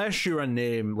 unless you're a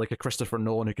name like a Christopher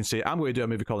Nolan who can say, I'm going to do a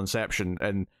movie called Inception,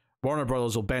 and Warner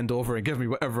Brothers will bend over and give me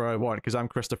whatever I want because I'm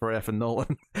Christopher F.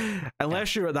 Nolan.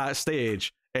 Unless you're at that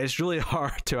stage, it's really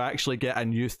hard to actually get a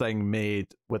new thing made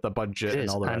with a budget and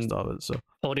all the rest of it. So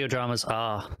audio dramas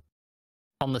are,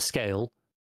 on the scale,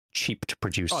 cheap to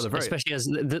produce, especially as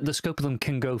the scope of them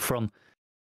can go from,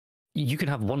 you can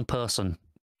have one person,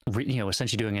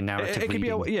 essentially doing a narrative. It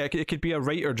could it could be a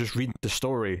writer just reading the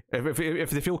story. If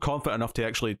they feel confident enough to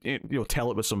actually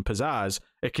tell it with some pizzazz,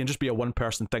 it can just be a one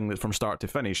person thing that from start to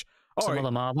finish. Some of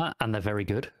them are that, and they're very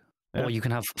good. Yeah. Or you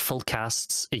can have full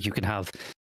casts. You can have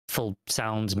full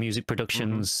sounds, music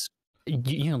productions.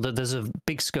 There's a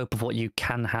big scope of what you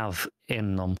can have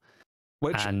in them.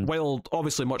 Which, while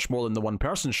obviously much more than the one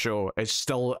person show, is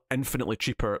still infinitely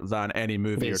cheaper than any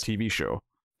movie or TV show.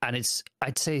 And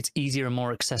I'd say it's easier and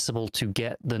more accessible to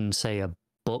get than, say, a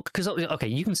book. Because, okay,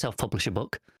 you can self-publish a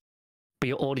book, but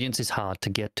your audience is hard to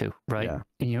get to, right?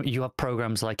 Yeah. You have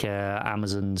programs like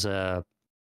Amazon's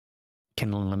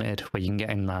Kindle Unlimited, where you can get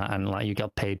in that and you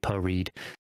get paid per read.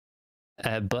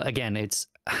 But again, it's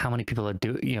how many people are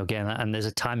getting that, and there's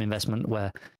a time investment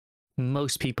where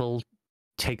most people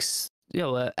takes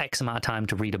X amount of time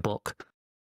to read a book,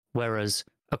 whereas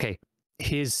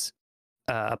here's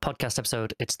a podcast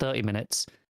episode, it's 30 minutes,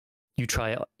 you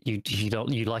try it,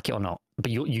 you like it or not, but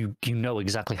you know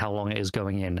exactly how long it is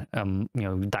going in.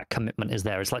 That commitment is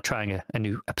there. It's like trying a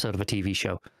new episode of a TV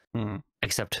show,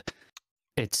 except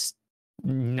it's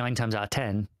 9 times out of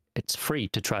 10 it's free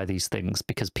to try these things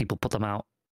because people put them out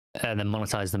and then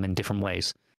monetize them in different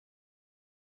ways.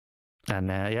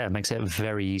 And it makes it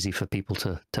very easy for people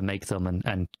to make them and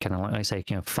kind of, like I say,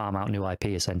 farm out new IP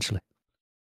essentially.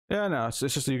 Yeah, no, it's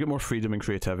just you get more freedom and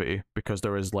creativity because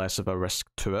there is less of a risk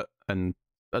to it, and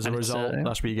as a result,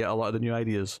 that's where you get a lot of the new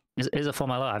ideas. It's a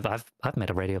form I love. I've made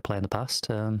a radio play in the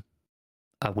past.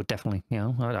 I would definitely,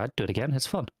 I'd do it again. It's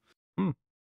fun.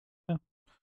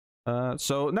 Yeah.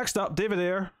 So next up, David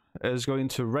Ayer is going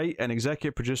to write and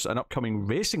executive produce an upcoming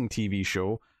racing TV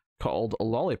show called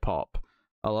Lollipop,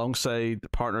 alongside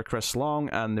partner Chris Long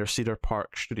and their Cedar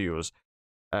Park studios.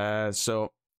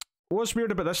 So what's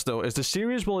weird about this, though, is the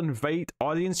series will invite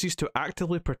audiences to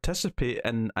actively participate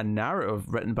in a narrative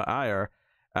written by Ayer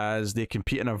as they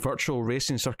compete in a virtual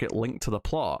racing circuit linked to the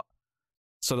plot.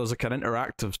 So there's like an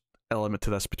interactive element to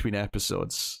this between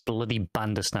episodes. Bloody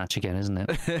Bandersnatch again, isn't it?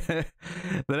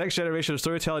 The next generation of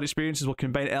storytelling experiences will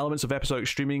combine elements of episodic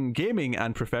streaming, gaming,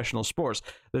 and professional sports.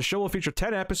 The show will feature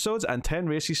 10 episodes and 10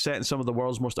 races set in some of the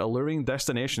world's most alluring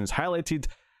destinations, highlighting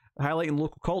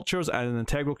local cultures and an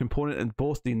integral component in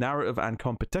both the narrative and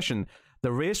competition.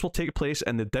 The race will take place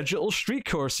in the digital street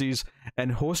courses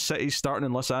in host cities starting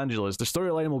in Los Angeles. The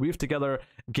storyline will weave together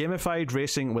gamified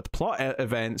racing with plot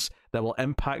events that will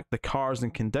impact the cars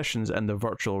and conditions in the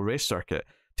virtual race circuit.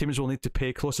 Teams will need to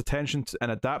pay close attention and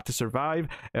adapt to survive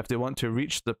if they want to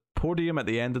reach the podium at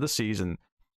the end of the season.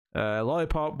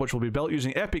 Lollipop, which will be built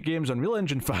using Epic Games Unreal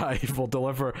Engine 5, will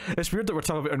deliver. It's weird that we're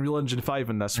talking about Unreal Engine 5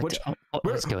 in this.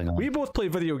 What's going on? We both play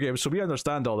video games, so we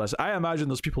understand all this. I imagine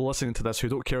there's people listening to this who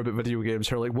don't care about video games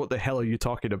who are like, what the hell are you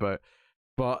talking about?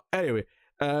 But anyway,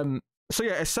 So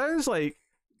yeah, it sounds like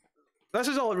this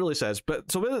is all it really says.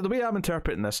 But so the way I'm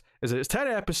interpreting this is that it's 10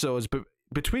 episodes, but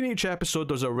between each episode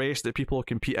there's a race that people will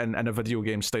compete in a video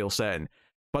game style setting.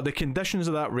 But the conditions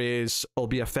of that race will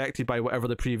be affected by whatever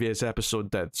the previous episode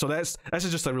did. So this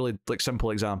is just a really like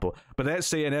simple example. But let's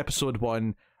say in episode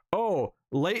 1, oh,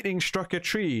 lightning struck a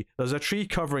tree. There's a tree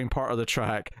covering part of the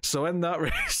track. So in that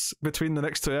race between the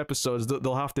next 2 episodes,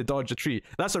 they'll have to dodge a tree.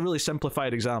 That's a really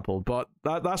simplified example, but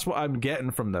that's what I'm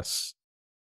getting from this.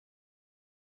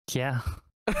 Yeah.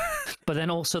 But then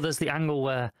also there's the angle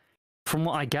where, from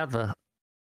what I gather,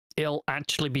 it'll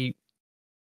actually be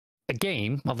a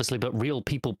game, obviously, but real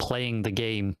people playing the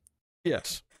game.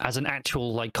 Yes. As an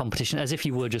actual like competition, as if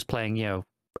you were just playing, you know,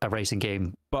 a racing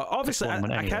game. But obviously,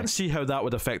 I can't see how that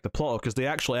would affect the plot, because the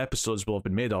actual episodes will have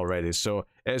been made already. So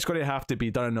it's going to have to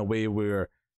be done in a way where,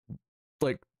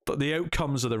 like, the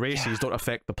outcomes of the races don't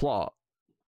affect the plot.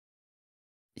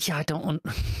 Yeah, I don't.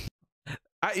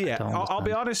 I'll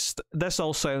be honest. This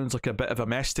all sounds like a bit of a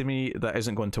mess to me that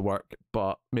isn't going to work.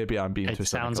 But maybe I'm being too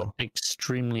cynical. It sounds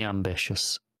extremely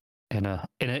ambitious. In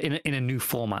a new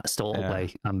format sort of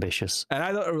way, ambitious. And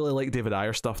I don't really like David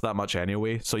Ayer stuff that much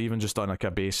anyway, so even just on like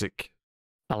a basic...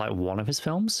 I like one of his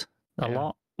films a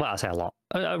lot. Well, I say a lot.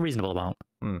 A reasonable amount.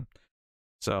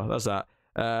 So, that's that.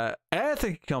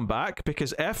 Anything can come back,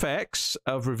 because FX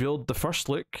have revealed the first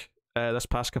look this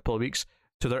past couple of weeks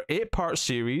to their 8-part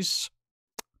series,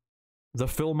 The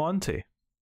Full Monty.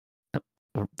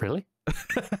 Really?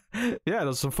 Yeah,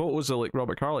 there's some photos of like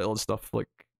Robert Carlyle and stuff like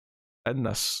in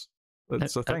this.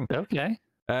 It's a thing. Okay.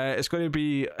 It's going to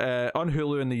be on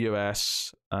Hulu in the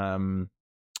US. Probably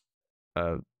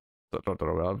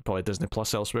Disney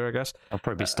Plus elsewhere, I guess. I'll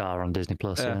probably star on Disney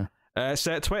Plus.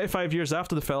 Set 25 years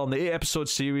after the film, the 8-episode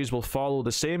series will follow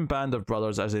the same band of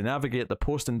brothers as they navigate the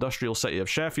post-industrial city of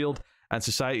Sheffield and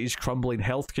society's crumbling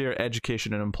healthcare,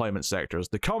 education, and employment sectors.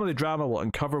 The comedy drama will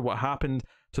uncover what happened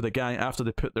to the gang after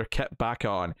they put their kit back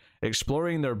on,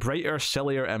 exploring their brighter,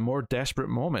 sillier, and more desperate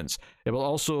moments. It will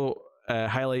also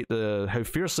highlight how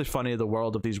fiercely funny the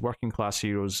world of these working-class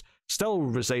heroes still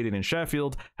residing in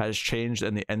Sheffield has changed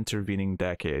in the intervening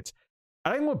decades.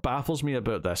 I think what baffles me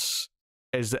about this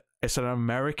is that it's an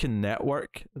American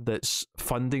network that's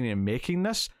funding and making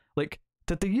this. Like,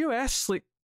 did the US, like,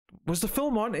 was the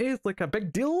Full Monty like a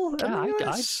big deal in the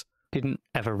US? I didn't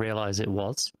ever realize it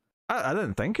was. I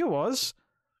didn't think it was.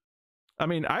 I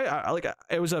mean, I like,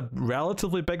 it was a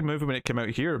relatively big movie when it came out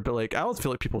here, but like, I don't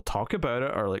feel like people talk about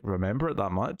it or like remember it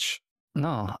that much.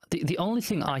 No, the only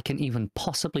thing I can even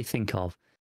possibly think of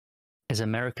is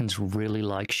Americans really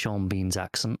like Sean Bean's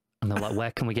accent, and they're like, where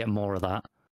can we get more of that?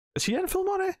 Is he in Full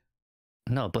Monty?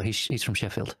 No, but he's from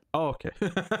Sheffield. Oh, okay.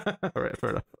 All right, fair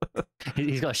enough.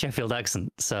 He's got a Sheffield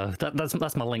accent, so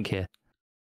that's my link here.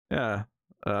 Yeah.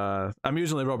 I'm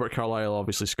usually Robert Carlyle,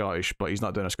 obviously Scottish, but he's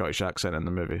not doing a Scottish accent in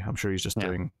the movie. I'm sure he's just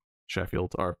doing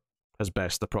Sheffield, or his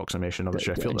best approximation of the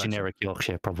Sheffield accent. Generic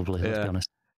Yorkshire, probably, let's be honest.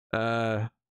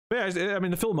 But yeah, I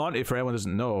mean, the Full Monty, for anyone who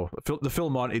doesn't know, the Full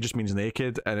Monty just means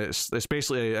naked, and it's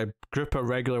basically a group of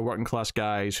regular working class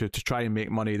guys who, to try and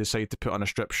make money, decide to put on a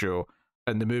strip show.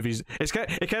 And the movies, it's kind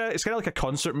of like a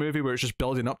concert movie where it's just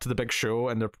building up to the big show,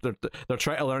 and they're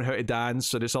trying to learn how to dance,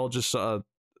 so it's all just sort of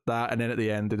that, and then at the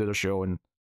end they do their show, and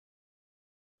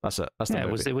that's it. That's the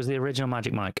movie. It was the original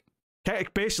Magic Mike.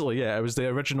 Basically, yeah, it was the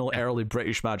original early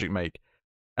British Magic Mike.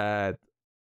 I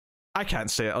can't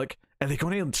say it. Like, are they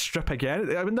going to strip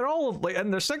again? I mean, they're all like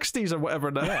in their 60s or whatever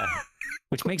now. Yeah.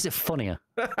 Which makes it funnier.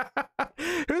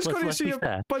 Who's going to see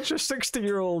a bunch of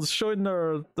 60-year-olds showing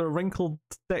their wrinkled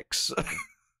dicks? I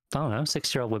don't know,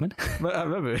 60-year-old women.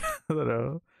 Maybe.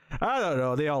 I don't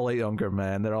know. They all like younger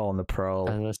men. They're all on the prowl.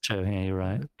 That's true. Yeah, you're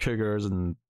right. Cougars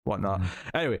and whatnot.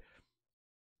 Anyway.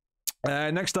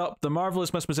 Next up, The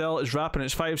Marvelous Miss Maisel is wrapping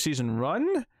its 5-season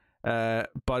run.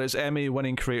 But its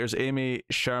Emmy-winning creators Amy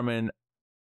Sherman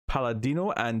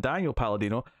Palladino and Daniel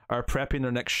Palladino are prepping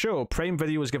their next show. Prime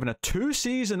Video has given a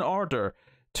 2-season order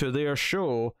to their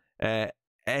show,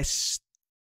 Estoile.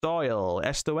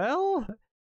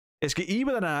 It's got E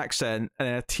with an accent and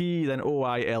a T, then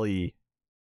O-I-L-E.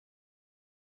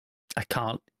 I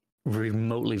can't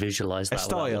remotely visualize that.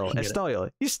 Estoile. I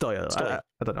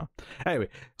don't know. Anyway,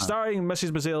 starring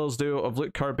Mrs. Mazel's duo of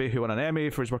Luke Kirby, who won an Emmy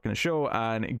for his work in the show,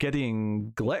 and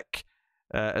Gideon Glick,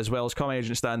 as well as comedy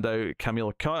agent standout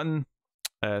Camille Cotton,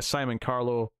 Simon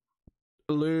Carlo,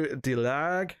 Lou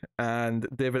DeLag, and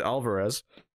David Alvarez.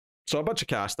 So a bunch of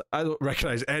cast. I don't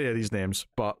recognize any of these names,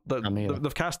 but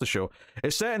they've cast the show.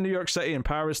 It's set in New York City and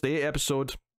Paris. The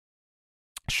 8-episode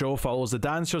show follows the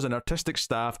dancers and artistic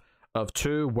staff of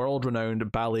two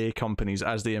world-renowned ballet companies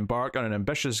as they embark on an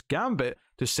ambitious gambit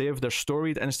to save their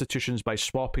storied institutions by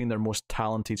swapping their most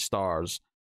talented stars.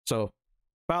 So,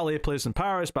 ballet plays in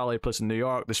Paris, ballet plays in New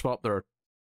York. They swap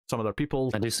some of their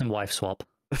people. I do some wife swap.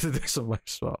 Do some wife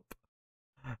swap.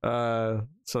 So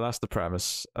that's the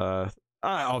premise.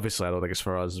 Obviously, I don't think it's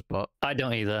for us, but I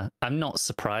don't either. I'm not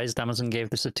surprised Amazon gave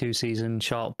this a 2-season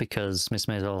shot because Miss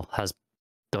Maisel has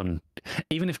done,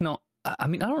 even if not. I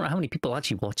mean, I don't know how many people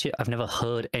actually watch it. I've never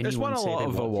heard anyone. It's won a lot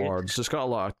of awards. It's got a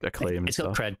lot of acclaim. It's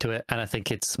got cred to it, and I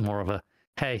think it's more of a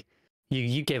hey,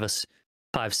 you gave us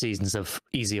 5 seasons of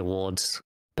easy awards,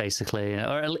 basically,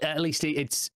 or at least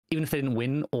it's even if they didn't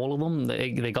win all of them,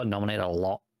 they got nominated a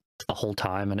lot the whole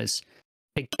time, and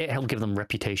it helped give them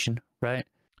reputation, right?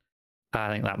 I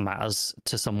think that matters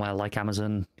to somewhere like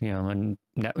Amazon, and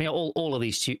all of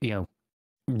these,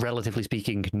 relatively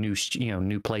speaking,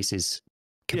 new places,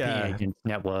 competing against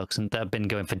networks, and they've been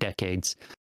going for decades.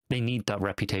 They need that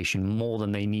reputation more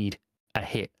than they need a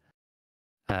hit.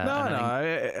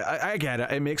 I get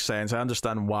it. It makes sense. I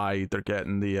understand why they're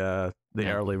getting the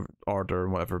early order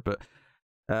and whatever, but.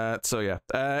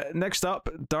 Next up,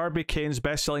 Darby Kane's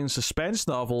best-selling suspense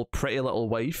novel Pretty Little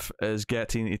Wife is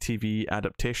getting a TV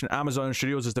adaptation. Amazon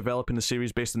Studios is developing the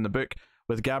series based on the book,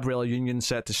 with Gabriella Union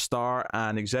set to star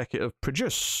and executive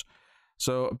produce.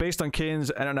 So, based on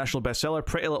Kane's international bestseller,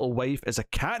 Pretty Little Wife is a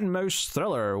cat-and-mouse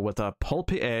thriller with a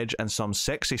pulpy edge and some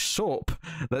sexy soap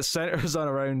that centers on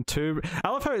around two...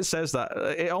 I love how it says that.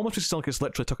 It almost makes it sound like it's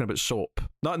literally talking about soap.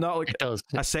 Not like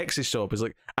a sexy soap. It's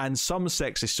like, and some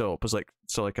sexy soap. It's like,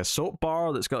 so like a soap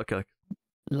bar that's got like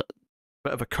a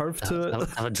bit of a curve to it.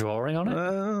 Have a drawing on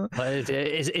it?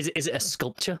 Is it a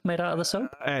sculpture made out of the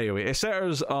soap? Anyway, it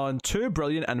centers on two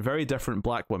brilliant and very different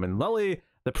black women. Lily,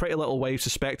 the pretty little wife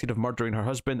suspected of murdering her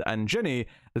husband, and Ginny,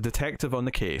 the detective on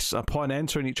the case. Upon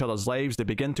entering each other's lives, they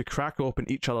begin to crack open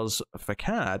each other's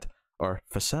facade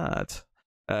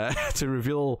to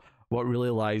reveal what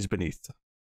really lies beneath.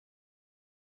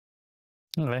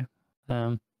 Okay.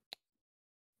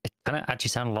 It kind of actually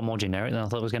sounded a lot more generic than I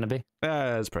thought it was going to be.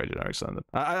 Yeah, it's pretty generic sounding.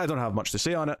 I don't have much to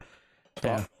say on it,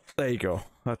 but there you go.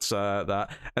 That's that.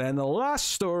 And then the last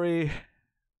story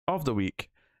of the week.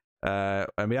 And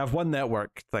we have one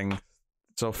network thing.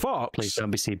 So Fox... Please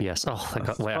don't be CBS. Oh,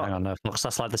 wait, hang on. No, Fox,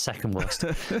 that's like the second worst.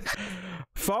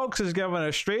 Fox has given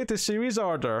a straight-to-series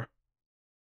order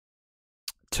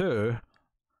to...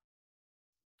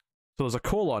 So there's a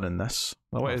colon in this.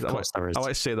 I want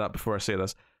to say that before I say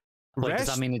this. Wait, does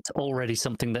that mean it's already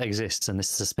something that exists and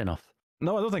this is a spin-off?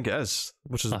 No, I don't think it is,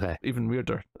 which is even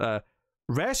weirder.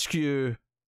 Rescue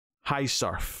High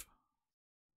Surf.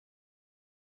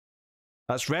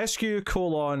 That's Rescue :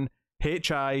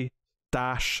 HI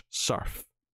Surf.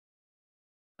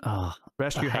 Oh,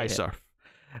 Rescue High Surf.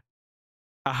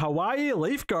 A Hawaii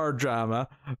lifeguard drama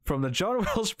from the John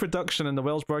Wells production and the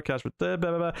Wells broadcast.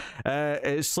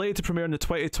 It's slated to premiere in the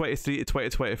 2023 to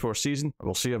 2024 season.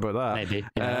 We'll see about that. Maybe.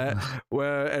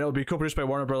 Where it'll be co-produced by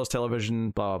Warner Brothers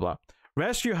Television, blah, blah, blah.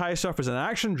 Rescue High Surf is an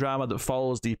action drama that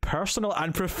follows the personal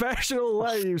and professional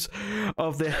lives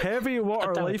of the heavy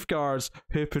water lifeguards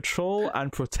who patrol and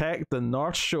protect the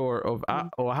North Shore of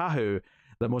Oahu,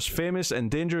 the most famous and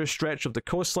dangerous stretch of the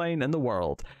coastline in the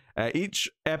world. Each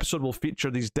episode will feature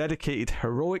these dedicated,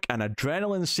 heroic, and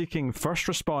adrenaline-seeking first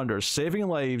responders saving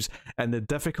lives in the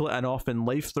difficult and often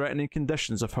life-threatening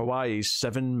conditions of Hawaii's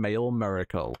 7 Mile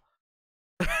Miracle.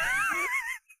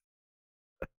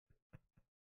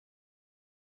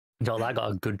 So that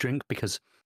got a good drink because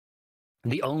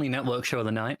the only network show of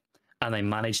the night, and they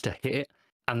managed to hit it,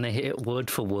 and they hit it word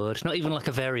for word, not even like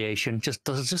a variation, just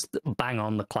bang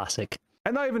on the classic.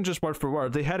 And not even just word for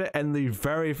word, they hit it in the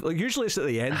very, like, usually it's at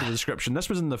the end of the description. This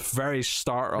was in the very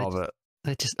start of it.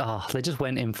 They just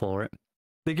went in for it.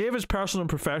 They gave us personal and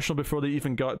professional before they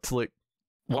even got to like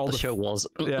what the show was.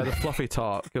 Yeah, the fluffy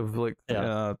talk of like you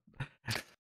know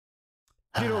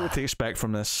what to expect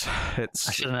from this. It's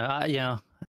I shouldn't know.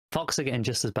 Fox are getting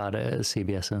just as bad at it as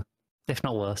CBS, if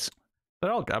not worse.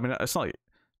 They're all. I mean, it's not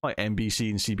like NBC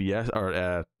and CBS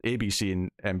or ABC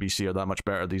and NBC are that much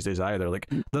better these days either. Like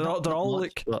they're all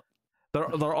like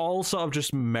they're all sort of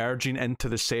just merging into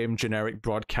the same generic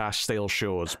broadcast style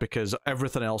shows because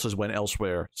everything else has went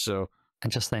elsewhere. So I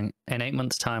just think in 8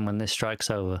 months' time when this strike's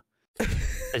over,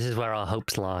 this is where our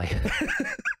hopes lie.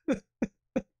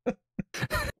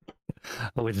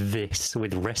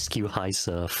 with Rescue High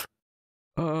Surf.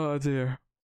 Oh dear.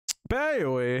 But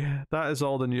anyway, that is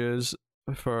all the news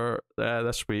for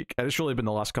this week, and it's really been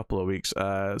the last couple of weeks.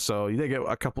 So you did get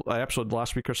a couple episode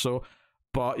last week or so,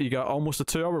 but you got almost a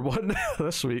 2-hour one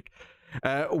this week.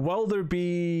 Will there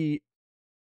be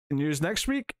news next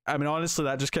week? I mean, honestly,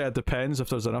 that just kind of depends if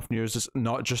there's enough news. It's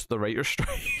not just the writer's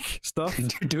strike stuff.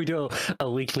 Do we do a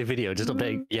weekly video just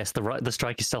updating? Yes, the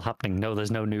strike is still happening. No,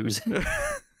 there's no news.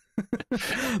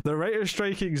 The writer's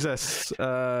strike exists.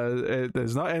 It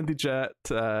is not ended yet.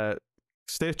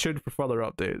 Stay tuned for further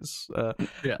updates.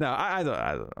 Yeah. No, I don't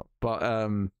know. But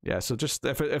yeah. So just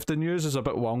if the news is a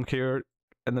bit wonkier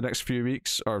in the next few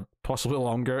weeks or possibly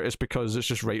longer, it's because it's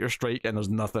just writer's strike and there's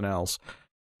nothing else.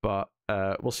 But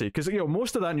we'll see, because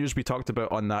most of that news we talked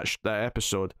about on that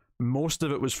episode, most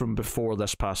of it was from before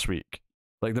this past week.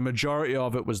 Like the majority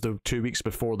of it was the 2 weeks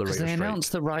before the writer's strike. They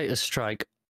announced the writer's strike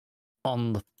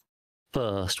on the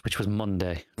 1st, which was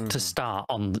Monday, to start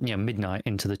on midnight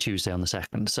into the Tuesday on the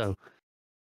 2nd. So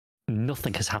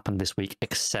nothing has happened this week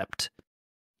except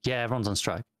everyone's on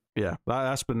strike. Yeah,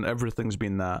 everything's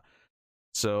been that.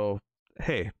 So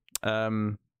hey,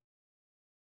 yeah.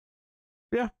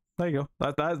 There you go.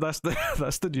 That's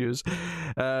the news.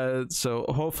 So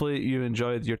hopefully you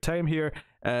enjoyed your time here.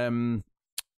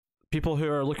 People who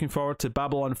are looking forward to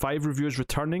Babylon 5 reviews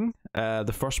returning.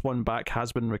 The first one back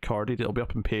has been recorded. It'll be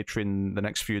up on Patreon the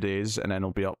next few days, and then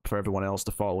it'll be up for everyone else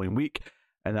the following week.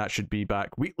 And that should be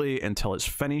back weekly until it's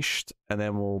finished, and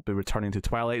then we'll be returning to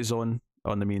Twilight Zone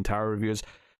on the Me and Tara reviews.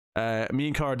 Me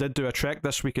and Cara did do a trek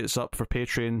this week. It's up for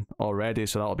Patreon already,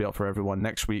 so that'll be up for everyone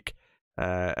next week.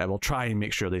 And we'll try and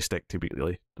make sure they stick to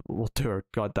weekly. We'll do our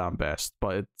goddamn best,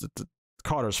 but it's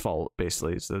Carter's fault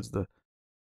basically. Is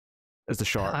the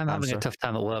short I'm answer. having a tough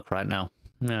time at work right now.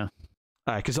 Yeah,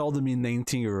 because all the mean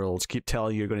 19-year-olds keep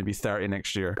telling you you're going to be 30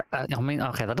 next year. I mean,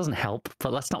 okay, that doesn't help, but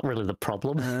that's not really the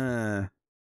problem.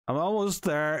 I'm almost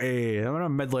 30. I'm in a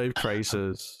midlife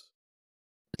crisis.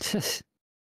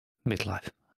 Midlife.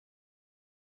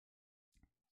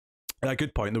 Yeah,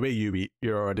 good point. The way you eat,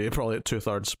 you're already probably at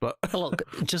 2/3. But Look,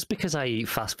 just because I eat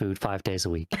fast food 5 days a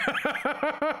week,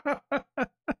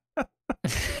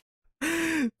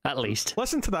 at least.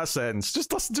 Listen to that sentence.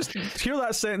 Just hear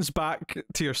that sentence back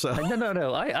to yourself.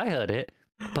 No. I heard it,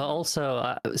 but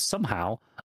also somehow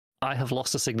I have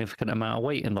lost a significant amount of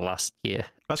weight in the last year.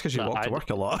 That's because you walk to work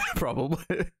a lot,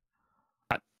 probably.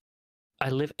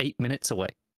 I live 8 minutes away.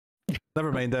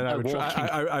 Never mind then.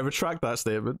 I retract that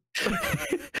statement.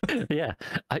 Yeah,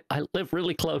 I live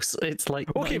really close. It's like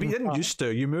okay, but you didn't used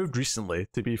to. You moved recently,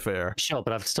 to be fair. Sure,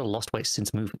 but I've still lost weight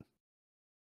since moving.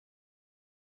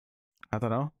 I don't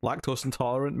know. Lactose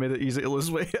intolerant made it easy to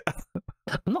lose weight.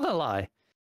 I'm not gonna lie.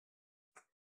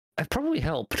 It probably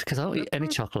helped because I don't eat any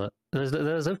chocolate.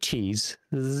 There's no cheese.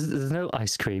 There's no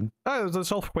ice cream. Oh,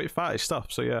 it's all quite fatty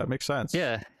stuff, so yeah, it makes sense.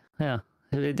 Yeah.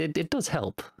 It does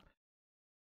help.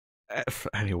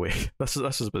 Anyway, this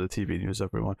has been the TV news,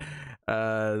 everyone.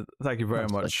 Thank you very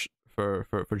much for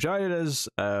joining us.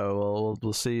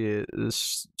 We'll see you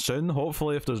soon,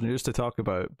 hopefully, if there's news to talk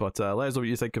about. But let us know what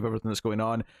you think of everything that's going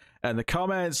on in the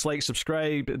comments. Like,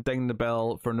 subscribe, ding the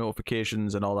bell for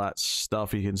notifications and all that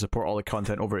stuff. You can support all the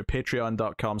content over at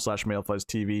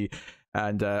patreon.com/MailFuzzTV.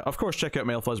 And of course, check out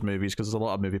MailFuzz Movies, because there's a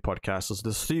lot of movie podcasts.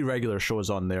 There's 3 regular shows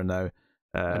on there now.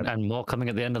 And more coming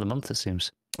at the end of the month, it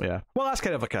seems. Yeah, well, that's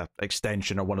kind of like a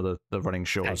extension of one of the running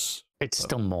shows. It's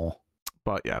still more,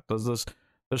 but yeah, there's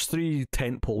 3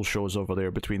 tentpole shows over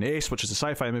there between Ace, which is the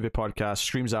sci-fi movie podcast,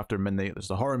 Streams After Midnight, there's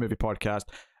the horror movie podcast,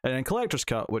 and then Collector's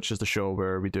Cut, which is the show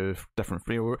where we do different.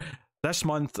 This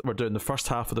month we're doing the first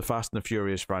half of the Fast and the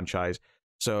Furious franchise.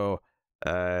 So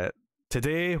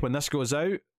today, when this goes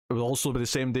out, it will also be the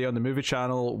same day on the movie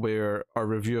channel where our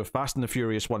review of Fast and the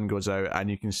Furious 1 goes out, and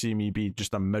you can see me be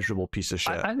just a miserable piece of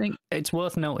shit. I think it's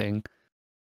worth noting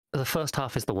the first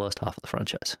half is the worst half of the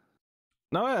franchise.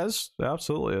 No, it is. It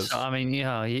absolutely is. So, I mean,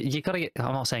 yeah, you gotta get.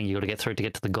 I'm not saying you gotta get through to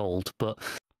get to the gold, but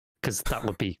because that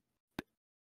would be,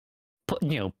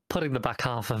 putting the back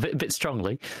half of it a bit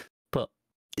strongly. But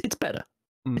it's better.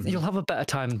 Mm-hmm. You'll have a better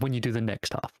time when you do the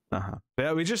next half.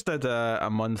 Yeah, we just did a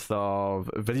month of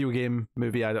video game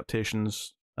movie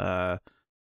adaptations. Next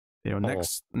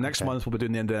month we'll be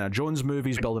doing the Indiana Jones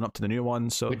movies, building up to the new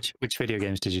one. So which video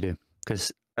games did you do?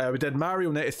 Because we did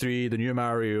Mario 93, the new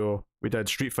Mario. We did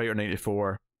Street Fighter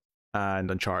 94, and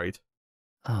Uncharted.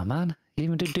 Oh man, you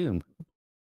even did Doom.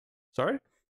 Sorry,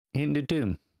 you didn't do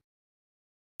Doom.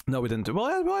 No, we didn't do.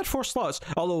 Well, we had 4 slots.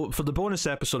 Although for the bonus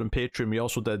episode on Patreon, we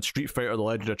also did Street Fighter: The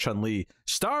Legend of Chun-Li,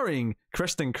 starring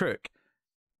Kristen Crook,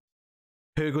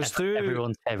 who goes through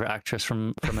everyone's favorite actress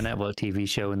from a network TV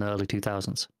show in the early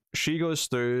 2000s. She goes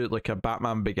through like a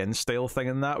Batman Begins style thing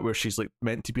in that, where she's like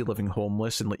meant to be living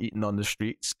homeless and like eating on the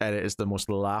streets, and it is the most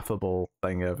laughable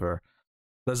thing ever.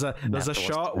 There's a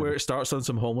shot where it starts on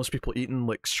some homeless people eating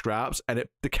like scraps, and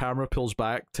the camera pulls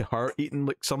back to her eating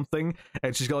like something,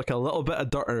 and she's got like a little bit of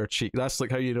dirt on her cheek. That's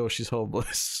like how you know she's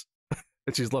homeless,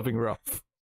 and she's living rough.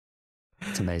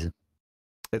 It's amazing.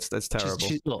 It's terrible.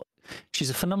 Look, she's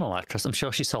a phenomenal actress. I'm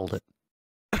sure she sold it.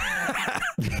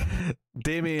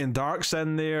 Damien Dark's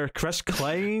in there. Chris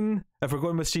Klein. If we're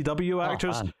going with CW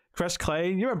actors, Chris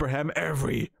Klein. You remember him?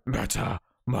 Every meta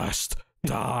must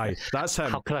die. That's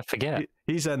him. How could I forget?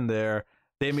 He's in there.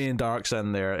 Damien Dark's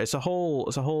in there. It's a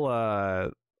whole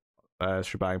shebang.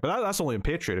 But that's only on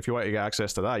Patreon. If you want to get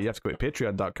access to that, you have to go to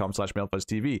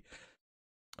patreon.com/MailFuzzTV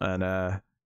and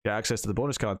get access to the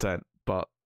bonus content. But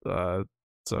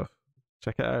so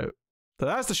check it out. So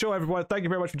that's the show, everyone. Thank you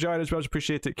very much for joining us. We much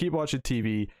appreciate it. Keep watching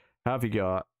TV. Have you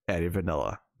got any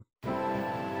vanilla?